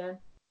comedian.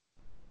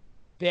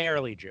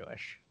 Barely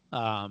Jewish.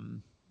 I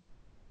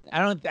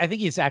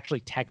think he's actually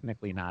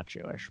technically not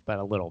Jewish, but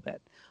a little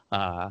bit.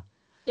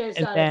 There's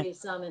gotta be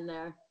some in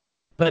there.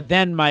 But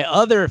then my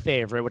other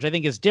favorite, which I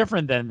think is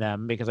different than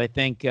them, because I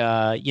think,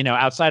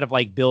 outside of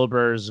like Bill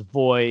Burr's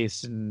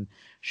voice and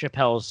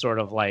Chappelle's sort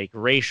of like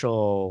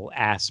racial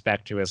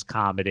aspect to his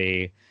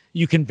comedy,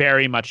 you can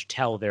very much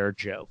tell their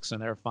jokes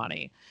and they're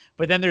funny.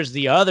 But then there's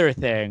the other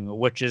thing,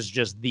 which is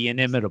just the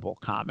inimitable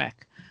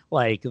comic,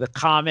 like the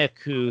comic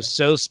who's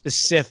so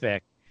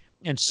specific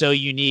and so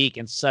unique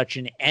and such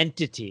an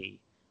entity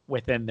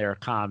within their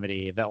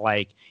comedy that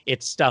like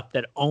it's stuff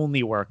that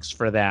only works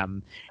for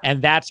them. And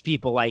that's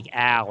people like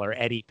Al or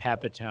Eddie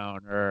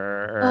Pepitone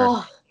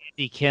or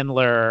Andy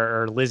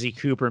Kindler or Lizzie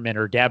Cooperman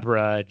or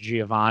Deborah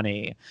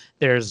Giovanni.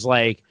 There's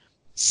like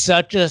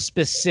such a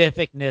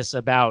specificness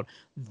about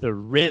the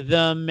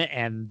rhythm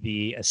and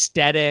the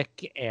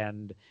aesthetic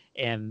and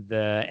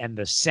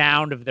the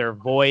sound of their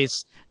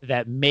voice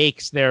that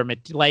makes their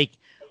like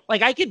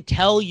like I can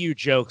tell you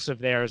jokes of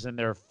theirs and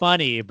they're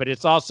funny, but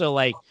it's also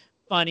like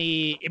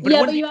funny. But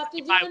yeah, but you have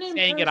to do an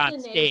saying it on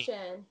stage.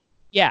 impersonation.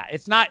 Yeah,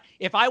 it's not.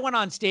 If I went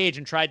on stage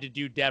and tried to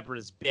do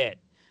Deborah's bit,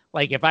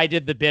 like if I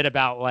did the bit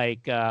about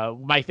like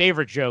my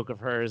favorite joke of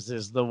hers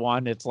is the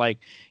one. It's like,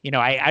 you know,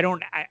 I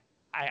don't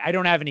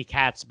have any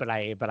cats, but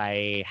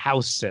I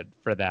house sit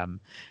for them,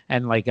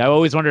 and like I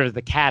always wonder if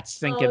the cat's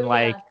thinking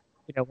like,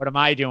 you know, what am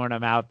I doing?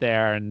 I'm out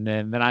there, and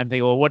then I'm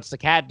thinking, well, what's the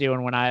cat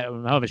doing when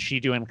I'm home? Is she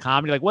doing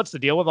comedy? Like, what's the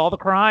deal with all the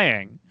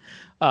crying?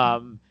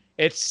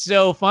 It's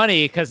so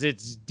funny because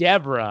it's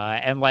Deborah,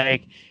 and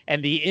like,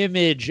 and the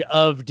image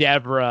of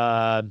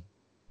Deborah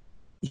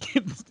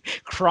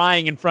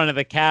crying in front of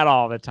the cat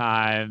all the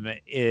time.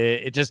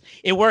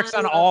 It works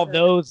on all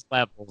those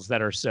levels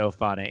that are so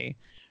funny.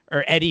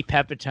 Or Eddie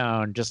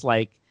Pepitone, just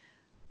like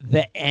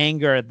the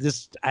anger.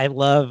 I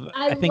love his.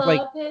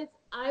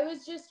 I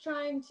was just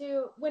trying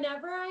to.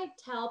 Whenever I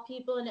tell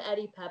people an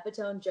Eddie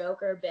Pepitone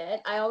joke or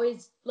bit, I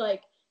always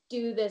like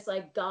do this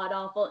like god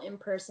awful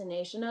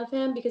impersonation of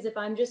him, because if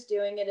I'm just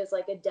doing it as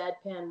like a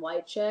deadpan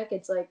white chick,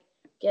 it's like,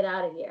 get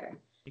out of here.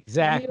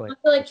 Exactly. You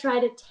have to like try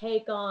to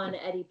take on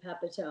Eddie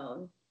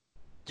Pepitone.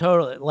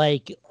 Totally.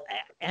 Like,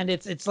 and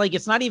it's like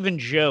it's not even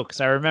jokes.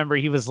 I remember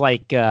he was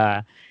like,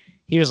 oh,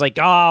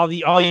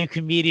 all you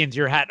comedians,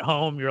 you're at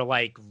home, you're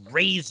like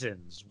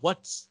raisins.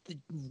 What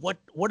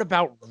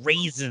about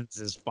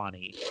raisins is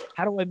funny?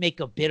 How do I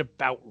make a bit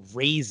about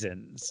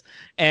raisins?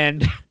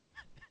 And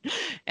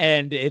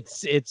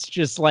it's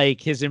just like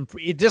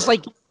just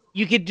like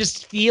you could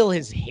just feel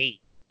his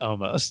hate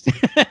almost.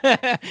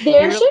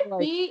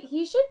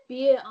 He should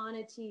be on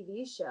a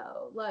TV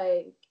show.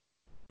 Like,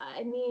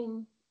 I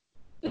mean,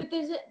 but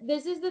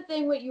this is the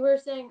thing what you were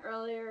saying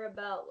earlier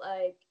about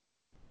like,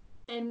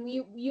 and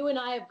you and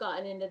I have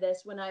gotten into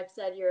this when I've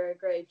said you're a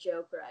great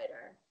joke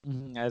writer.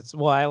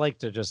 Well, I like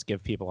to just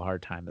give people a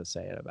hard time to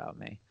say it about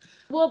me.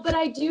 Well, but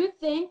I do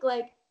think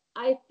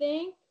I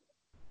think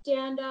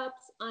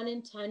stand-ups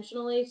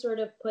unintentionally sort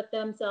of put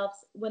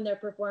themselves when they're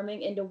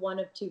performing into one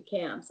of two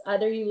camps.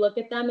 Either you look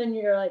at them and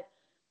you're like,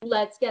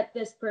 let's get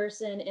this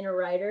person in a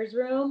writer's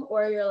room,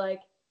 or you're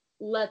like,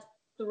 let's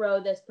throw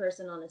this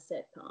person on a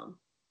sitcom.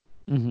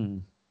 Mm-hmm.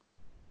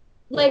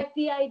 Like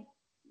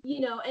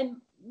and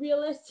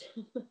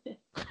realistically.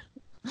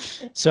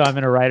 So I'm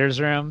in a writer's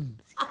room.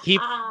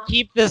 Keep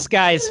this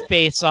guy's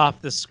face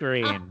off the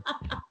screen.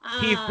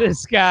 Keep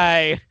this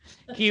guy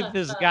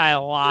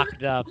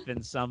locked up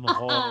in some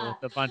hole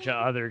with a bunch of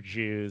other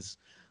Jews.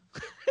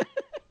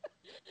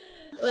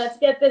 Let's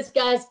get this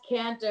guy's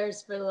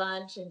cantors for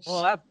lunch.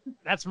 Well,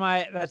 that's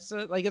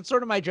like, it's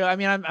sort of my joke. I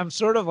mean, I'm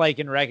sort of like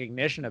in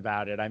recognition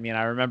about it. I mean,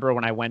 I remember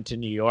when I went to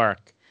New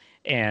York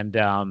and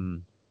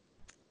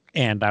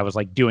I was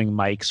like doing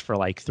mics for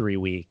like 3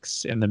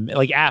 weeks, and then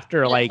like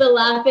after like the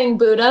Laughing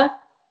Buddha.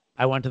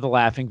 I went to the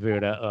Laughing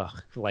Buddha.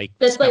 Ugh, like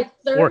that's like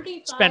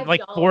spent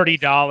like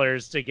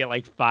 $40 to get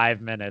like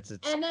 5 minutes.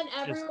 And then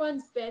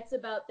everyone's bits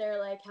about their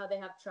like how they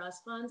have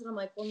trust funds, and I'm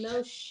like, well,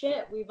 no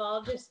shit, we've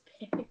all just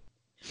paid.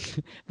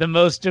 The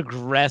most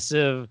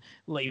aggressive,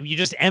 like, you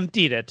just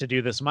emptied it to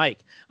do this mic.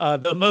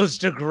 The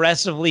most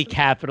aggressively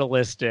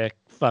capitalistic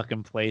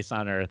fucking place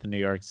on earth in New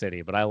York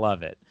City, but I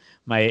love it.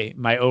 My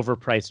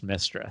overpriced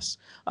mistress.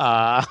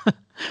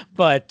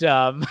 But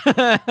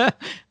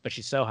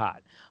she's so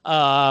hot.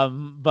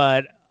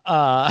 But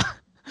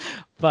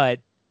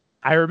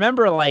I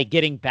remember like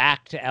getting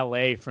back to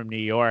LA from New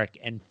York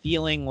and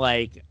feeling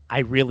like I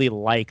really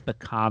like the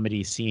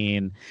comedy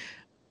scene.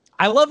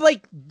 I love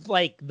like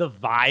the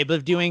vibe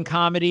of doing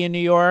comedy in New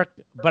York,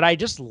 but I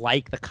just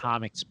like the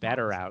comics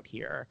better out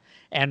here.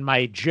 And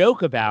my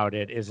joke about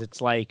it is it's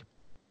like,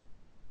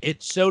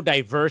 it's so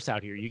diverse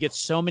out here. You get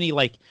so many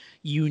like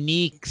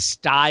unique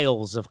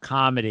styles of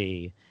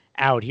comedy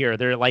out here.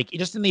 They're like,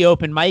 just in the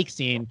open mic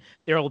scene,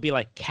 there will be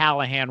like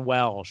Callahan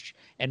Welsh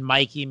and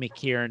Mikey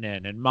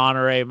McKiernan and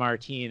Monterey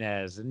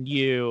Martinez and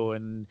you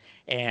and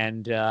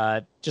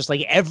just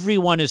like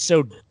everyone is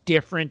so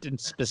different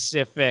and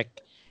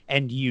specific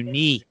and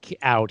unique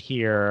out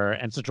here,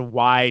 and such a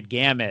wide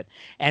gamut.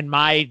 And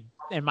my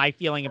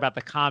feeling about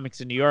the comics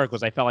in New York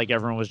was I felt like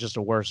everyone was just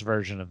a worse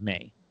version of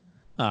me.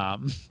 Hey,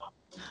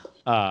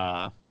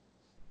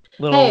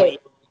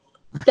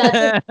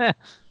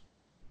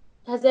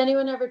 has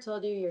anyone ever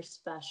told you you're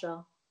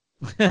special?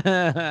 They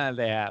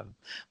have.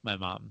 My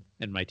mom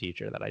and my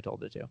teacher that I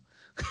told it to.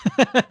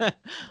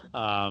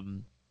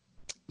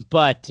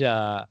 But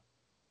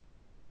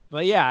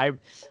yeah,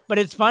 but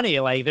it's funny.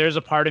 Like, there's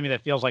a part of me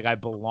that feels like I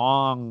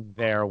belong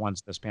there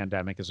once this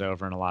pandemic is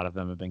over, and a lot of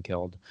them have been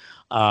killed.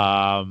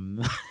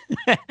 And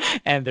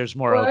there's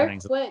more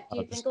openings. Quit. Do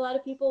you think a lot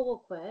of people will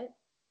quit?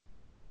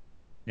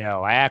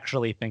 No, I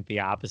actually think the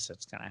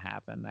opposite's going to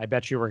happen. I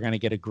bet you we're going to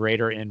get a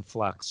greater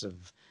influx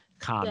of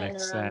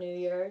comics than New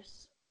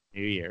Year's.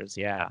 New Year's,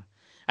 yeah.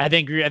 I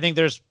think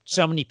there's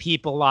so many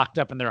people locked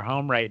up in their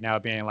home right now,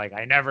 being like,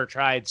 I never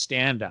tried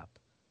stand-up.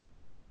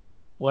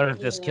 What if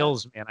this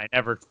kills me and I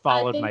never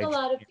followed my... I think a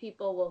lot of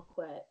people will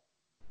quit,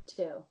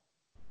 too.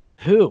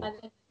 Who?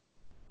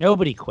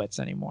 Nobody quits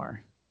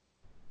anymore.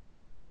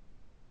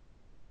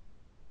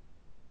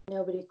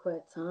 Nobody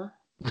quits, huh?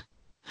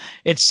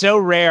 It's so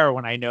rare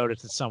when I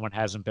notice that someone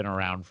hasn't been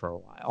around for a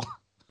while.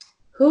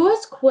 Who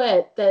has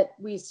quit that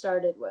we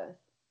started with?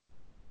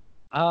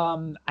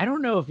 I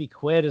don't know if he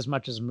quit as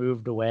much as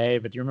moved away,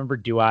 but do you remember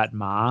Duat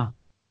Ma?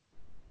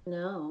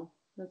 No,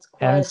 that's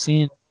Haven't quite.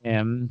 seen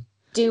him.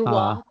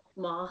 Duat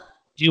Ma.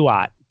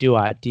 Duat,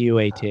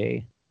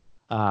 Duat.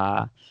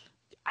 Uh,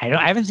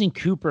 I haven't seen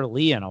Cooper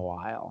Lee in a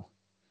while.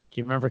 Do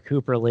you remember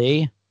Cooper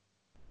Lee?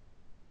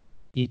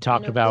 He I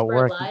talked know about Cooper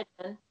working.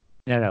 Lyden.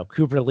 No.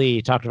 Cooper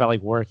Lee talked about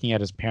like working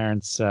at his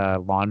parents'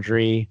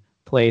 laundry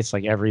place.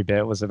 Like every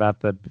bit was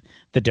about the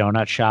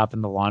donut shop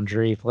and the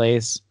laundry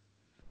place.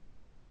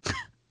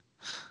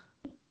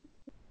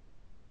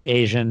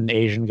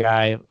 Asian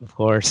guy, of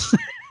course.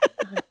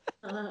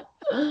 I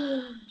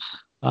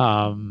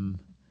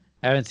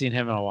haven't seen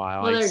him in a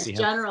while. Well, I there's see him.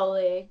 General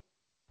Lee.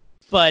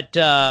 But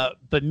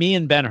me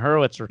and Ben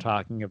Hurwitz were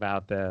talking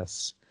about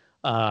this.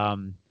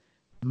 Our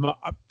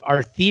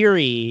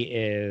theory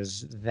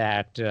is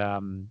that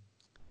a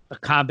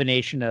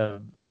combination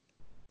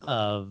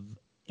of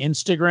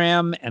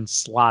Instagram and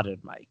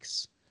slotted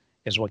mics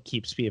is what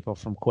keeps people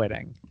from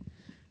quitting.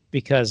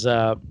 Because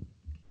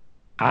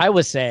I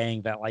was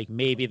saying that like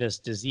maybe this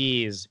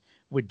disease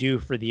would do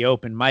for the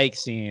open mic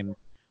scene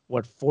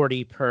what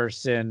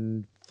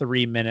 40-person,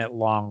 3-minute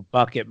long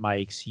bucket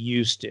mics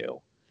used to.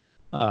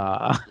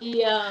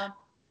 Yeah.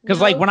 Because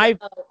No like when I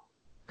doubt.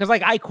 because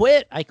like I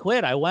quit.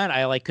 I went.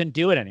 I like couldn't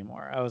do it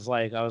anymore. I was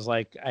like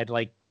I'd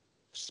like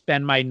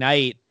spend my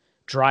night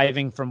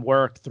driving from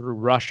work through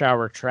rush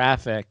hour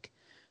traffic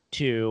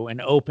to an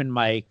open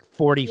mic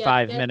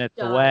 45 Yeah, minutes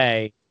dark.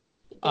 away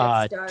It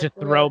gets dark to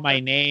throw real my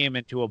quick. name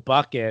into a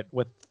bucket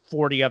with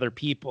 40 other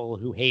people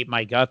who hate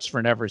my guts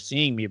for never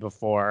seeing me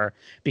before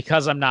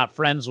because I'm not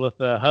friends with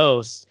the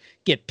host,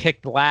 get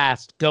picked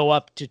last, go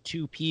up to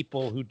 2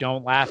 people who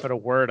don't laugh at a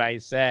word I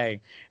say,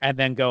 and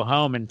then go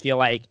home and feel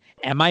like,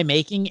 am I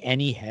making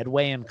any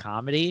headway in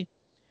comedy?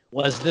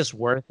 Was this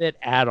worth it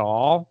at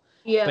all?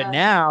 Yeah. But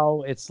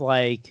now it's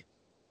like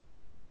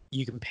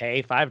you can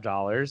pay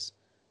 $5,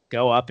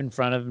 go up in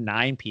front of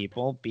 9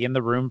 people, be in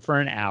the room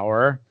for an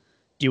hour,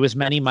 do as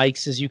many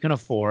mics as you can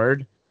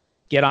afford,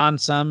 get on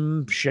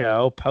some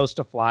show, post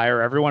a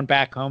flyer. Everyone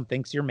back home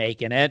thinks you're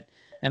making it,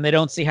 and they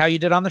don't see how you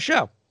did on the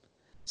show.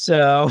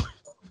 So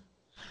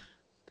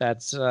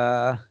that's,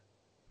 I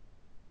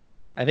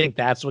think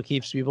that's what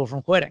keeps people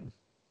from quitting.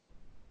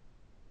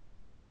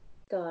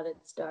 God,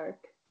 it's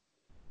dark.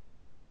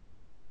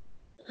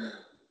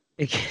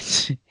 It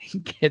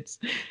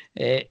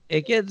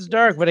gets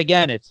dark, but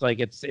again, it's like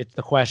it's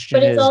the question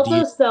But it's is,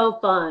 also so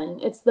fun.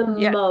 It's the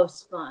Yeah.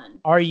 most fun.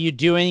 Are you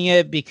doing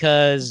it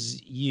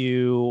because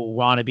you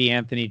want to be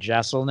Anthony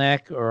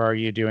Jeselnik, or are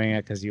you doing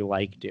it because you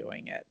like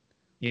doing it?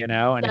 You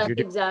know, and if That's you're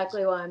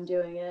exactly why I'm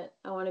doing it.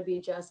 I want to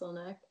be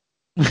Jesselnick.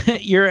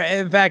 you're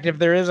in fact, if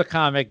there is a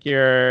comic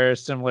you're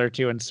similar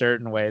to in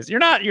certain ways, you're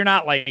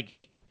not like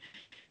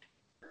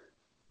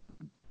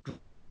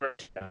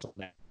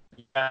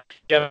you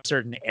have a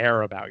certain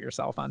air about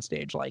yourself on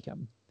stage like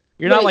him.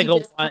 You're not like you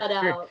just cut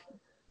out.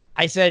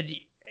 I said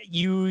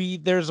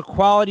there's a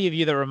quality of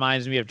you that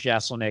reminds me of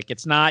Jeselnik.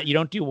 It's not, you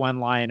don't do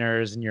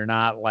one-liners, and you're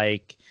not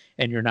like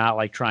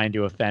trying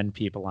to offend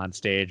people on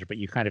stage, but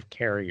you kind of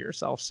carry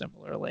yourself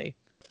similarly.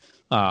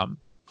 I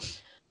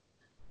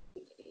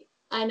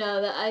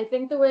know that. I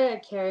think the way I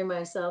carry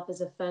myself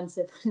is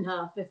offensive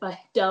enough if I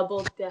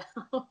double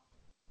down.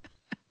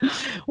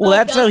 Well,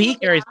 that's how he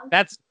carries.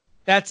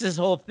 That's his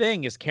whole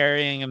thing, is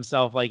carrying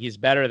himself like he's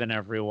better than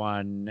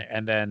everyone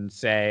and then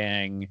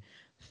saying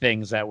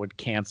things that would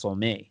cancel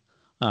me.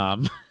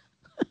 Like,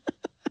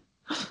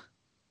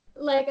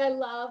 I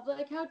love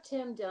like how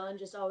Tim Dillon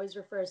just always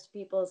refers to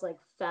people as like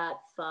fat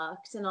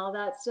fucks and all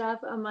that stuff.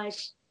 I'm like,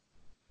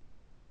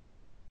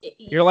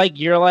 you're like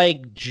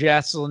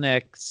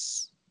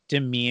Jeselnik's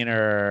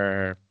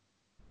demeanor,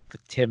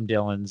 Tim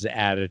Dillon's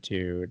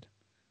attitude.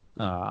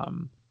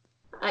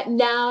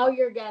 Now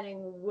you're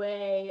getting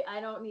way.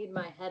 I don't need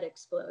my head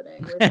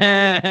exploding with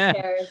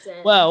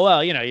comparison.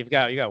 Well, you know, you've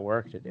got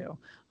work to do.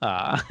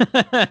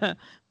 But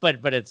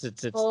it's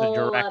the whole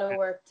direct, lot of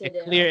work to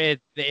do. Clear.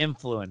 The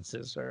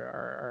influences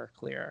are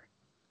clear.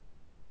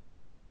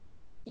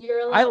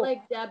 You're a lot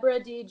like Deborah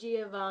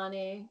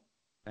DiGiovanni.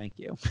 Thank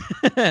you.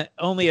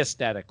 Only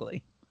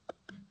aesthetically.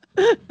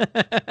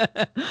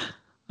 Deborah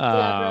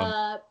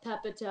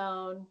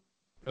Pepitone.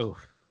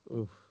 Oof.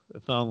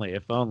 If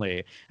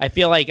only. I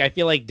feel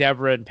like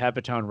Deborah and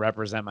Pepitone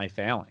represent my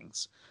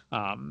failings.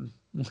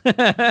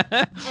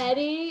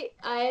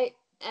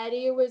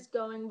 Eddie was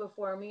going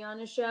before me on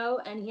a show,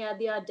 and he had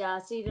the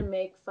audacity to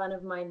make fun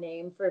of my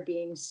name for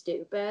being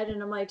stupid.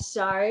 And I'm like,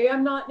 sorry,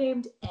 I'm not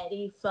named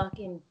Eddie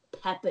fucking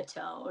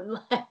Pepitone.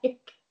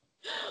 Like,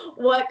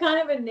 what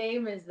kind of a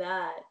name is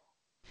that?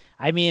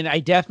 I mean,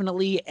 I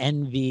definitely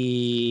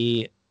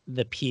envy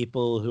the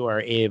people who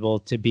are able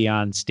to be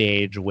on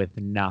stage with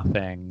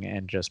nothing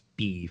and just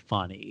be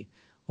funny,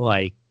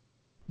 like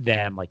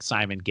them, like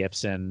Simon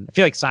Gibson. I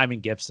feel like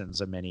Simon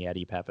Gibson's a mini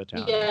Eddie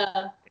Pepitone.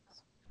 Yeah.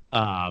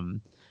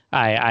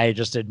 I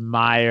just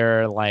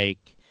admire, like,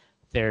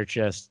 they're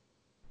just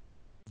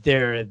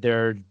they're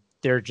they're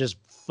they're just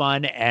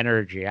fun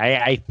energy.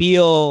 I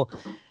feel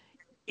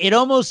it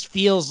almost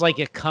feels like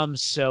it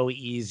comes so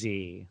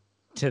easy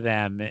to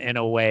them in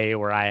a way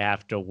where I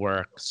have to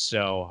work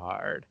so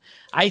hard.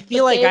 I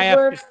feel But like I they've have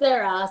to worked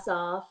their ass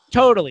off.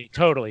 totally.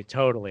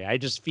 I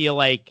just feel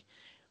like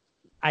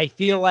I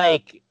feel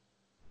like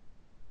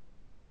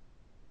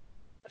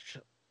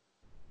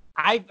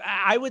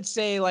I would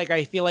say, like,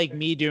 I feel like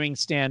me doing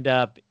stand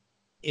up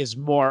is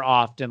more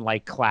often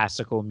like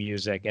classical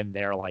music and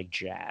they're like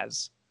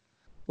jazz.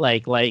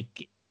 Like with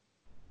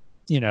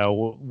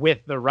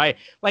the right,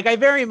 like, I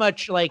very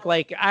much like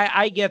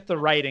I get the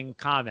writing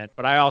comment,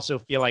 but I also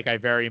feel like I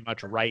very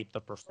much write the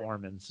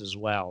performance as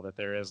well, that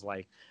there is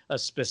like a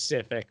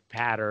specific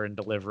pattern,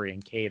 delivery,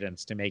 and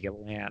cadence to make it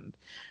land.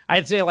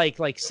 I'd say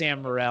like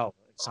Sam Morril,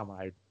 someone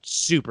I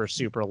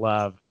super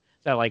love,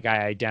 that like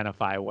I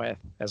identify with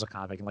as a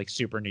comic, and like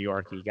super New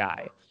Yorky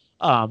guy.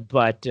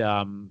 But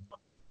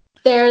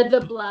They're the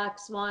black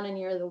swan and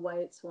you're the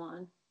white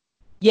swan.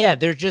 yeah,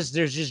 there's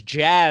just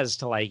jazz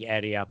to like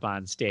Eddie up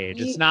on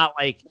stage. It's not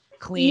like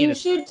clean. You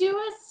should do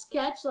a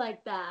sketch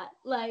like that.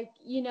 Like,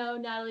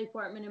 Natalie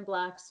Portman in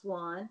Black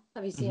Swan.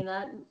 Have you seen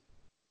that?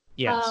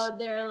 Yes. How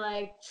they're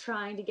like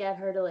trying to get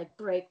her to like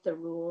break the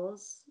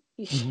rules.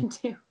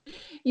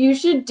 You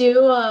should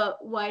do a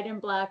white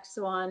and black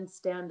swan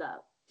stand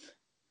up.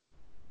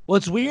 Well,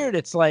 it's weird.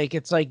 It's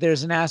like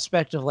there's an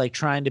aspect of like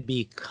trying to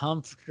be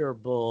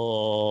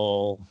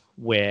comfortable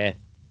with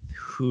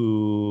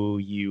who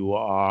you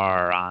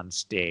are on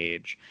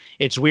stage.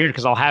 It's weird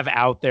because I'll have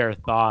out there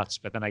thoughts,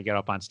 but then I get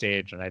up on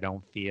stage and I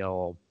don't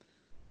feel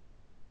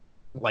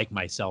like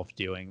myself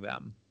doing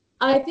them.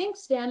 I think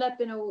stand up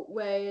in a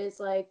way is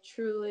like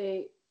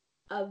truly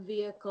a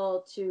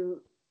vehicle to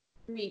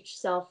reach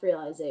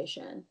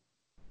self-realization.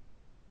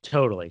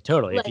 Totally.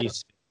 Like,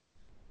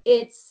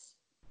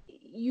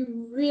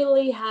 you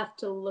really have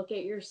to look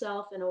at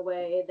yourself in a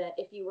way that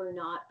if you were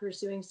not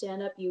pursuing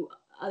stand-up, you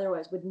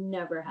otherwise would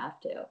never have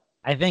to.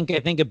 I think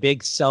a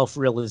big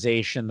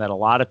self-realization that a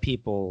lot of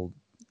people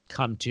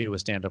come to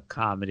with stand-up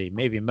comedy,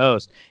 maybe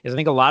most, is I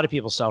think a lot of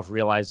people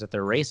self-realize that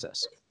they're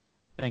racist.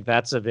 I think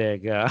that's a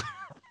big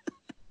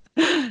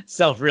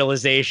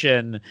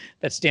self-realization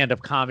that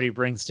stand-up comedy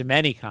brings to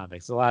many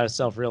comics. A lot of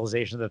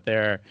self-realization that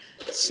they're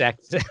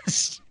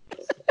sexist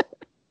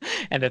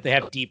and that they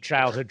have deep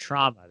childhood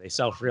trauma. They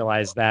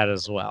self-realize that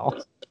as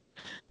well.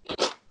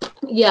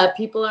 Yeah,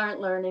 people aren't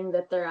learning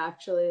that they're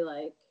actually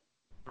like...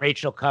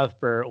 Rachel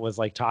Cuthbert was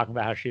like talking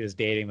about how she was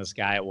dating this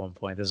guy at one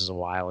point. This is a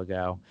while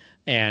ago,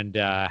 and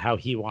how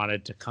he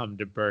wanted to come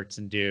to Bert's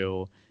and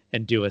do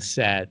a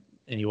set,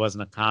 and he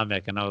wasn't a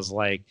comic. And I was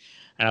like,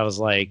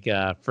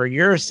 for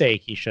your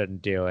sake, you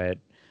shouldn't do it,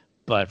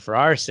 but for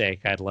our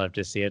sake, I'd love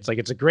to see it. It's like,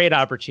 it's a great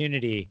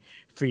opportunity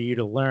for you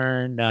to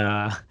learn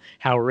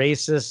how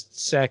racist,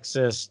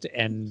 sexist,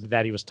 and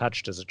that he was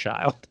touched as a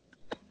child.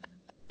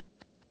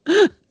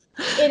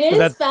 It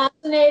is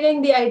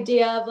fascinating, the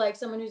idea of like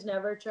someone who's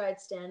never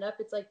tried stand-up.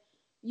 It's like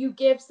you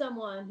give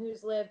someone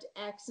who's lived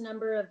X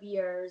number of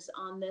years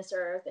on this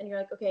earth, and you're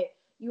like, okay,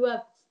 you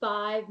have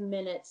 5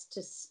 minutes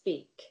to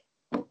speak.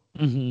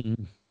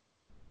 Mm-hmm.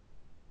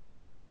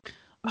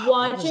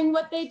 Watching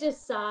what they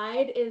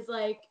decide is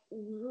like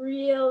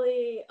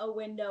really a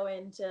window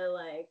into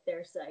like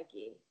their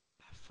psyche.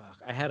 Fuck,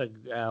 I had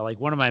a like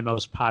one of my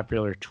most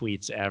popular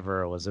tweets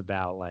ever was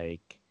about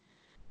like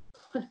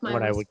one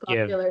of my most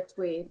popular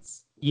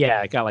tweets.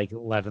 Yeah, it got like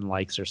 11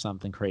 likes or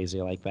something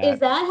crazy like that. Is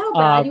that how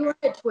bad you are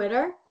at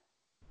Twitter?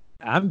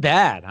 I'm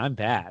bad.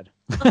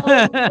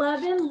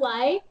 11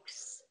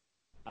 likes?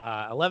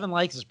 11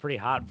 likes is pretty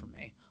hot for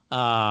me.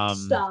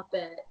 Stop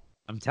it.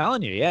 I'm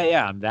telling you.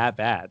 Yeah, I'm that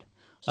bad.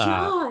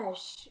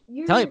 Josh,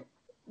 you write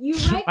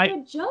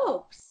good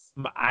jokes.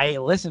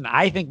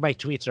 I think my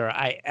tweets are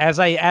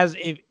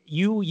if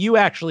you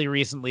actually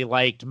recently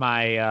liked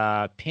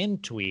my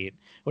pinned tweet,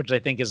 which I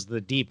think is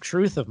the deep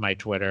truth of my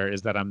Twitter,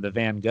 is that I'm the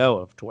Van Gogh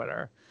of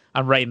Twitter.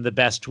 I'm writing the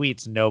best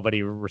tweets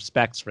nobody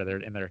respects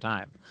in their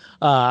time.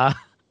 Josh,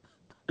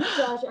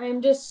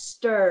 I'm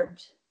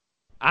disturbed.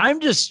 I'm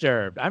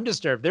disturbed.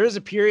 There was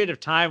a period of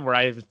time where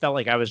I felt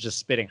like I was just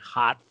spitting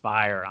hot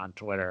fire on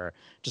Twitter,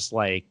 just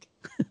like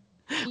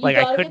like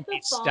I couldn't be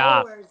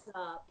stopped.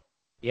 Up.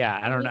 Yeah,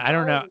 I don't know.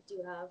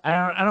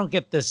 I don't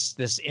get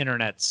this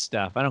internet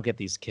stuff. I don't get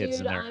these kids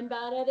in there. I'm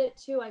bad at it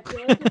too. I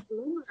feel like a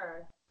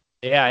boomer.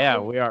 Yeah,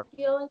 we are. I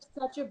feel like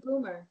such a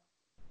boomer.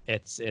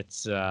 It's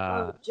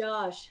Oh,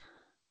 Josh.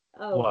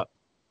 Oh, what?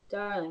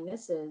 Darling,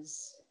 this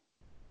is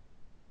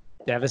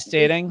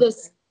devastating.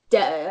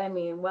 I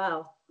mean,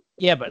 wow.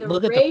 Yeah, but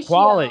look at the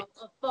quality.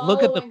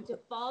 Look at the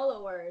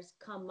followers.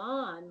 Come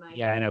on, my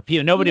I know.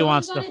 Nobody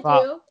wants to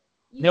follow.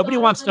 Nobody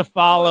wants to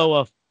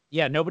follow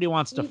nobody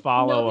wants to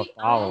follow a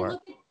follower.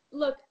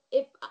 Look,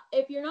 if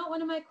you're not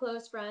one of my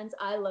close friends,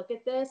 I look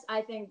at this.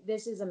 I think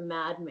this is a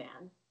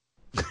madman.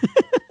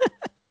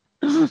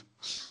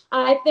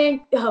 I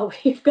think,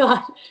 we've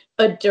got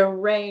a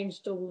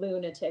deranged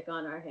lunatic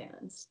on our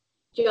hands.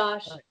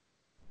 Josh,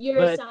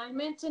 Your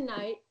assignment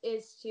tonight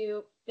is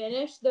to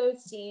finish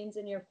those scenes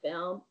in your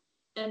film,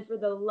 and for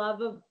the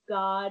love of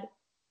God,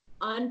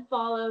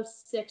 unfollow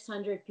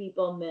 600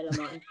 people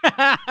minimum.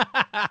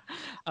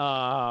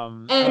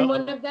 And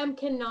one of them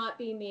cannot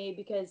be me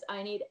because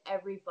I need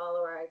every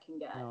follower I can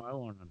get. No, I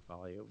won't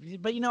unfollow you.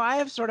 But I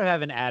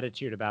have an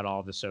attitude about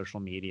all the social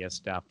media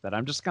stuff that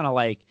I'm just gonna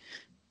like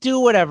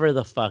do whatever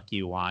the fuck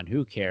you want.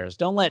 Who cares?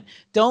 Don't let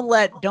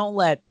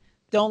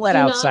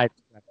outside.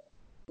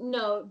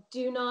 No,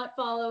 do not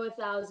follow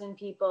 1,000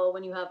 people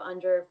when you have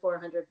under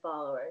 400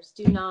 followers.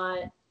 Do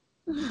not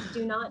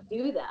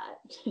do that.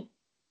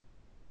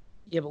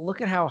 Yeah, but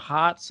look at how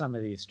hot some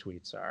of these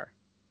tweets are.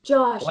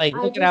 Josh, like,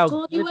 I just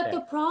told you what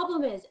the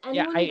problem is.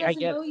 Anyone who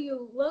doesn't know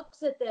you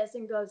looks at this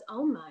and goes,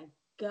 oh my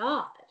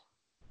God.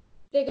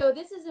 They go,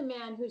 this is a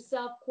man who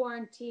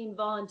self-quarantined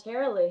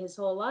voluntarily his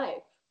whole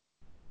life.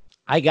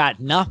 I got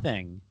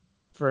nothing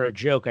for a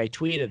joke I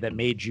tweeted that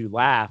made you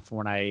laugh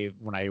when I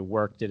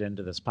worked it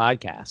into this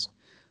podcast.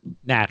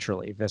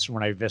 Naturally,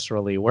 when I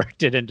viscerally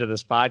worked it into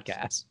this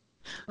podcast.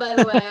 By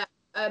the way,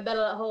 I bet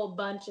a whole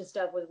bunch of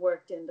stuff was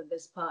worked into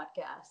this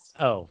podcast.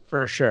 Oh,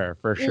 for sure.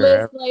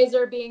 Liz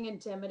Glazer being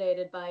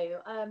intimidated by you.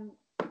 I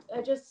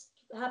just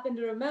happened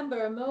to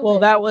remember a moment. Well,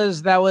 that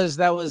was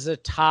a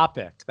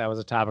topic. That was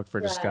a topic for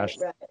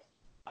discussion. Right.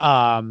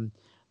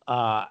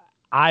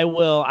 I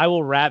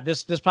will wrap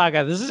this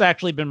podcast. This has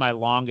actually been my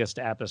longest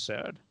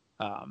episode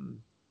of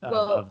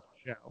the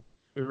show.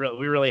 We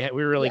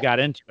really got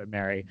into it,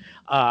 Mary.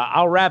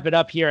 I'll wrap it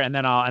up here, and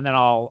then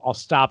I'll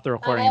stop the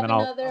recording, and then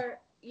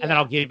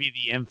I'll give you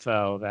the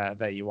info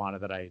that you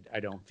wanted that I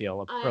don't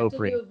feel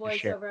appropriate. I have to do a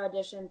voiceover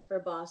audition for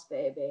Boss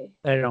Baby.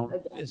 I don't.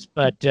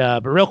 But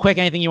real quick,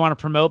 anything you want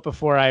to promote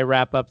before I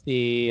wrap up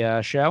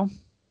the show?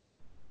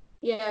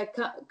 Yeah,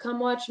 come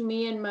watch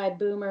me and my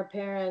boomer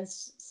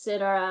parents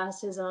sit our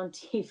asses on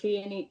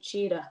TV and eat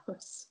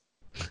Cheetos.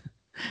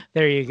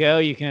 There you go.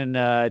 You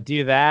can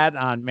do that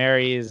on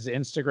Mary's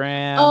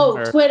Instagram.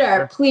 Oh,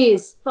 Twitter.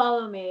 Please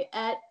follow me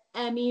at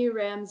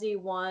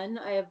EmmyRamsey1.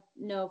 I have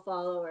no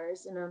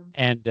followers.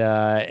 And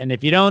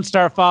if you don't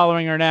start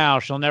following her now,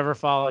 she'll never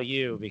follow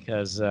you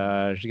because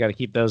she got to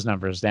keep those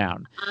numbers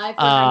down.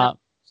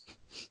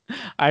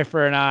 Eye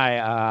for an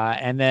eye.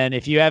 And then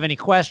if you have any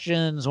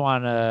questions,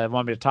 want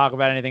me to talk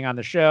about anything on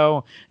the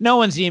show, no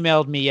one's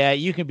emailed me yet.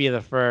 You can be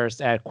the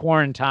first at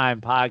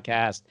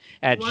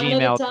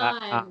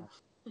quarantinepodcast@gmail.com.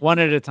 One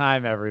at a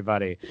time,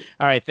 everybody.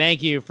 All right.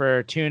 Thank you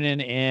for tuning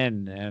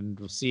in, and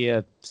we'll see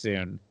you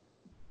soon.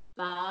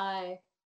 Bye.